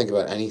don't want to think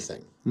about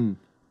anything, and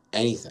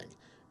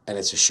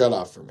it's a shut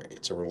off for me.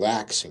 It's a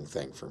relaxing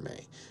thing for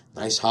me.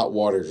 Nice hot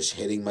water just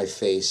hitting my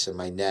face and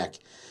my neck,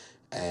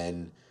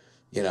 and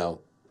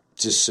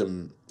just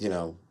some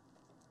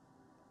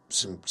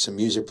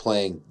music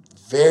playing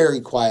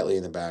very quietly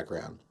in the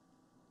background,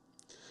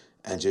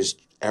 and just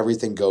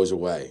everything goes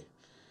away.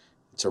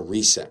 It's a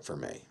reset for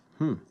me.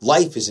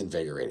 Life is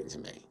invigorating to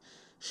me.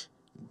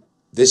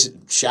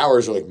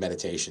 Showers are like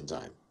meditation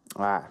time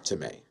to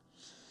me.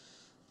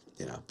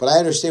 But I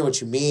understand what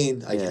you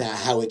mean,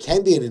 how it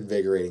can be an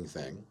invigorating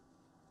thing.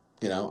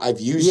 I've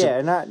used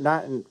it. not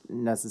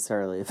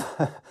necessarily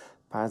a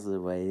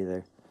positive way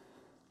either.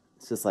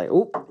 It's just like,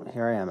 oh,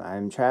 here I am.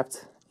 I'm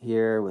trapped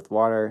here with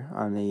water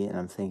on me, and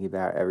I'm thinking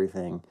about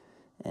everything.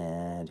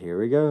 And here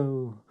we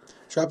go.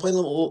 Try playing a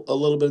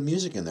little bit of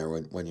music in there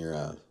when you're,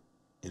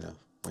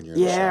 when you're.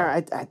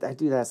 Yeah, I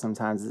do that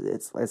sometimes.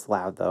 It's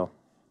loud though.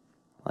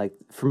 Like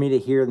for me to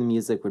hear the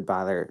music would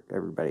bother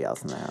everybody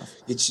else in the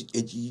house. You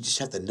just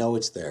have to know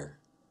it's there.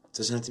 It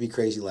doesn't have to be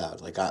crazy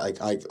loud. I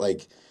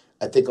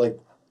think like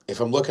if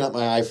I'm looking at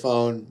my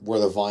iPhone, where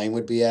the volume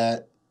would be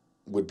at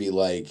would be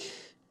like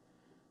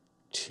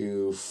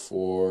 2,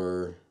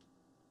 4,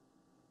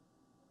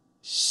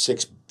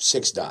 6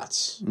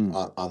 dots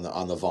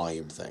on the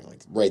volume thing,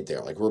 like right there.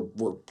 Like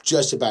we're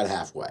just about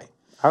halfway.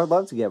 I would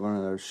love to get one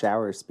of those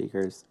shower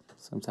speakers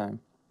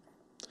sometime.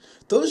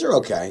 Those are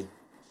okay.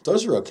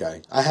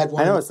 I had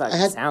one. I know it's not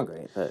going to sound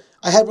great, but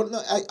I had one.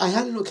 I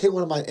had an okay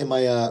one in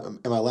my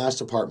last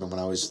apartment when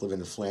I was living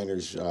in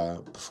Flanders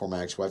before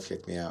my ex-wife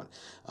kicked me out,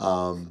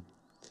 and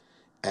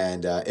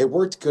it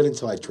worked good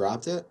until I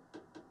dropped it,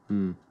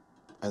 and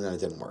then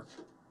it didn't work.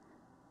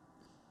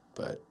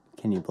 But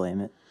can you blame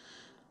it?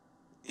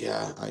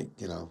 Yeah,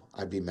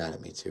 I'd be mad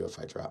at me too if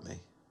I dropped me.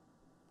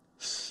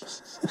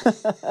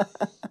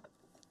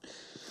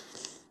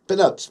 But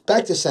no,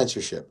 back to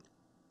censorship.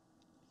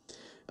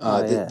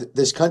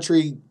 This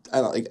country, I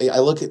don't. I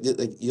look at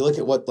you look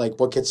at what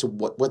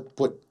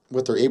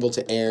they're able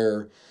to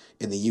air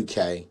in the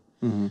UK,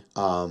 and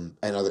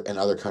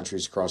other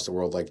countries across the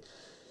world. Like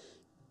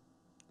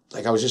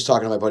I was just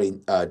talking to my buddy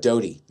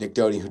Nick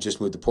Doty, who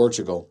just moved to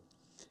Portugal.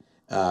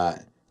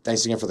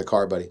 Thanks again for the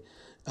car, buddy.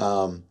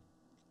 I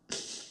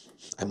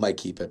might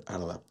keep it. I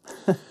don't know.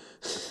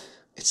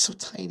 It's so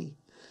tiny.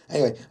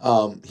 Anyway,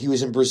 he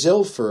was in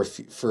Brazil for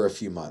a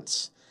few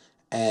months,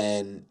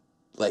 and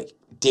like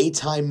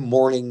daytime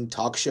morning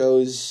talk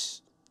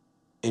shows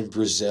in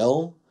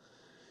Brazil,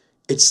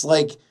 it's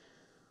like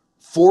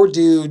 4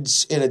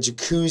 dudes in a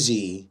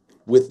jacuzzi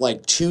with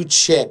like 2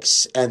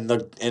 chicks, and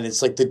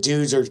it's like the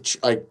dudes are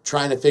like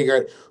trying to figure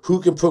out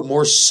who can put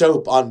more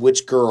soap on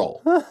which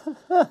girl,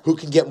 who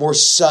can get more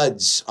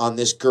suds on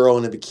this girl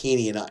in a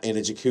bikini in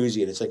a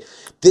jacuzzi, and it's like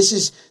this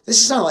is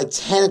not like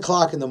 10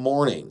 o'clock in the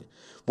morning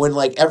when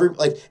like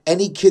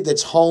any kid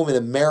that's home in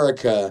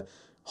America.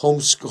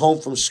 Home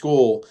from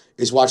school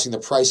is watching The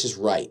Price is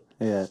Right.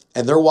 Yeah.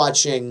 And they're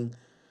watching,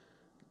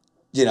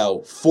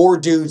 4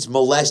 dudes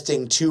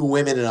molesting 2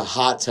 women in a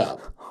hot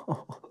tub.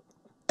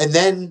 And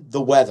then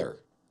the weather.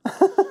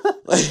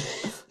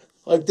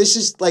 like this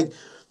is like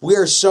we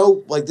are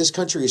so like this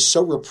country is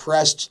so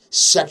repressed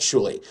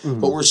sexually.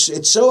 But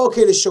it's so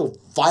okay to show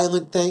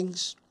violent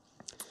things.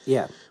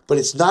 Yeah. But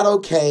it's not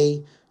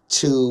okay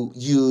to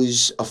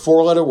use a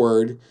 4-letter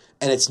word,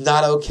 and it's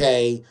not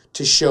okay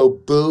to show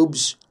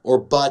boobs or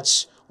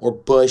butts, or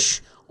bush,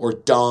 or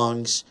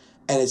dongs.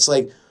 And it's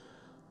like,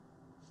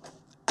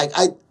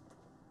 I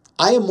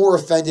am more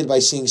offended by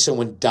seeing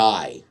someone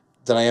die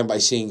than I am by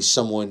seeing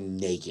someone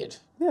naked.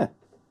 Yeah.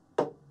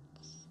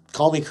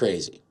 Call me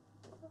crazy.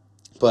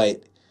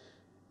 But,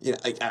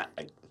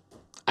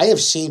 I have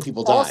seen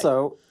people die.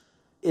 Also,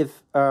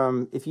 if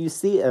you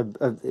see a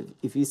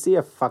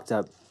fucked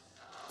up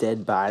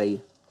dead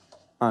body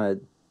on a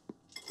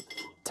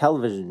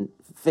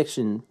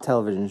fiction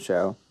television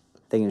show,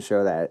 they can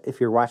show that. If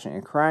you're watching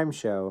a crime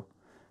show,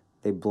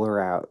 they blur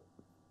out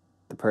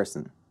the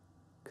person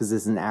because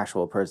this is an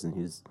actual person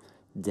who's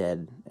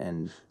dead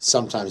and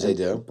sometimes they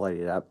do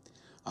bloodied up.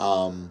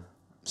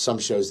 Some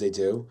shows they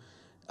do.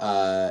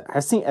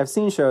 I've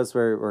seen shows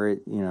where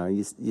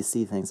you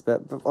see things,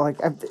 but like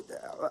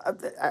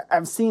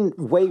I've seen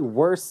way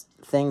worse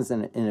things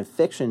in a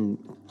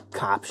fiction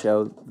cop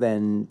show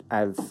than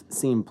I've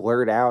seen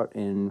blurred out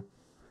in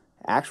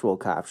actual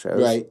cop shows.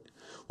 Right.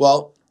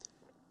 Well.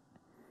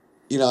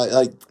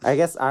 I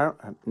guess I don't.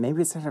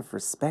 Maybe it's out of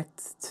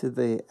respect to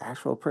the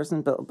actual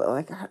person, but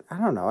like I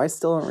don't know. I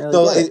still don't really.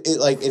 No, it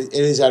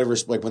is out of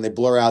respect. Like when they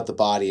blur out the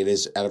body, it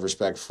is out of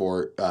respect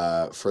for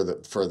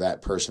that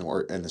person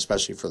and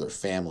especially for their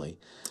family.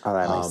 Oh,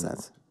 that makes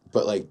sense.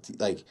 But like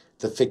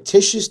the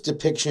fictitious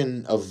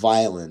depiction of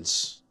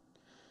violence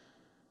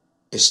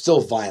is still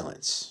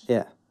violence.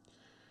 Yeah,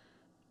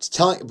 it's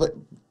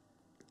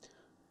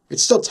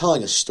still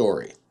telling a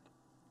story.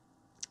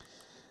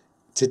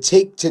 To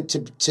say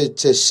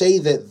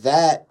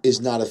that is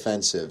not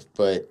offensive,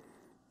 but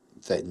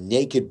that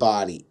naked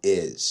body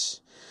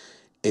is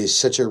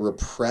such a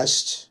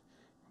repressed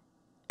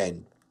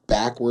and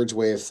backwards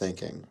way of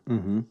thinking.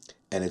 Mm-hmm.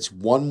 And it's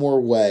one more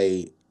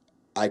way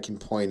I can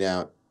point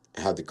out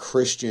how the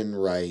Christian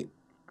right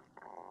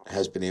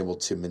has been able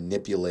to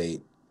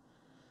manipulate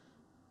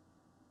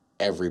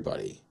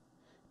everybody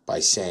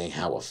by saying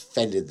how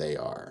offended they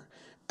are.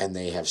 And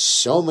they have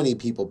so many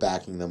people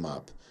backing them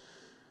up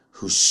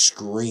who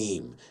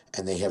scream,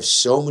 and they have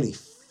so many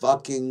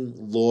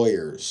fucking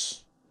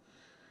lawyers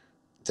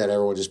that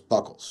everyone just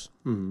buckles.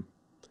 Mm-hmm.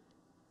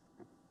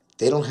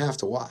 They don't have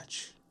to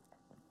watch.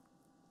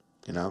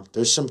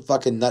 There's some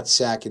fucking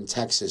nutsack in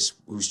Texas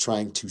who's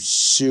trying to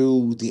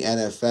sue the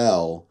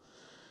NFL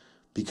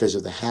because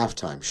of the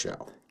halftime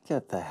show.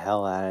 Get the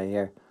hell out of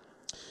here.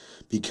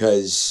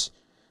 Because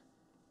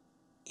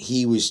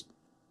he was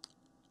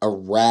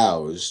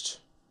aroused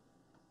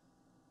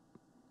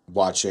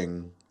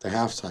watching the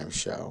halftime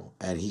show,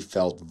 and he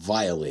felt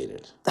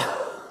violated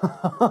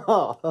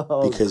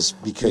because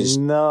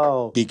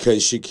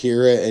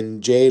Shakira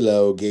and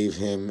J-Lo gave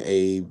him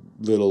a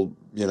little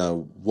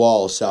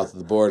wall south of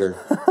the border.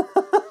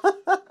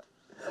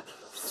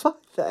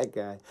 That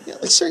guy. Yeah,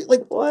 like seriously,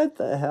 like What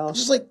the hell? I'm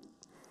just like,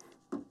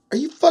 are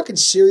you fucking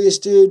serious,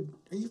 dude?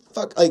 Are you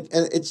like?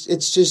 And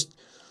it's just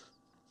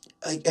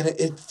like, and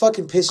it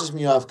fucking pisses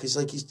me off because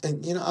like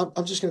and, you know,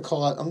 I'm just gonna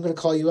call out. I'm gonna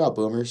call you out,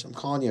 boomers. I'm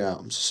calling you out.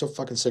 I'm just so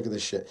fucking sick of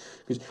this shit.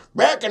 Because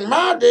back in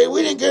my day,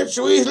 we didn't get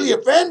so easily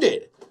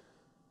offended.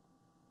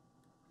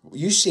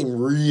 You seem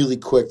really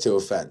quick to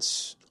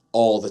offense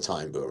all the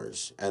time,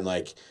 boomers, and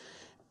like.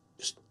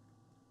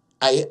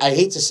 I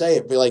hate to say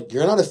it, but like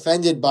you're not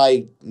offended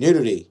by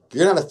nudity.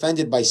 You're not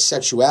offended by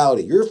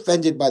sexuality. You're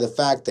offended by the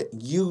fact that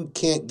you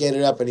can't get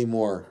it up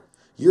anymore.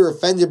 You're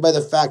offended by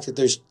the fact that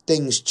there's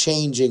things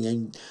changing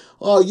and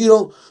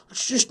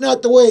it's just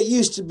not the way it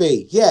used to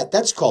be. Yeah,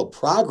 that's called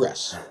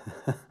progress.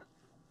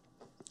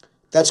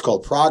 That's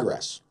called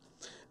progress.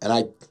 And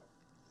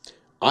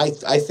I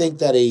think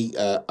that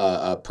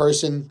a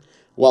person,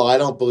 well, I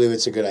don't believe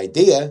it's a good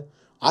idea.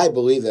 I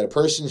believe that a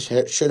person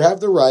should have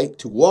the right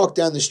to walk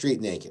down the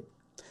street naked.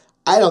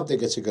 I don't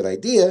think it's a good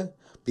idea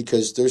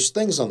because there's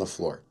things on the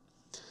floor.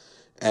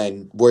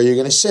 And where you're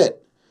going to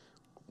sit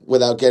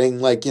without getting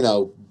like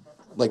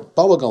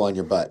bubble gum on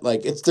your butt.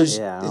 Like it's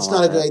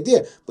not a good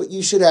idea, but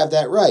you should have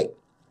that right.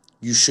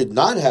 You should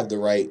not have the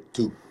right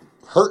to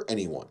hurt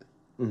anyone.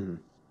 Mm-hmm.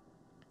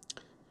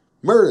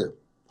 Murder,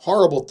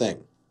 horrible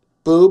thing.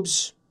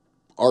 Boobs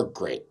are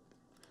great.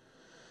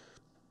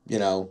 You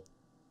know,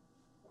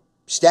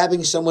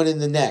 stabbing someone in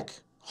the neck,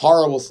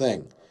 horrible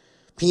thing.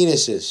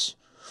 Penises,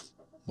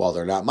 while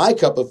they're not my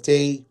cup of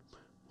tea,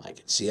 I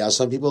can see how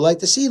some people like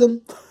to see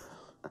them.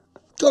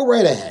 Go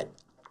right ahead.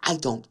 I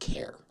don't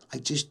care. I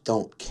just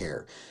don't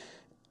care.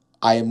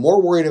 I am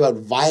more worried about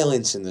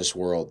violence in this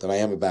world than I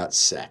am about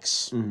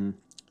sex. Mm-hmm.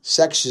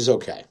 Sex is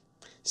okay.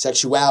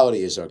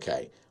 Sexuality is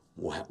okay.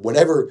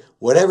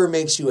 Whatever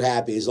makes you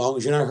happy, as long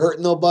as you're not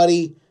hurting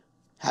nobody,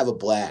 have a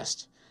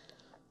blast.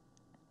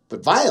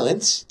 But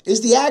violence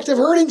is the act of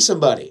hurting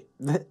somebody.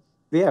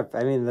 Yeah,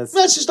 I mean, that's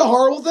just a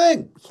horrible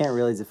thing. You can't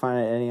really define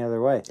it any other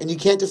way. And you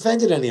can't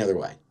defend it any other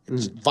way.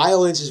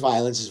 Violence is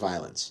violence is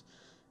violence.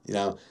 You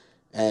know,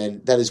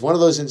 and that is one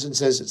of those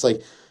instances, it's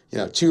like, you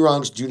know, two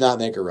wrongs do not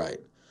make a right.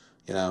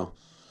 You know,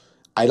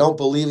 I don't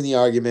believe in the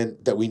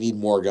argument that we need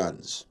more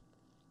guns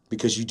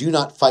because you do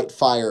not fight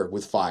fire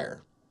with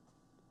fire.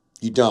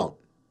 You don't.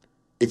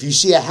 If you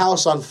see a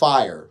house on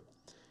fire,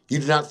 you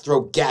do not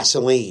throw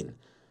gasoline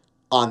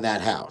on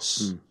that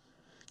house.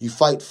 You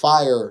fight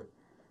fire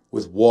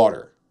with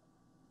water.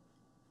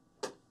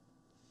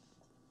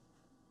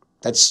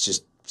 That's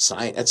just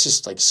science. That's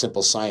just like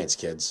simple science,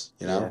 kids.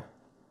 You know,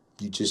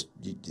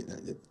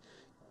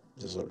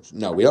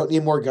 no. We don't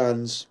need more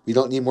guns. We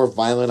don't need more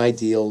violent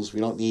ideals. We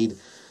don't need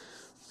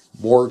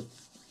more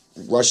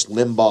Rush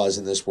Limbaughs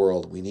in this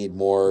world. We need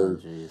more.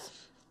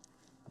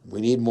 We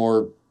need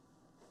more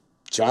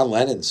John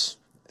Lennons,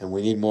 and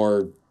we need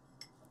more.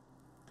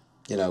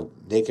 You know,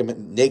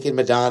 naked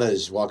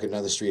Madonnas walking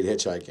down the street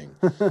hitchhiking.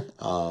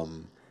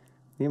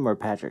 Need more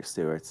Patrick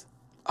Stewarts.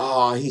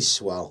 Oh, he's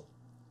swell.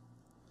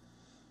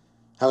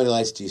 How many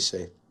lights do you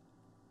see?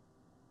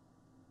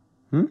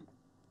 You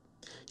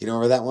don't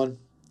remember that one?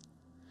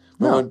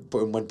 No.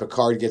 When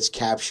Picard gets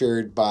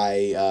captured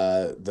by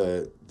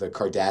the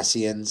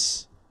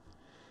Cardassians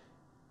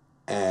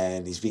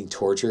and he's being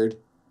tortured.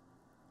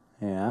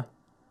 Yeah.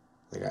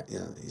 The guy, you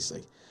know, he's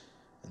like,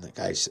 and the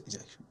guy's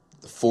like,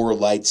 the four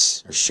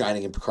lights are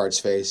shining in Picard's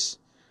face.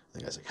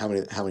 The guy's like, how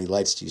many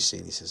lights do you see?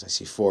 And he says, I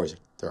see four. He's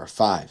like, there are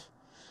five.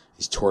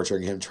 He's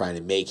torturing him, trying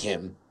to make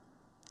him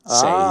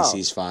say he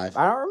sees five.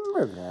 I don't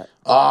remember that.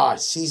 I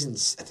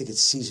think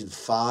it's season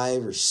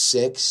 5 or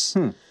 6.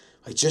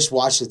 I just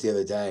watched it the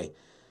other day.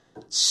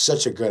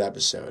 Such a good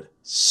episode.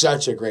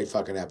 Such a great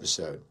fucking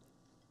episode.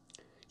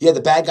 Yeah,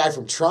 the bad guy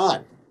from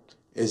Tron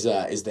is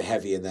the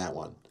heavy in that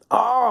one.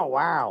 Oh,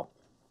 wow.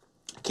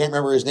 I can't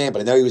remember his name,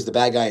 but I know he was the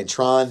bad guy in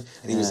Tron,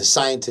 and he was the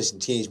scientist in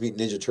Teenage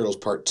Mutant Ninja Turtles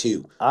Part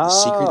 2, The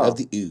Secret of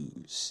the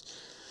Ooze.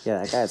 Yeah,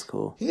 that guy's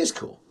cool. He is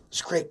cool. It's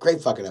a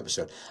great fucking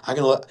episode. I'm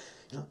gonna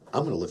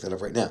look that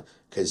up right now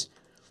because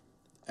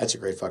that's a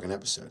great fucking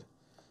episode.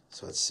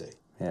 So let's see.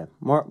 Yeah.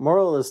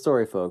 Moral of the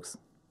story, folks.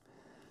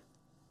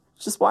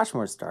 Just watch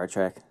more Star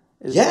Trek.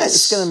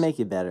 It's gonna make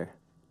you better.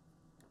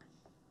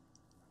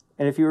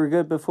 And if you were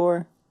good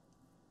before,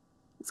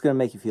 it's gonna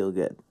make you feel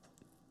good.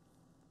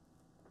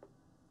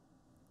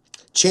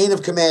 Chain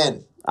of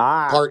Command,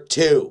 Part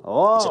 2.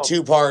 Oh, it's a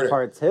 2-parter.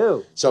 Part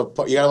 2. So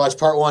you gotta watch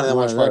Part 1 and then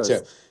watch Part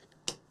 2.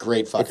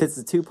 Great fucking. If it's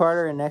a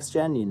 2-parter in Next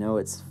Gen, you know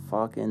it's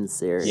fucking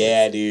serious.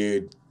 Yeah,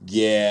 dude.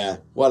 Yeah.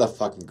 What a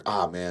fucking.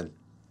 Oh, man.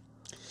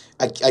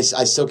 I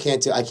still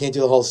can't do. I can't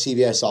do the whole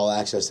CBS All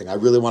Access thing. I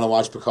really want to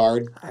watch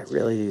Picard. I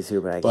really do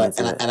too, but I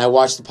can't. And I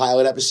watched the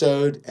pilot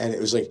episode, and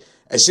it was like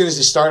as soon as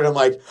it started, I'm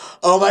like,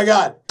 oh my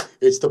god,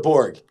 it's the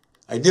Borg.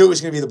 I knew it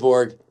was gonna be the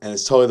Borg, and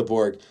it's totally the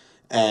Borg.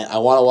 And I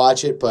want to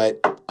watch it,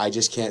 but I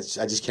just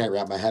can't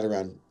wrap my head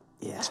around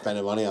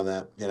spending money on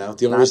that. You know,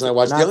 the only reason I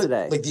watched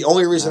the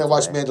only reason I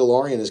watched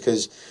Mandalorian is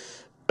because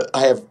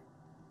I have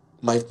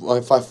my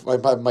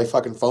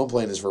fucking phone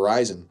plan is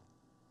Verizon,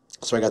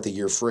 so I got the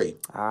year free.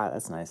 Ah,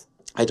 that's nice.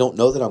 I don't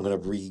know that I'm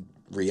going to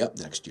re-up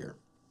next year.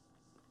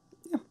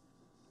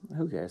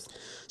 Who cares?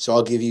 So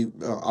I'll give you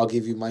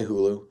my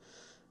Hulu,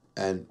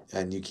 and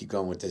you keep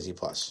going with Disney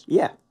Plus.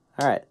 Yeah.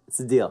 All right. It's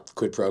a deal.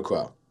 Quid pro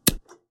quo.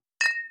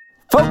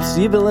 Folks,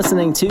 you've been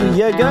listening to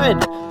Ya Good,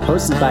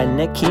 hosted by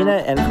Nick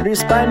Keena and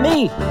produced by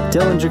me,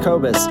 Dylan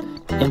Jacobus.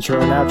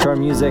 Intro and outro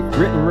music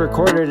written,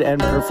 recorded,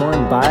 and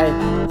performed by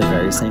the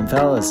very same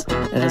fellas.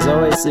 And as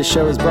always, this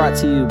show is brought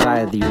to you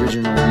by the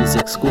Original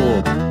Music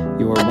School,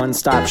 your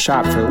one-stop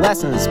shop for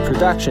lessons,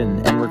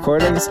 production, and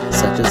recordings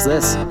such as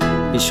this.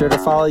 Be sure to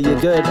follow Ya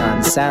Good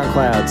on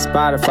SoundCloud,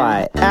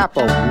 Spotify,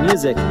 Apple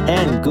Music,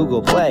 and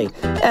Google Play.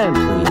 And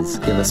please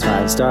give us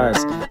 5 stars.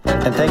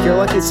 And thank your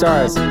lucky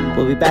stars.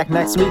 We'll be back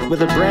next week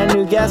with a brand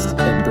new guest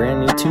and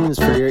brand new tunes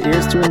for your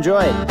ears to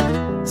enjoy.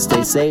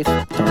 Stay safe,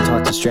 don't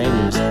talk to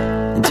strangers,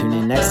 and tune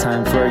in next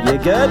time for Ya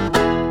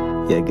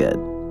Good? Ya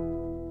Good.